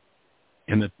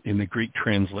in the Greek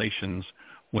translations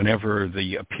whenever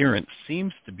the appearance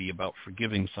seems to be about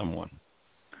forgiving someone.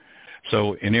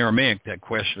 So in Aramaic, that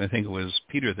question, I think it was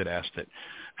Peter that asked it,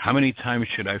 how many times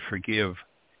should I forgive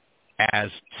as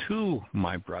to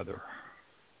my brother?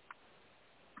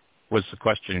 Was the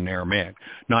question in Aramaic,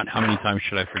 not how many times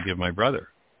should I forgive my brother.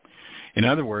 In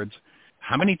other words,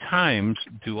 how many times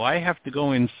do I have to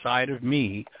go inside of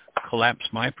me, collapse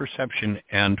my perception,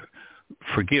 and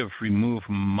remove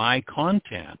my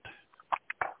content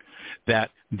that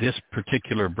this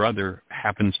particular brother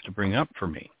happens to bring up for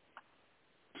me?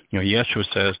 Yeshua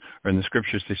says, or in the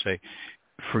scriptures they say,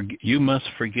 you must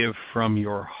forgive from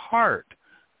your heart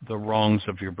the wrongs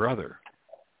of your brother.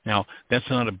 Now, that's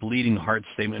not a bleeding heart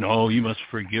statement. Oh, you must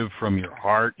forgive from your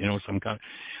heart. Some kind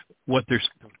of,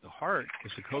 the heart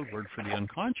is a code word for the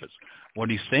unconscious.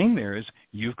 What he's saying there is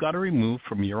you've got to remove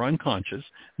from your unconscious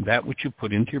that which you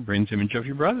put into your brain's image of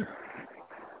your brother.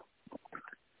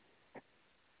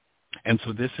 And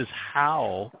so this is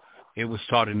how it was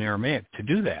taught in Aramaic to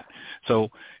do that. So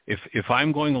if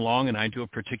I'm going along and I do a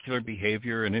particular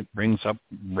behavior and it brings up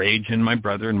rage in my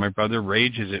brother and my brother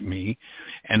rages at me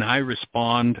and I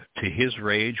respond to his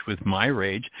rage with my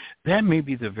rage, that may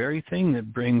be the very thing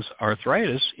that brings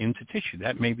arthritis into tissue.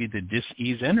 That may be the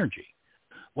dis-ease energy.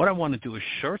 What I want to do is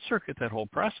short-circuit that whole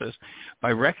process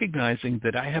by recognizing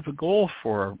that I have a goal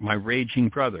for my raging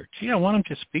brother. I want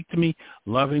him to speak to me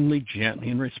lovingly, gently,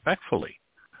 and respectfully.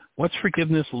 What's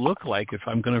forgiveness look like if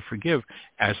I'm going to forgive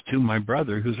as to my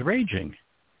brother who's raging?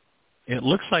 It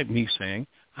looks like me saying,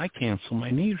 I cancel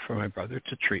my need for my brother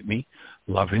to treat me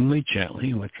lovingly,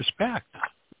 gently, and with respect.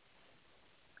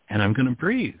 And I'm going to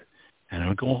breathe. And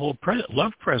I'm going to hold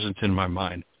love present in my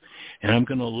mind. And I'm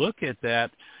going to look at that,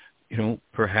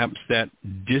 perhaps that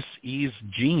dis-ease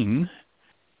gene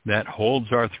that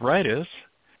holds arthritis.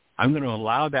 I'm going to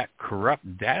allow that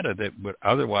corrupt data that would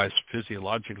otherwise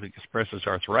physiologically express as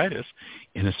arthritis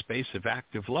in a space of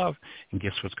active love. And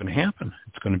guess what's going to happen?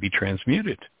 It's going to be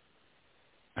transmuted.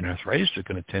 And arthritis is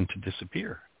going to tend to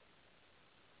disappear.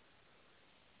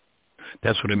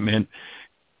 That's what it meant,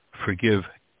 forgive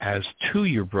as to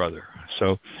your brother.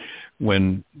 So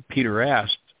when Peter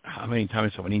asked, how many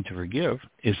times do I need to forgive?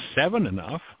 Is 7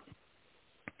 enough?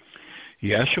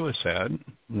 Yeshua said,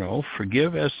 no,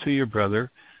 forgive as to your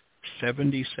brother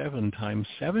 77 times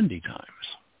 70 times,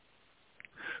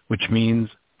 which means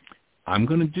I'm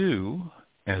going to do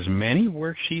as many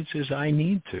worksheets as I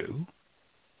need to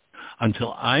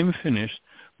until I'm finished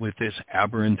with this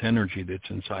aberrant energy that's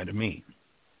inside of me.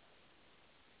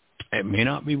 It may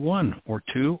not be 1 or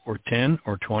 2 or 10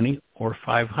 or 20 or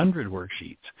 500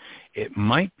 worksheets. It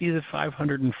might be the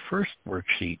 501st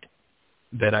worksheet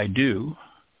that I do.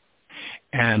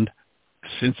 And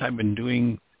since I've been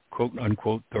doing, quote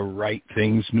unquote, the right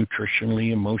things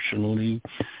nutritionally, emotionally,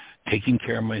 taking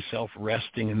care of myself,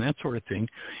 resting, and that sort of thing,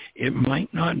 it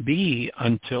might not be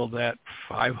until that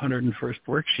 501st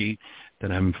worksheet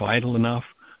that I'm vital enough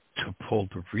to pull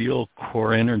the real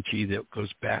core energy that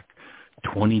goes back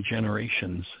 20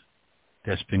 generations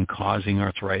that's been causing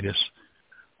arthritis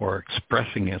or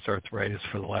expressing as arthritis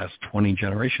for the last 20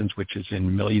 generations, which is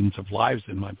in millions of lives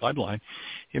in my bloodline.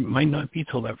 It might not be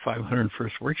till that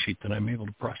 501st worksheet that I'm able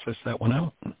to process that one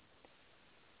out.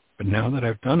 But now that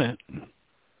I've done it,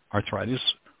 arthritis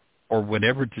or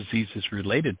whatever disease is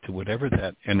related to whatever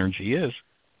that energy is,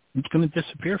 it's going to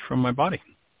disappear from my body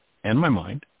and my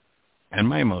mind and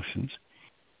my emotions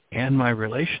and my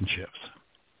relationships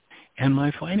and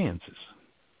my finances,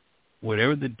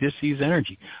 whatever the disease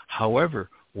energy. However,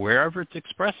 wherever it's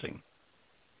expressing,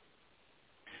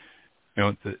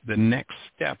 the next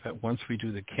step once we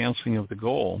do the canceling of the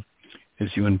goal is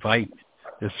you invite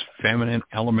this feminine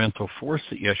elemental force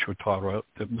that Yeshua taught about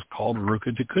that was called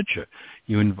Ruka Dekucha.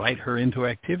 You invite her into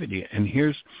activity. And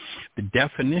here's the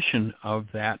definition of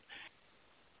that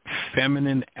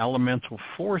feminine elemental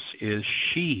force is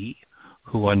she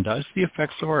who undoes the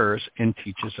effects of our earth and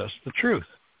teaches us the truth.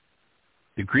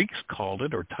 The Greeks called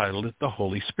it or titled it the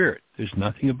Holy Spirit. There's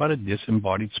nothing about a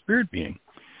disembodied spirit being.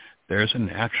 There's an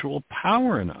actual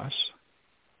power in us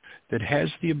that has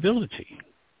the ability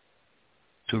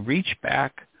to reach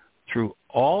back through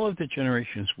all of the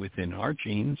generations within our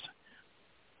genes,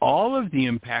 all of the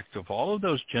impact of all of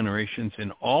those generations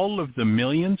in all of the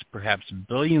millions, perhaps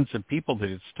billions of people that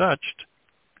it's touched,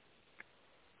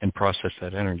 and process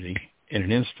that energy in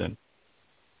an instant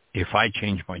if I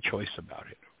change my choice about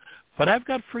it. But I've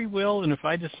got free will, and if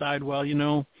I decide, well,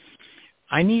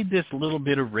 I need this little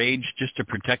bit of rage just to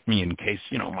protect me in case,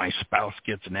 my spouse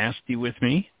gets nasty with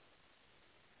me,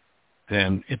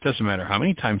 then it doesn't matter how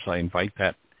many times I invite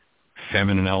that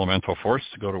feminine elemental force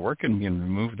to go to work and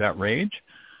remove that rage.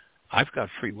 I've got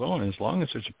free will, and as long as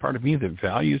there's a part of me that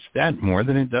values that more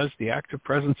than it does the active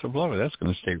presence of love, that's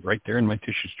going to stay right there in my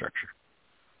tissue structure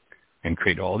and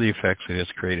create all the effects it has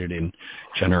created in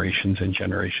generations and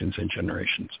generations and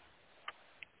generations.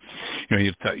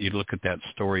 You look at that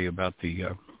story about the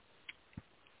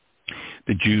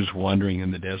Jews wandering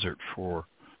in the desert for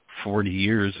 40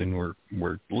 years, and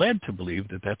we're led to believe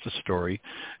that that's a story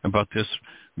about this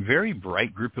very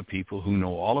bright group of people who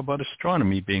know all about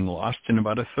astronomy being lost in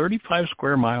about a 35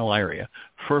 square mile area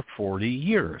for 40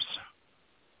 years.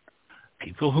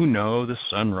 People who know the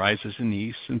sun rises in the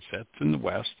east and sets in the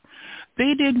west.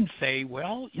 They didn't say,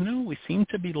 well, we seem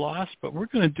to be lost, but we're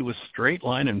going to do a straight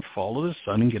line and follow the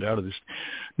sun and get out of this.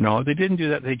 No, they didn't do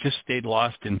that. They just stayed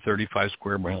lost in 35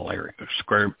 square mile area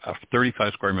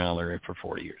for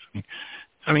 40 years.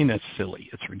 I mean, that's silly.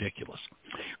 It's ridiculous.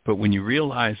 But when you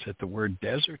realize that the word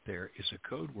desert there is a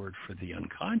code word for the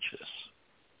unconscious,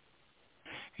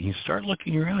 and you start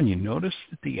looking around, you notice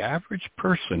that the average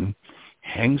person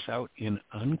hangs out in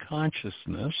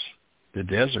unconsciousness, the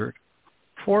desert,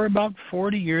 for about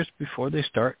 40 years before they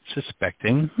start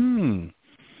suspecting,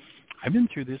 I've been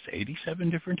through this 87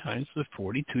 different times with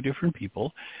 42 different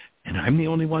people, and I'm the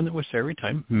only one that was there every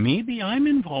time. Maybe I'm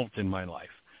involved in my life.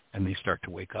 And they start to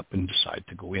wake up and decide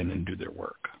to go in and do their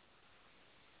work.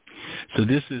 So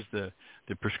this is the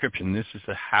prescription. This is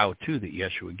the how-to that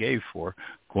Yeshua gave for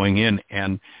going in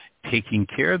and taking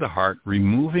care of the heart,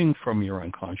 removing from your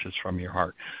unconscious, from your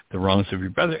heart, the wrongs of your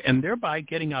brother, and thereby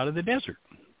getting out of the desert.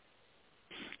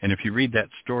 And if you read that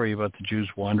story about the Jews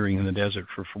wandering in the desert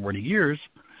for 40 years,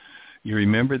 you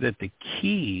remember that the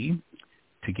key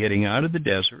to getting out of the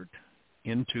desert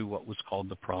into what was called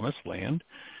the Promised Land,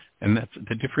 and that's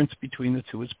the difference between the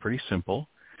two is pretty simple.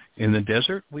 In the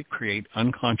desert, we create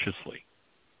unconsciously.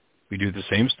 We do the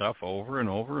same stuff over and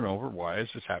over and over. Why is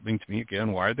this happening to me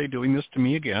again? Why are they doing this to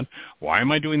me again? Why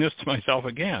am I doing this to myself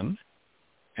again?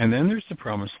 And then there's the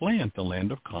Promised Land, the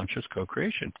land of conscious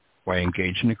co-creation, where I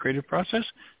engage in the creative process,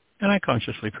 and I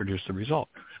consciously produce the result.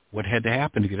 What had to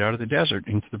happen to get out of the desert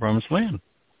into the Promised Land?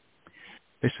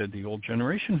 They said the old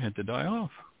generation had to die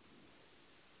off.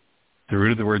 The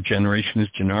root of the word generation is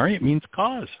genari. It means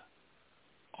cause.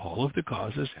 All of the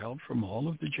causes held from all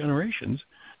of the generations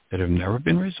that have never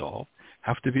been resolved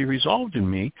have to be resolved in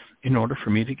me in order for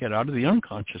me to get out of the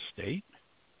unconscious state,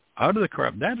 out of the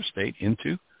corrupt data state,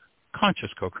 into conscious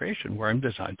co-creation where I'm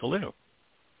designed to live.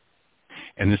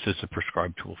 And this is a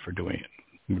prescribed tool for doing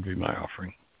it, would be my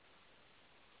offering.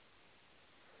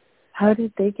 How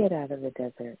did they get out of the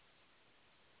desert?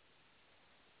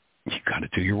 You got to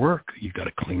do your work. You got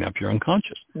to clean up your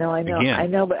unconscious. No, I know. Again, I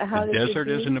know, but how the did desert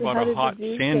the Jews, isn't about a hot,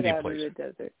 sandy place. Of the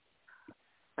desert?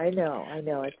 I know.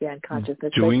 It's the unconscious.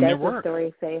 But doing does their work. The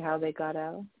story say how they got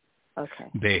out? Okay.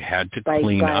 They had to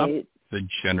clean up the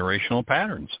generational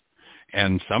patterns,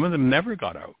 and some of them never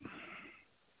got out.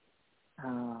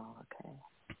 Oh, okay.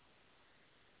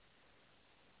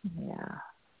 Yeah.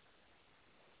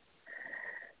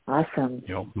 Awesome.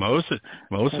 Moses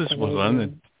was one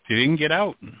that didn't get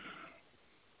out.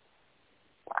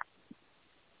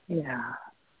 Yeah.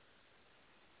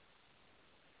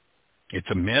 It's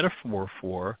a metaphor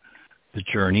for the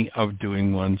journey of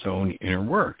doing one's own inner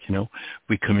work.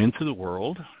 We come into the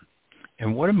world,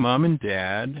 and what do mom and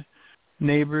dad,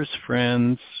 neighbors,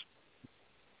 friends,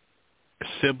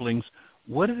 siblings,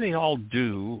 what do they all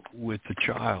do with the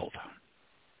child?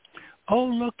 Oh,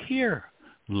 look here.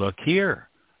 Look here.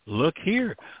 Look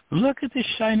here. Look at this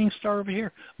shining star over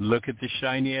here. Look at this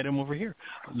shiny atom over here.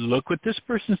 Look what this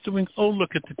person's doing. Oh,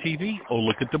 look at the TV. Oh,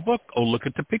 look at the book. Oh, look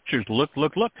at the pictures. Look.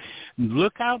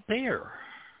 Look out there.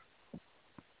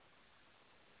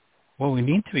 what we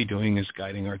need to be doing is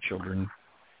guiding our children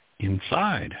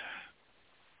inside,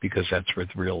 because that's where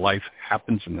the real life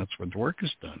happens and that's where the work is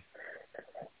done.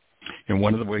 And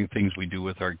one of the things we do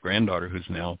with our granddaughter, who's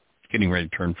now getting ready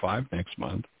to turn 5 next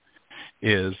month,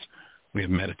 is we have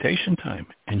meditation time,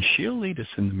 and she'll lead us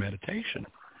in the meditation.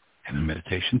 And the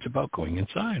meditation's about going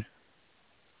inside.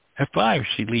 At 5,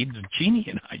 she leads Jeannie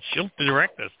and I. She'll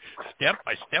direct us step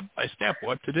by step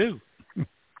what to do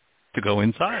to go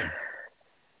inside.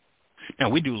 Now,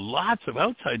 we do lots of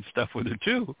outside stuff with her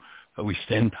too, but we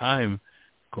spend time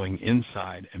going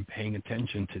inside and paying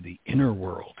attention to the inner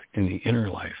world and the inner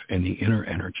life and the inner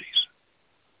energies.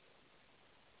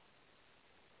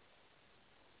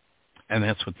 And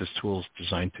that's what this tool is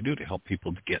designed to do, to help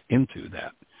people to get into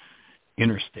that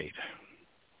inner state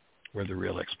where the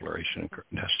real exploration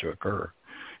has to occur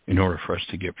in order for us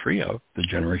to get free of the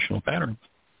generational patterns.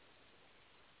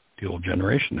 The old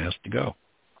generation has to go.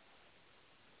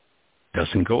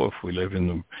 Doesn't go if we live in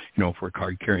the, if we're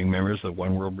card-carrying members of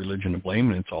one world religion of blame,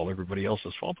 and it's all everybody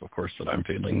else's fault, of course, that I'm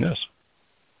feeling this,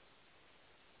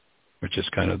 which is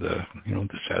kind of the,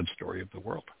 the sad story of the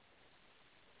world.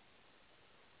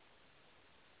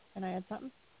 Can I add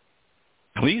something?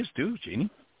 Please do, Jeannie.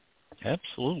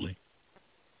 Absolutely.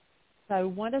 So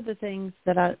one of the things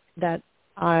that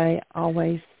I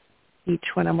always teach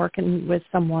when I'm working with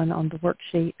someone on the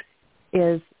worksheet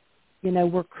is,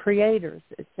 we're creators.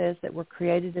 It says that we're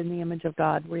created in the image of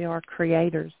God. We are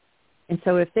creators. And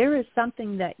so if there is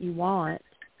something that you want,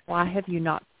 why have you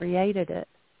not created it?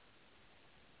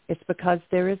 It's because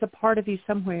there is a part of you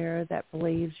somewhere that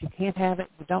believes you can't have it,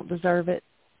 you don't deserve it,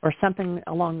 or something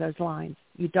along those lines.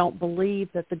 You don't believe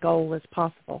that the goal is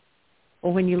possible.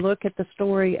 Well, when you look at the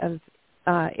story of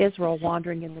Israel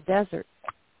wandering in the desert,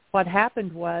 what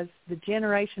happened was the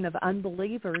generation of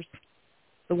unbelievers,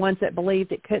 the ones that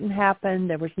believed it couldn't happen,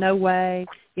 there was no way,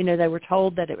 they were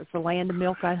told that it was the land of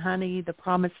milk and honey, the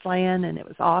promised land, and it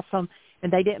was awesome,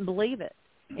 and they didn't believe it.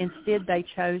 Instead, they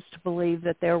chose to believe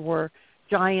that there were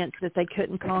giants that they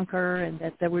couldn't conquer and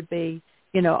that there would be,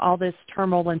 all this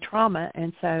turmoil and trauma,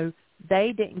 and so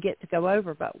they didn't get to go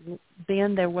over. But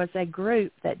then there was a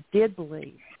group that did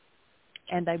believe,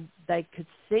 and they could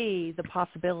see the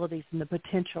possibilities and the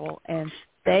potential, and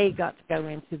they got to go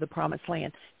into the promised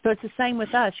land. So it's the same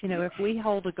with us. If we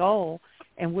hold a goal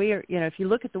and we're, if you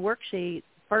look at the worksheet,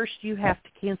 first you have to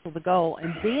cancel the goal,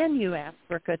 and then you ask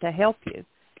Ruka to help you.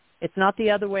 It's not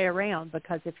the other way around,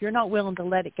 because if you're not willing to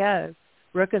let it go,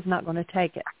 Ruka's not going to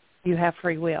take it. You have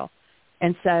free will.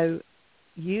 And so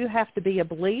you have to be a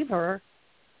believer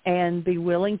and be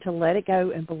willing to let it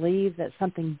go and believe that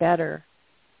something better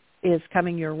is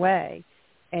coming your way.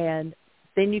 And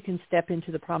then you can step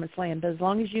into the promised land. But as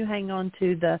long as you hang on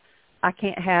to the, I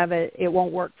can't have it, it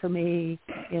won't work for me,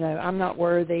 I'm not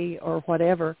worthy or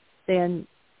whatever, then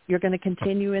you're going to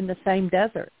continue in the same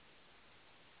desert.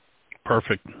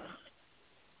 Perfect.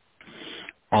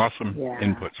 Awesome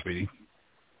input, sweetie.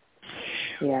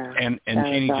 Yeah. And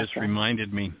Jeannie just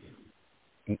reminded me,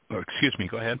 excuse me,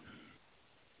 go ahead.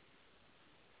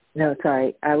 No,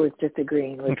 sorry. I was just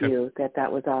agreeing with you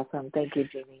that was awesome. Thank you,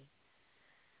 Jeannie.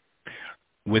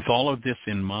 With all of this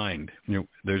in mind,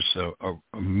 there's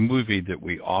a movie that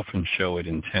we often show at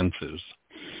intensives,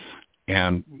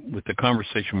 and with the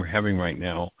conversation we're having right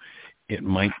now, it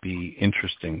might be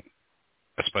interesting,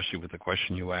 especially with the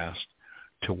question you asked,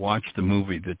 to watch the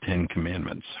movie The 10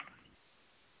 Commandments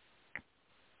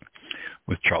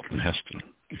with Charlton Heston.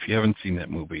 If you haven't seen that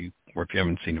movie, or if you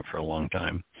haven't seen it for a long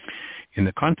time, in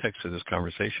the context of this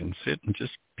conversation, sit and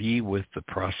just be with the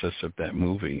process of that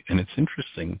movie. And it's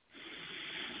interesting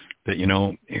that,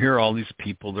 here are all these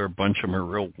people, a bunch of them are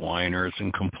real whiners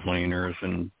and complainers,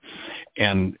 and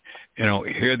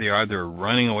here they are, they're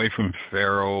running away from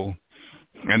Pharaoh,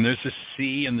 and there's a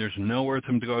sea, and there's nowhere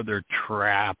for them to go, they're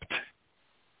trapped.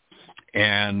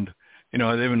 And, they've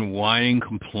been whining,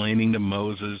 complaining to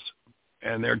Moses,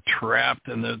 and they're trapped,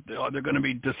 and they're going to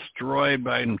be destroyed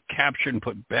and captured and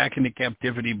put back into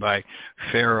captivity by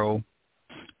Pharaoh.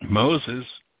 Moses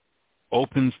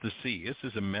opens the sea.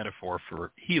 This is a metaphor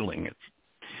for healing.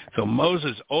 So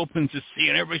Moses opens the sea,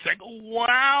 and everybody's like,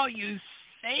 wow, you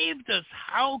saved us.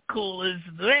 How cool is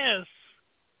this?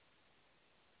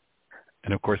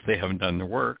 And, of course, they haven't done their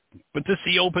work. But the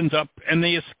sea opens up, and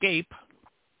they escape.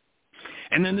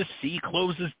 And then the sea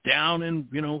closes down, and,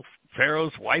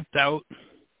 Pharaoh's wiped out.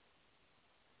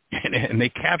 And they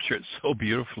capture it so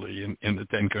beautifully in the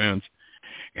 10 Commandments.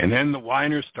 And then the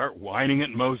whiners start whining at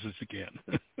Moses again.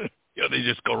 They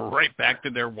just go right back to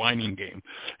their whining game.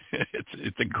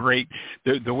 It's a great,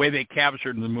 the way they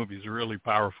captured in the movie is really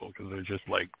powerful, because they're just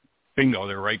like bingo,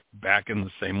 they're right back in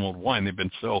the same old whine. They've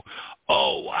been so,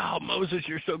 oh, wow, Moses,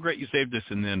 you're so great, you saved us.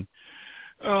 And then,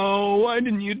 oh, why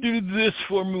didn't you do this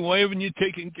for me? Why haven't you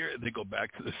taken care of it? They go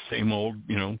back to the same old,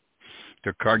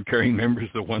 they're card-carrying members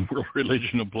of the one world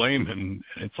religion of blame, and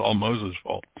it's all Moses'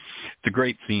 fault. It's a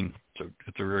great scene.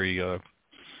 It's a very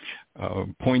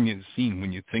poignant scene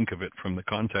when you think of it from the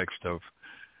context of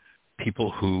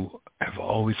people who have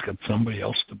always got somebody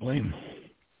else to blame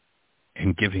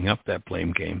and giving up that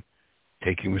blame game,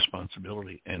 taking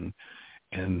responsibility, and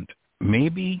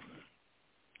maybe,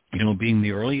 being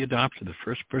the early adopter, the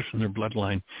first person in their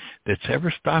bloodline that's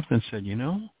ever stopped and said,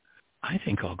 I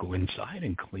think I'll go inside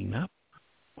and clean up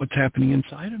what's happening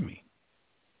inside of me.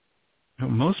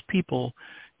 Most people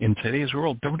in today's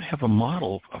world don't have a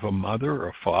model of a mother or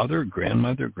a father,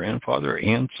 grandmother, grandfather,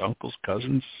 aunts, uncles,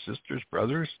 cousins, sisters,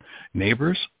 brothers,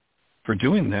 neighbors for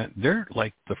doing that. They're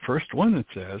like the first one that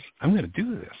says, I'm going to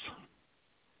do this.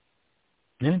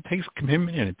 And it takes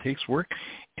commitment and it takes work,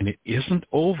 and it isn't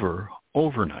over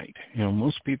overnight.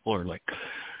 Most people are like,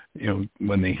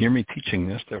 when they hear me teaching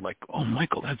this, they're like, oh,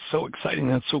 Michael, that's so exciting.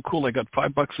 That's so cool. I got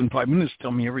 $5 in 5 minutes.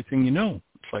 Tell me everything you know.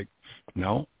 It's like,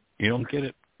 no, you don't get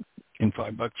it in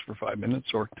 $5 for 5 minutes,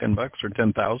 or $10 or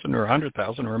 10,000 or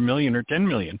 100,000 or 1 million or 10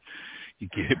 million. You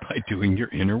get it by doing your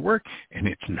inner work, and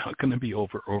it's not going to be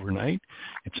over overnight.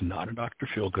 It's not a Dr.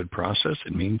 Feelgood process.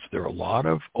 It means there are a lot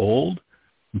of old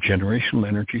generational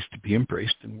energies to be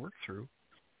embraced and worked through.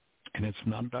 And it's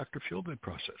not a Dr. Feelgood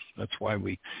process. That's why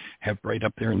we have right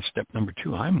up there in step number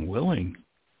 2, I'm willing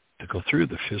to go through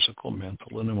the physical,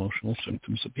 mental, and emotional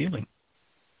symptoms of healing.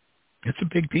 It's a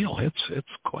big deal. It's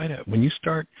quite when you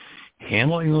start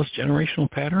handling those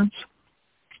generational patterns,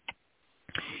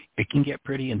 it can get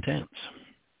pretty intense.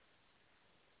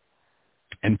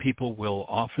 And people will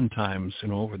oftentimes,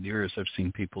 over the years, I've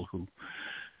seen people who,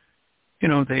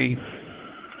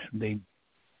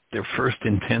 their first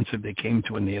intensive they came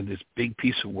to, and they had this big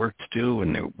piece of work to do,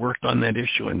 and they worked on that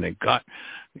issue, and they got,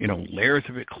 layers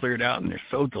of it cleared out, and they're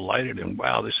so delighted, and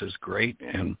wow, this is great,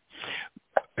 and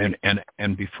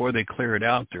before they clear it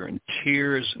out, they're in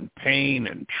tears and pain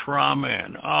and trauma,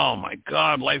 and oh my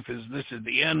God, this is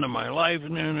the end of my life,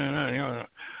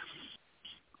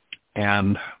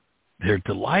 and they're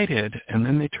delighted, and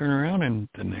then they turn around, and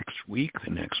the next week,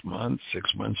 the next month,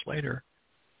 6 months later,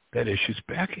 that issue's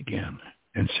back again.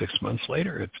 And 6 months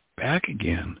later, it's back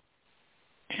again.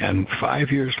 And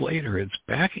 5 years later, it's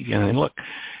back again. And look,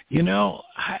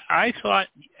 I thought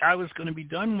I was going to be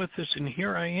done with this, and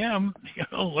here I am.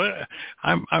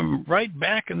 I'm right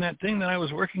back in that thing that I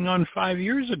was working on 5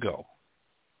 years ago.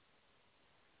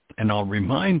 And I'll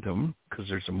remind them, because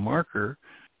there's a marker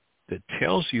that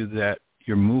tells you that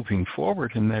you're moving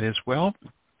forward, and that is, remember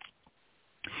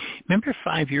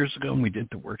 5 years ago when we did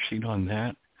the worksheet on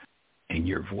that? And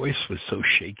your voice was so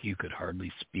shaky you could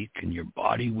hardly speak, and your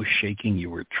body was shaking, you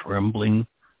were trembling.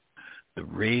 The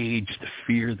rage, the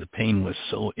fear, the pain was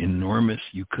so enormous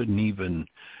you couldn't even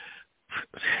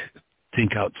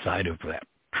think outside of that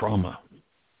trauma.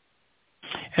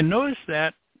 And notice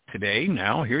that today,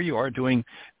 now, here you are doing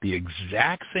the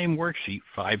exact same worksheet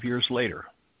 5 years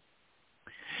later.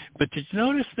 But did you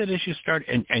notice that as you start,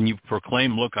 and you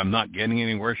proclaim, look, I'm not getting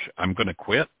any worse, I'm going to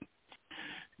quit?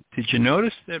 Did you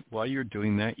notice that while you're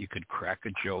doing that, you could crack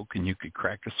a joke and you could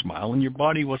crack a smile and your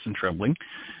body wasn't trembling?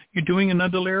 You're doing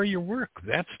another layer of your work.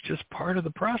 That's just part of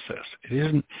the process.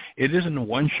 It isn't a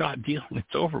one-shot deal and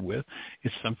it's over with.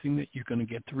 It's something that you're going to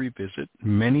get to revisit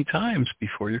many times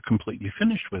before you're completely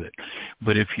finished with it.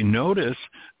 But if you notice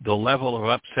the level of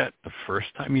upset the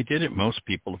first time you did it, most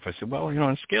people, if I said, on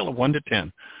a scale of 1 to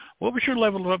 10, what was your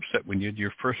level of upset when you did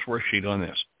your first worksheet on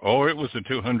this? Oh, it was a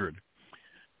 200.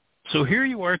 So here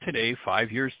you are today,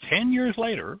 5 years, 10 years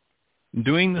later,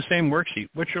 doing the same worksheet.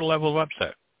 What's your level of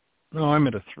upset? No, I'm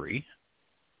at a 3.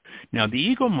 Now, the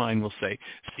ego mind will say,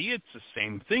 see, it's the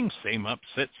same thing, same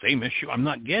upset, same issue. I'm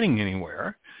not getting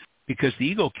anywhere, because the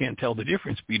ego can't tell the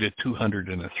difference between a 200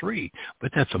 and a 3.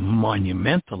 But that's a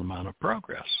monumental amount of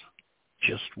progress,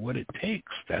 just what it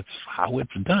takes. That's how it's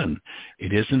done.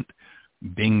 It isn't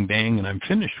bing, bang, and I'm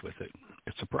finished with it.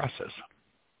 It's a process.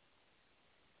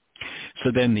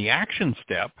 So then the action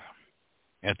step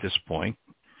at this point,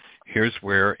 here's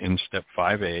where in step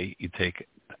 5A you take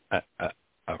a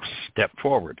step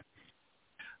forward.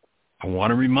 I want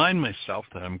to remind myself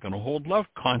that I'm going to hold love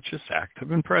conscious,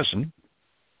 active, and present.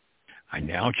 I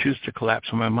now choose to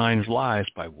collapse my mind's lies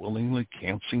by willingly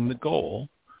canceling the goal,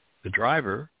 the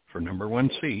driver for number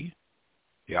 1C,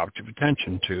 the object of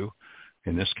attention to,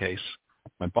 in this case,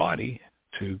 my body,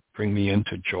 to bring me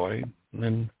into joy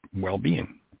and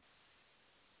well-being.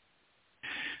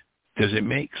 Does it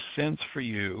make sense for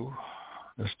you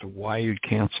as to why you'd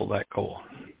cancel that goal?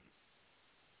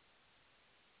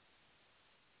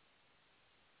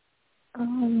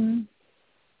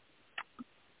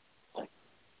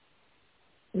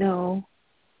 No.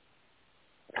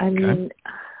 I mean,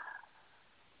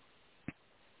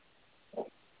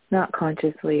 not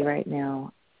consciously right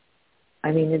now.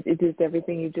 I mean, it is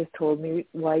everything you just told me.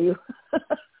 Why you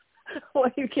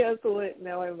cancel it?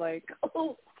 Now I'm like,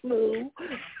 oh no.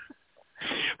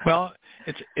 Well,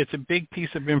 it's a big piece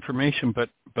of information, but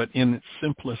in its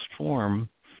simplest form.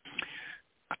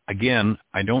 Again,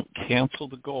 I don't cancel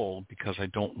the goal because I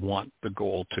don't want the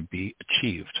goal to be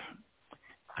achieved.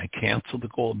 I cancel the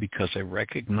goal because I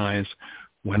recognize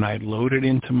when I load it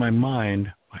into my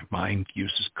mind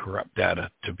uses corrupt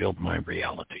data to build my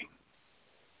reality.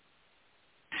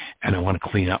 And I want to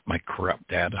clean up my corrupt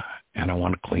data, and I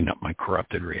want to clean up my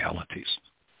corrupted realities.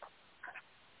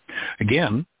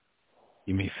 Again,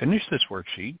 you may finish this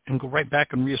worksheet and go right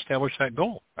back and reestablish that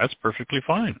goal. That's perfectly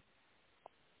fine.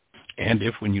 And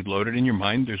if when you load it in your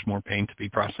mind, there's more pain to be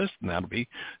processed, then that'll be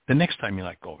the next time you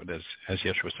let go of it. As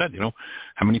Yeshua said,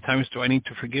 how many times do I need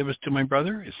to forgive as to my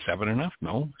brother? Is 7 enough?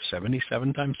 No,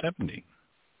 77 times 70.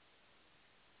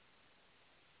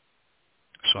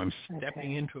 So I'm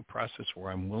stepping into a process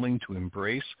where I'm willing to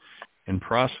embrace and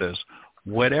process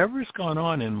whatever's gone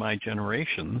on in my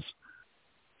generations,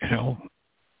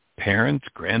 parents,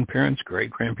 grandparents,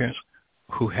 great-grandparents,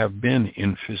 who have been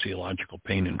in physiological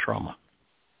pain and trauma.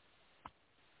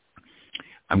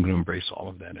 I'm going to embrace all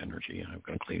of that energy, and I'm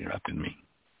going to clean it up in me.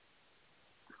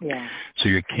 Yeah. So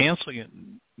you're canceling it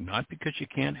not because you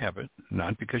can't have it,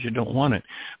 not because you don't want it,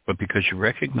 but because you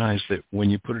recognize that when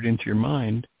you put it into your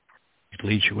mind, it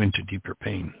leads you into deeper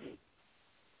pain.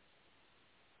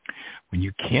 When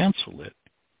you cancel it,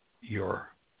 your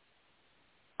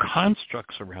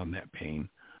constructs around that pain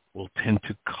will tend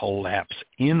to collapse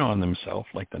in on themselves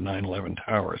like the 9/11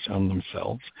 towers on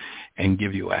themselves and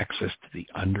give you access to the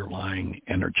underlying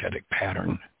energetic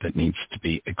pattern that needs to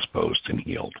be exposed and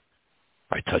healed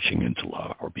by touching into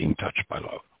love or being touched by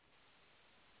love.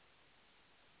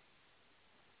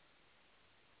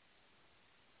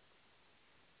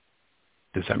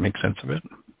 Does that make sense of it?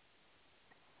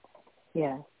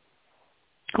 Yeah.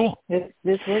 Cool.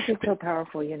 This work is so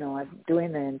powerful. I'm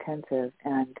doing the intensive,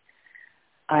 and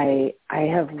I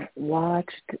have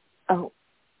watched. Oh,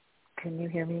 can you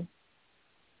hear me?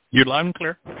 You're loud and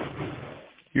clear.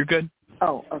 You're good.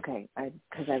 Oh, okay.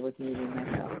 Because I was muting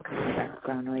myself because of the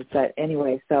background noise. But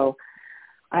anyway, so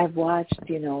I've watched,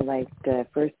 like the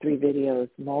first 3 videos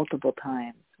multiple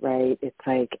times. Right? It's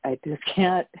like I just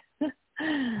can't.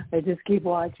 I just keep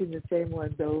watching the same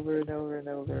ones over and over and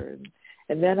over,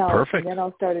 and then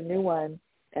I'll start a new one,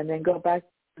 and then go back to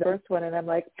the first one, and I'm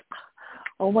like,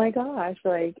 oh my gosh,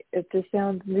 like it just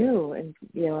sounds new, and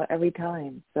every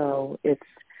time. So it's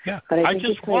But I think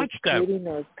it's like creating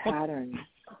those patterns.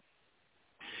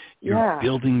 You're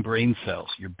building brain cells.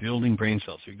 You're building brain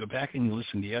cells. So you go back and you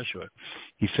listen to Yeshua.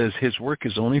 He says his work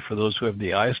is only for those who have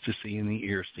the eyes to see and the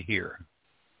ears to hear.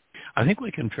 I think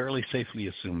we can fairly safely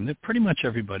assume that pretty much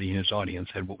everybody in his audience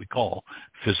had what we call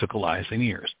physical eyes and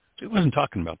ears. So he wasn't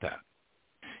talking about that.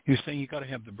 He was saying you got to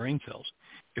have the brain cells.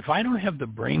 If I don't have the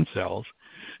brain cells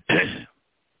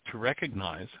to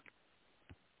recognize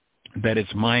that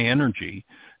it's my energy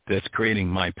that's creating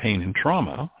my pain and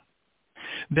trauma,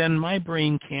 then my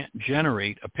brain can't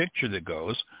generate a picture that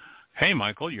goes, hey,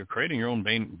 Michael, you're creating your own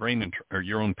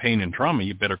your own pain and trauma.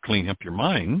 You better clean up your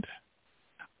mind.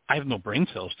 I have no brain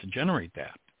cells to generate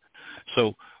that.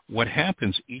 So what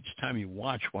happens each time you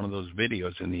watch one of those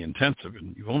videos in the intensive,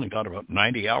 and you've only got about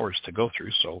 90 hours to go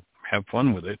through, so have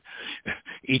fun with it.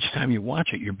 Each time you watch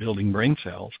it, you're building brain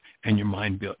cells, and your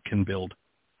mind can build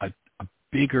a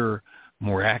bigger,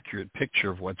 more accurate picture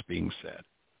of what's being said.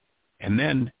 And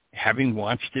then having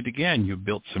watched it again, you've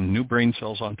built some new brain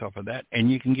cells on top of that,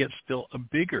 and you can get still a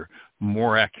bigger,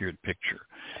 more accurate picture.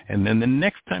 And then the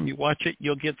next time you watch it,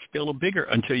 you'll get still a bigger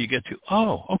until you get to,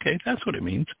 oh, okay, that's what it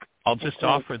means. I'll just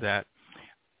offer that.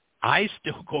 I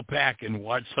still go back and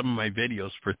watch some of my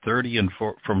videos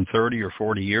from 30 or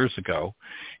 40 years ago,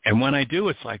 and when I do,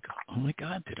 it's like, oh my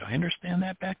God, did I understand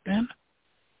that back then?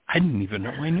 I didn't even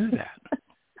know I knew that.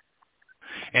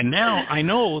 And now I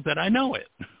know that I know it.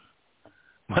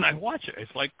 When I watch it,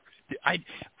 it's like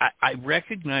I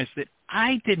recognize that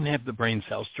I didn't have the brain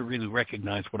cells to really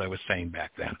recognize what I was saying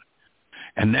back then.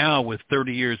 And now with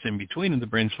 30 years in between the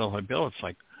brain cells I built, it's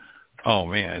like, oh,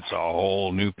 man, it's a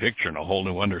whole new picture and a whole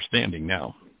new understanding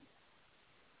now.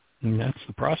 And that's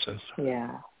the process.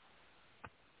 Yeah.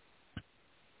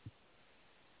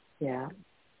 Yeah.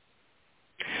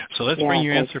 So let's bring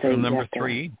your answer from number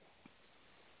 3.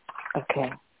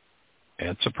 Okay.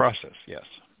 It's a process, yes.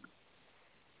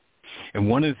 And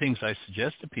one of the things I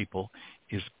suggest to people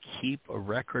is keep a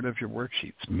record of your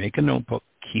worksheets. Make a notebook,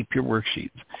 keep your worksheets.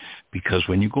 Because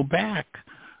when you go back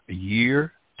a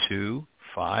year, 2,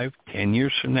 5, 10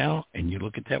 years from now, and you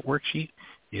look at that worksheet,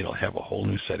 it'll have a whole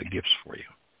new set of gifts for you.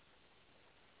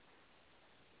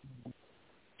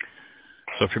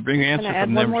 So if you bring your answer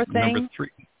from number 3.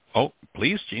 Oh,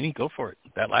 please, Jeannie, go for it.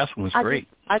 That last one was great.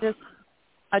 I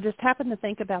just happened to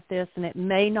think about this, and it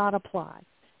may not apply.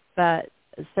 But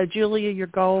so, Julia, your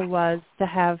goal was to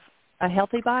have a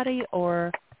healthy body,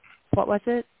 or what was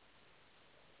it?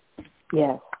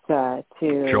 Yes, I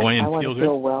want to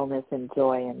feel wellness and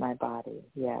joy in my body,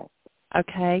 yes.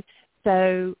 Okay,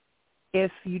 so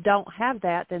if you don't have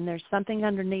that, then there's something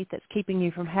underneath that's keeping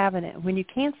you from having it. When you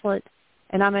cancel it,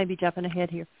 and I may be jumping ahead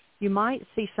here, you might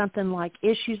see something like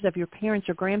issues of your parents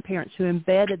or grandparents who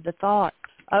embedded the thought,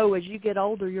 oh, as you get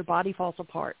older, your body falls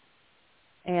apart.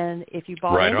 And if you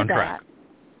bought into that,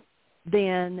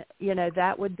 then,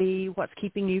 that would be what's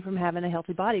keeping you from having a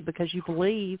healthy body, because you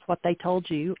believe what they told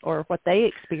you or what they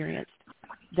experienced,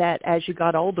 that as you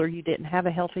got older, you didn't have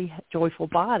a healthy, joyful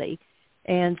body.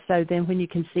 And so then when you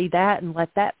can see that and let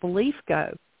that belief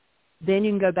go, then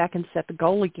you can go back and set the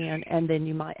goal again, and then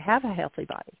you might have a healthy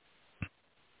body.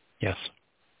 Yes.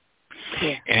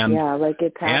 Yeah, like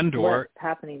what's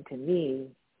happening to me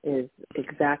is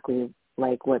exactly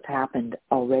like what's happened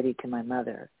already to my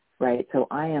mother, right? So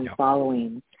I am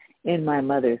following in my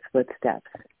mother's footsteps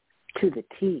to the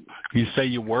T. You say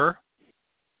you were?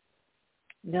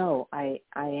 No, I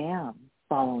am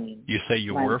following. You say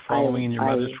you were following in your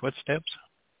mother's footsteps?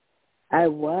 I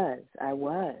was.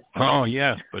 Oh,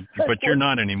 yes, but you're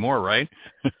not anymore, right?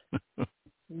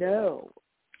 No,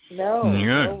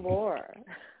 yeah. No more.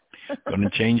 Going to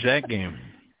change that game.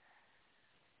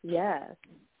 Yes.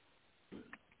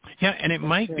 Yeah, and it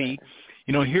might be,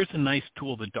 here's a nice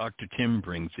tool that Dr. Tim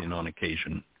brings in on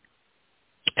occasion.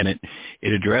 And it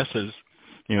addresses,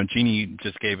 Jeannie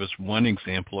just gave us one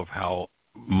example of how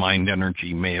mind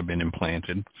energy may have been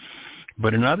implanted.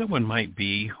 But another one might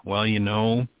be,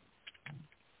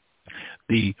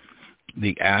 the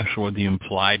actual or the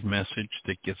implied message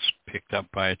that gets picked up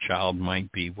by a child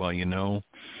might be,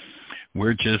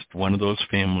 we're just one of those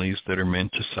families that are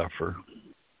meant to suffer.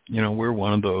 We're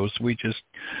one of those.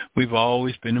 We've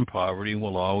always been in poverty.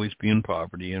 We'll always be in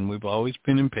poverty, and we've always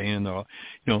been in pain.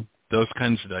 Those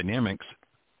kinds of dynamics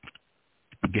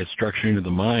get structured into the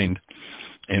mind.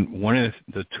 And one of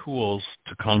the tools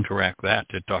to counteract that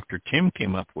Dr. Tim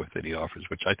came up with that he offers,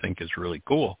 which I think is really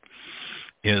cool,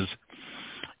 is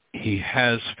he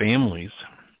has families,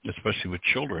 especially with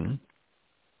children,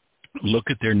 look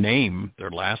at their name,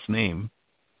 their last name,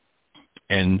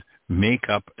 and make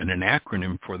up an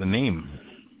acronym for the name.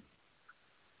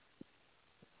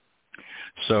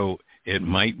 So it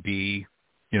might be,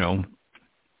 if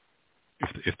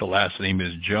the last name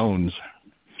is Jones,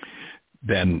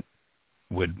 then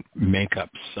would make up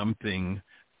something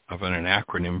of an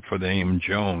acronym for the name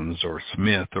Jones or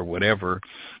Smith or whatever,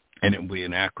 and it would be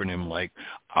an acronym like,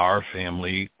 our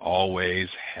family always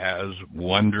has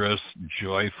wondrous,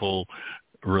 joyful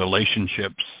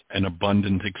relationships and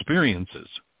abundant experiences.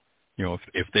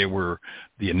 If they were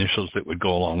the initials that would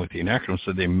go along with the acronym,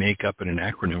 so they make up an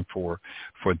acronym for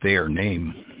their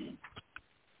name,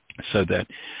 so that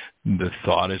the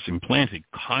thought is implanted,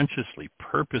 consciously,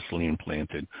 purposely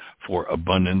implanted for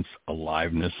abundance,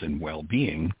 aliveness, and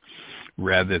well-being,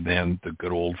 rather than the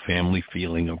good old family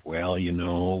feeling of,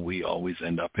 we always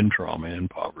end up in trauma and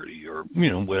poverty, or,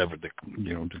 whatever the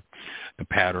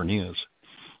pattern is.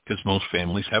 Because most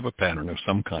families have a pattern of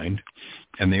some kind,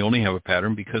 and they only have a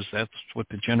pattern because that's what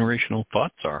the generational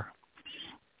thoughts are.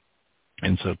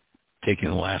 And so taking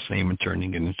the last name and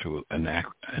turning it into an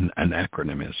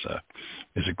acronym is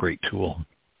a great tool.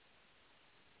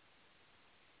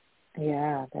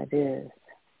 Yeah, that is.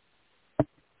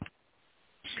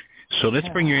 So let's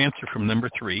bring your answer from number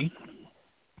 3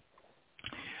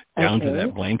 down to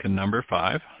that blank in number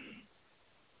 5.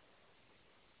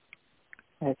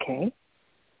 Okay.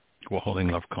 While holding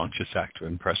love conscious, active,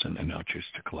 and present, and now choose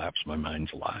to collapse my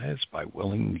mind's lies by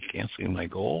willingly canceling my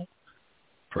goal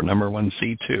for number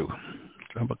 1C2. So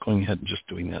how about going ahead and just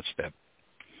doing that step?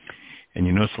 And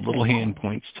you notice the little hand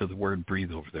points to the word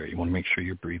breathe over there. You want to make sure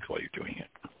you breathe while you're doing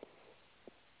it.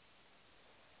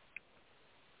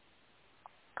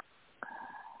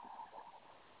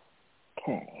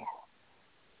 Okay.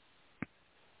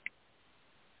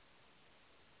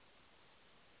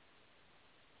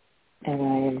 And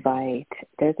I invite.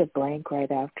 There's a blank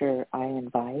right after I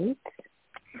invite.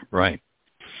 Right.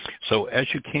 So as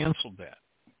you canceled that,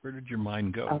 where did your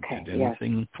mind go? Okay, did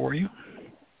anything for you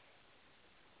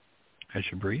as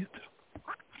you breathed?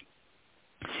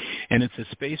 And it's a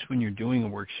space when you're doing a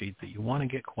worksheet that you want to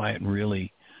get quiet and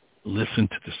really listen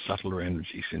to the subtler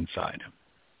energies inside.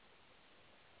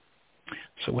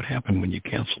 So what happened when you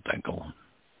canceled that goal?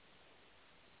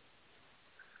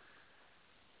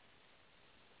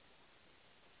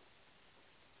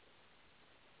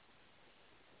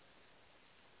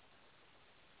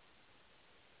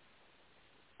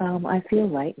 I feel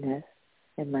lightness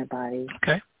in my body.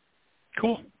 Okay,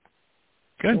 cool.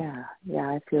 Good. Yeah,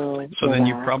 I feel so relaxed. Then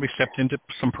you probably stepped into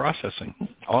some processing.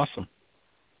 Awesome.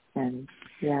 And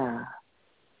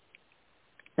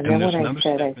then when I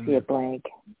said I see a blank.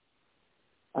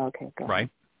 Okay, go ahead. Right.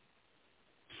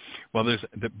 Well,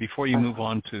 before you move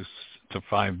on to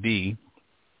 5D,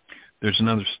 there's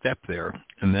another step there,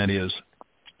 and that is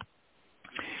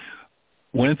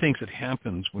one of the things that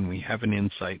happens when we have an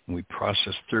insight and we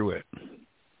process through it.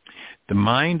 The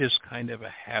mind is kind of a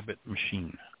habit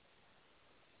machine.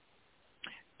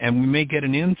 And we may get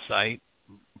an insight,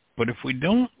 but if we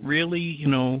don't really,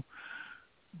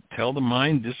 tell the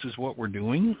mind this is what we're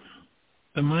doing,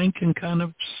 the mind can kind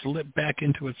of slip back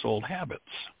into its old habits.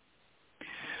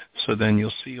 So then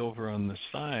you'll see over on the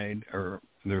side, or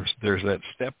there's that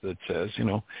step that says,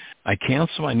 I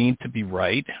cancel I need to be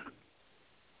right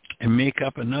and make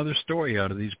up another story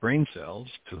out of these brain cells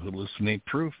to hallucinate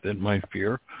proof that my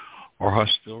fear or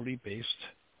hostility-based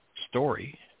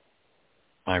story,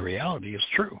 my reality, is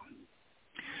true.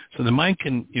 So the mind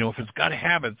can, if it's got a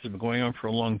habit that's been going on for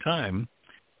a long time,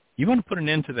 you want to put an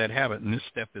end to that habit, and this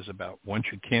step is about, once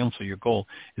you cancel your goal,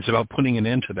 it's about putting an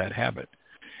end to that habit.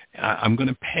 I'm going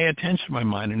to pay attention to my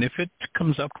mind, and if it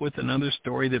comes up with another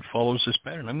story that follows this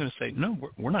pattern, I'm going to say, no,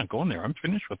 we're not going there. I'm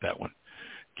finished with that one.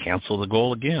 Cancel the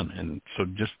goal again. And so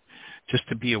just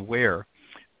to be aware,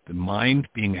 the mind,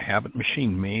 being a habit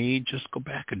machine, may just go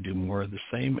back and do more of the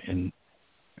same, and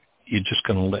you're just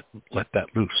going to let that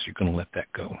loose. You're going to let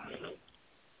that go.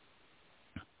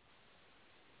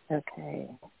 Okay.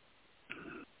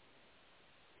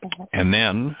 And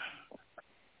then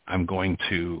I'm going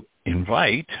to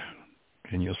invite,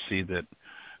 and you'll see that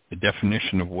the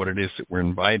definition of what it is that we're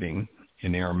inviting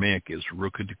in Aramaic is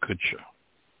Rukadukucha.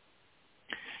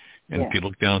 And if you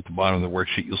look down at the bottom of the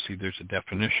worksheet, you'll see there's a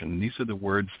definition. These are the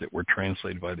words that were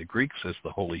translated by the Greeks as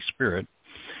the Holy Spirit,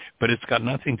 but it's got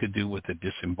nothing to do with a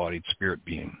disembodied spirit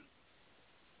being.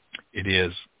 It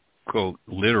is, quote,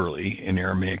 literally in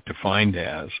Aramaic defined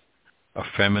as a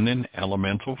feminine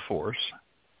elemental force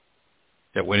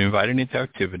that when invited into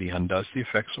activity undoes the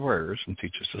effects of our errors and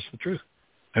teaches us the truth.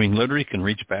 I mean, literally can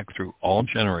reach back through all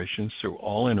generations, through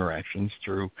all interactions,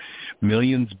 through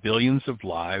millions, billions of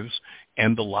lives,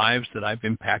 and the lives that I've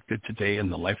impacted today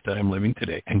and the life that I'm living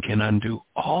today, and can undo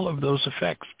all of those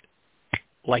effects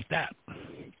like that.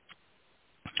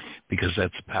 Because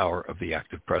that's the power of the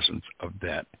active presence of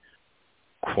that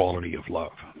quality of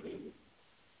love.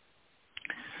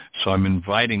 So I'm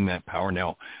inviting that power.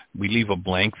 Now, we leave a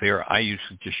blank there. I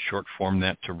usually just short form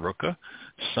that to Ruka.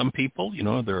 Some people,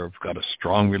 they've got a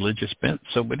strong religious bent,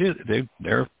 so but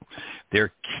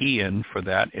their key in for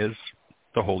that is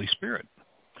the Holy Spirit.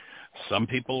 Some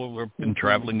people have been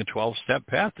traveling the 12-step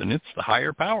path, and it's the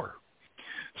higher power.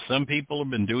 Some people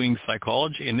have been doing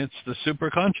psychology, and it's the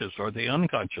superconscious or the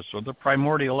unconscious or the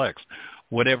primordial X,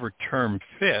 whatever term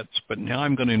fits. But now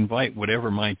I'm going to invite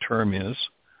whatever my term is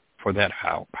for that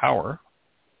power.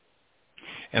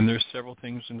 And there's several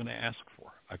things I'm going to ask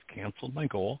for. I've canceled my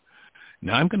goal.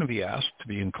 Now I'm going to be asked to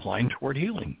be inclined toward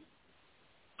healing.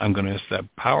 I'm going to ask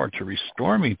that power to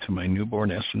restore me to my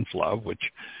newborn essence love, which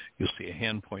you'll see a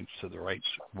hand points to the right,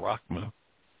 Rachma.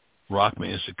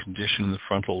 Rachma is a condition in the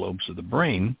frontal lobes of the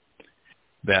brain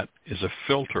that is a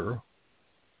filter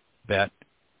that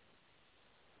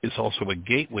is also a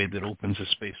gateway that opens a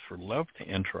space for love to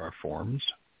enter our forms.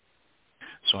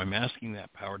 So I'm asking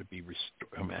that power to be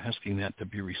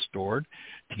restored,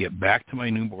 to get back to my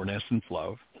newborn essence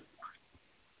love.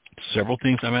 Several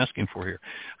things I'm asking for here.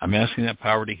 I'm asking that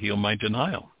power to heal my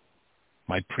denial.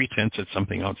 My pretense that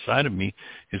something outside of me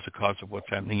is the cause of what's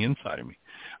happening inside of me.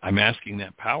 I'm asking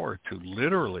that power to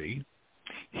literally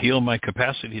heal my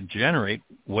capacity to generate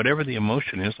whatever the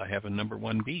emotion is I have in number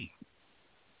 1B.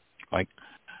 Like,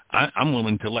 I'm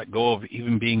willing to let go of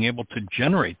even being able to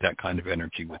generate that kind of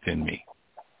energy within me.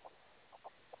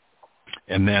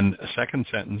 And then a second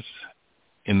sentence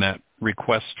in that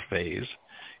request phase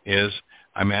is,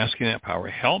 I'm asking that power,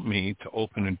 help me to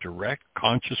open a direct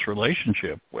conscious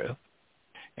relationship with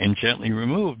and gently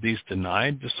remove these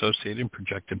denied, dissociated, and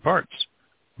projected parts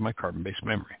of my carbon-based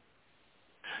memory.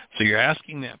 So you're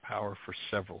asking that power for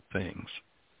several things.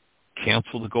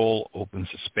 Cancel the goal, opens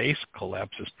a space,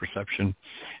 collapses perception,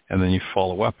 and then you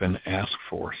follow up and ask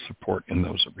for support in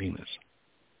those arenas.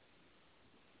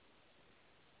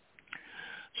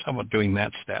 So how about doing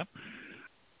that step?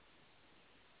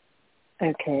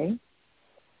 Okay.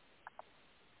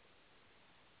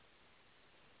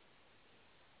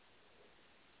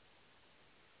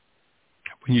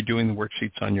 When you're doing the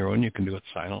worksheets on your own, you can do it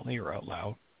silently or out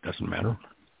loud. Doesn't matter.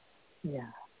 Yeah.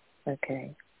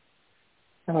 Okay.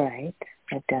 All right.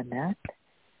 I've done that.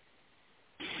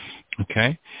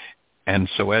 Okay. And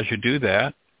so as you do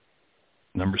that,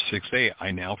 number 6A,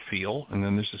 I now feel, and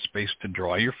then there's a space to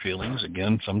draw your feelings.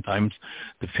 Again, sometimes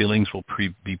the feelings will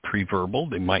be pre-verbal.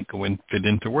 They might go in, fit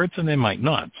into words, and they might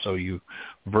not. So you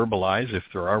verbalize if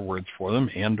there are words for them,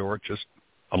 and or just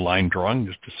a line drawing,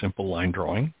 just a simple line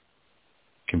drawing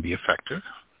can be effective.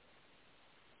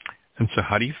 And so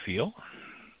how do you feel?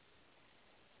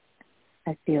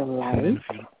 I feel light.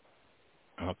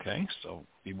 Okay, so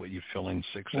be what you feel in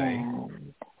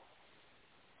 6A.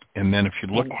 And then if you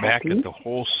look back at the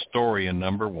whole story in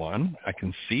number 1, I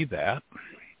can see that.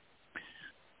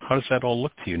 How does that all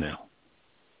look to you now?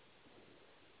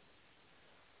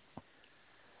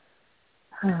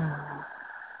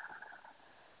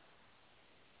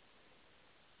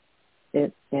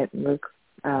 It looks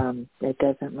it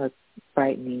doesn't look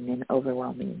frightening and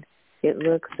overwhelming. It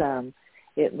looks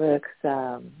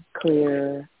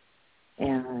clear,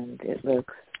 and it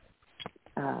looks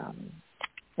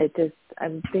I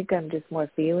think I'm just more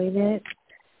feeling it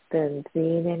than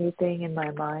seeing anything in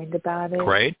my mind about it.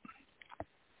 Great.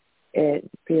 It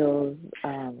feels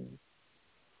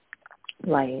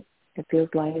light. It feels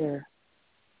lighter.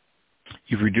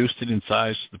 You've reduced it in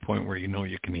size to the point where you know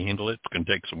you can handle it. It's going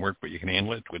to take some work, but you can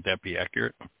handle it. Would that be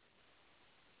accurate?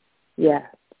 Yes.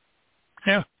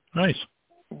 Yeah, nice.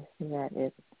 I see that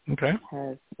it okay.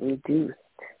 has reduced.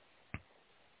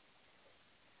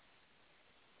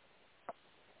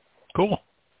 Cool.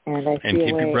 And I and see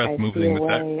keep your breath moving with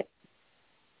that.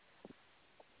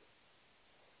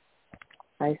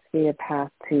 I see a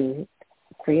path to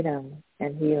freedom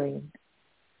and healing.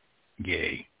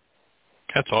 Yay.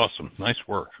 That's awesome. Nice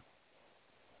work.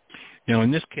 Now,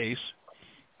 in this case,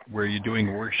 where you're doing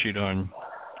a worksheet on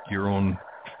your own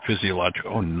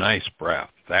physiological, nice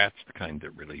breath. That's the kind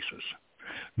that releases.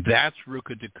 That's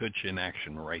Ruka Dakucha in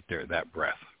action right there, that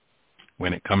breath,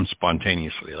 when it comes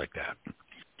spontaneously like that.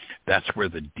 That's where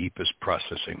the deepest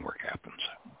processing work happens.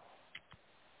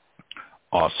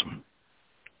 Awesome.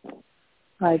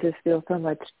 I just feel so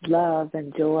much love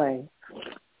and joy.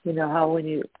 You know how when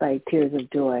you, like tears of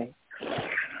joy.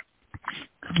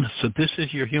 So this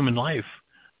is your human life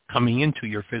coming into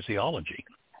your physiology.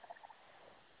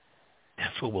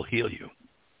 That's what will heal you.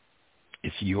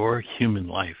 It's your human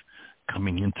life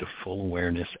coming into full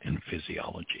awareness and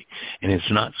physiology. And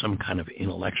it's not some kind of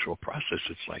intellectual process.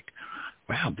 It's like,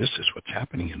 wow, this is what's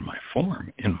happening in my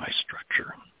form, in my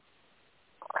structure.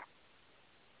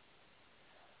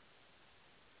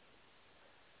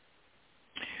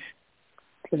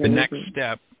 The next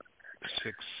step,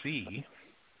 6C,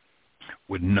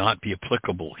 would not be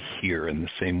applicable here in the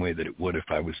same way that it would if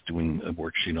I was doing a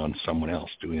worksheet on someone else,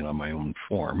 doing it on my own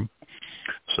form.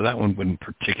 So that one wouldn't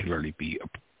particularly be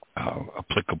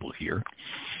applicable here.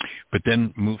 But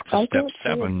then move to step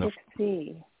 7.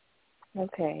 6C.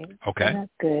 Okay. Okay.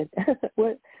 That's good.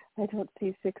 What? I don't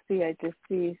see 6C. I just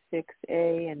see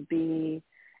 6A and B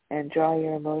and draw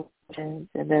your emotions,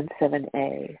 and then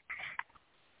 7A.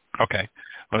 Okay.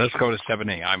 Well, let's go to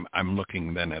 7A. I'm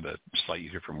looking then at a slightly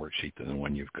different worksheet than the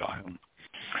one you've got.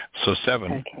 So 7,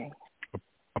 okay.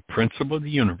 A principle of the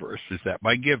universe is that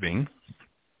by giving,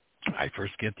 I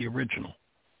first get the original.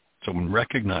 So when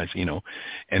recognizing,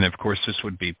 and of course this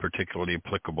would be particularly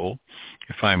applicable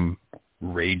if I'm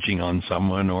raging on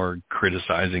someone or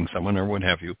criticizing someone or what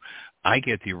have you, I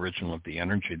get the original of the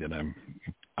energy that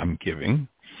I'm giving.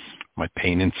 My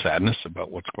pain and sadness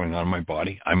about what's going on in my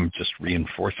body, I'm just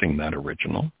reinforcing that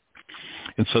original.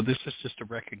 And so this is just a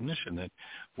recognition that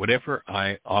whatever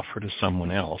I offer to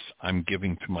someone else, I'm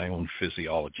giving to my own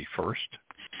physiology first.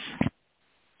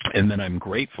 And then I'm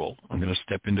grateful. I'm going to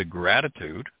step into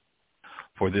gratitude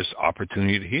for this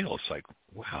opportunity to heal. It's like,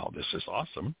 wow, this is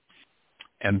awesome.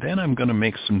 And then I'm going to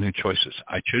make some new choices.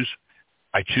 I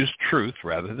choose truth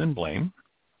rather than blame.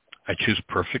 I choose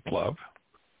perfect love.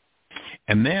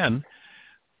 And then,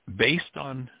 based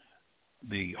on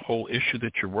the whole issue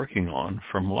that you're working on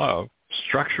from love,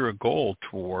 structure a goal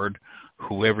toward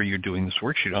whoever you're doing this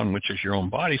worksheet on, which is your own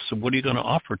body. So what are you going to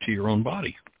offer to your own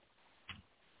body?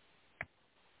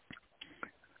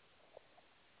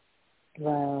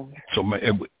 Love. So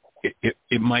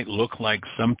it might look like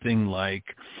something like,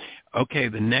 okay,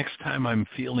 the next time I'm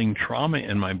feeling trauma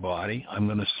in my body, I'm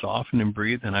going to soften and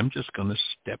breathe, and I'm just going to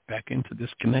step back into this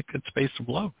connected space of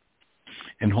love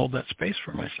and hold that space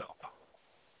for myself.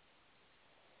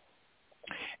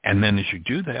 And then as you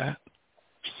do that,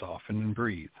 soften and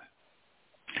breathe.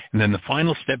 And then the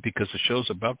final step, because the show's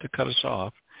about to cut us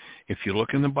off, if you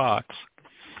look in the box,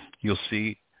 you'll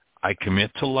see I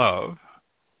commit to love,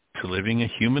 to living a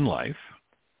human life.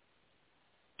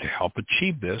 To help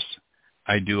achieve this,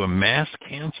 I do a mass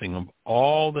canceling of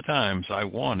all the times I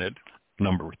wanted,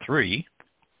 number 3,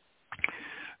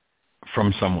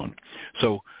 from someone.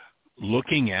 So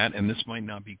looking at, and this might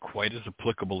not be quite as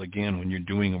applicable again when you're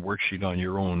doing a worksheet on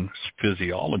your own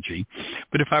physiology,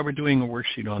 but if I were doing a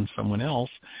worksheet on someone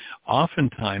else,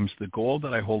 oftentimes the goal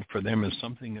that I hold for them is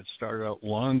something that started out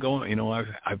long ago. You know,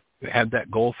 I've had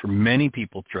that goal for many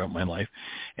people throughout my life.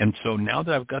 And so now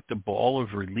that I've got the ball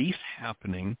of release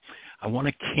happening, I want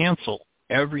to cancel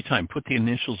every time, put the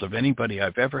initials of anybody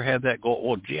I've ever had that goal.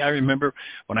 Oh, gee, I remember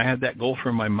when I had that goal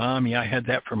for my mom. Yeah, I had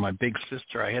that for my big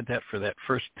sister. I had that for that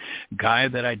first guy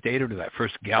that I dated or that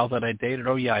first gal that I dated.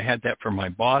 Oh, yeah, I had that for my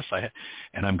boss.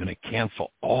 And I'm going to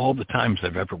cancel all the times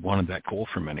I've ever wanted that goal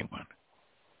from anyone.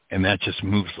 And that just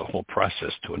moves the whole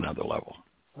process to another level.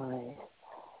 Right.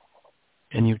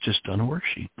 And you've just done a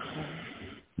worksheet.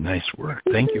 Nice work.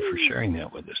 Thank you for sharing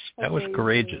that with us. That was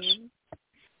courageous.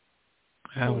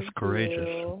 That was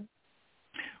courageous.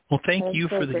 Well, thank you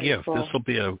for the gift. This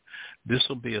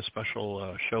will be a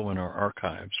special show in our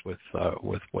archives with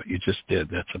what you just did.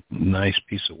 That's a nice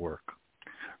piece of work.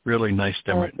 Really nice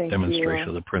demonstration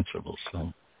of the principles.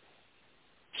 So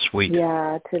sweet.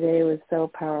 Yeah, today was so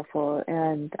powerful,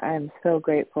 and I'm so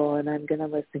grateful. And I'm going to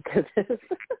listen to this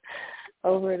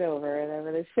over and over, and I'm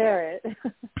going to share it.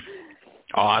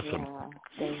 Awesome. Yeah,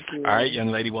 thank you. All right, young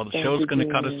lady. Well, the show's going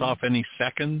to cut us off any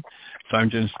second, so I'm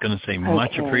just going to say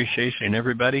much appreciation,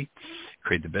 everybody.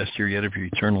 Create the best year yet of your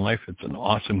eternal life. It's an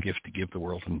awesome gift to give the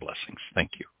world and blessings.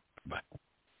 Thank you. Bye.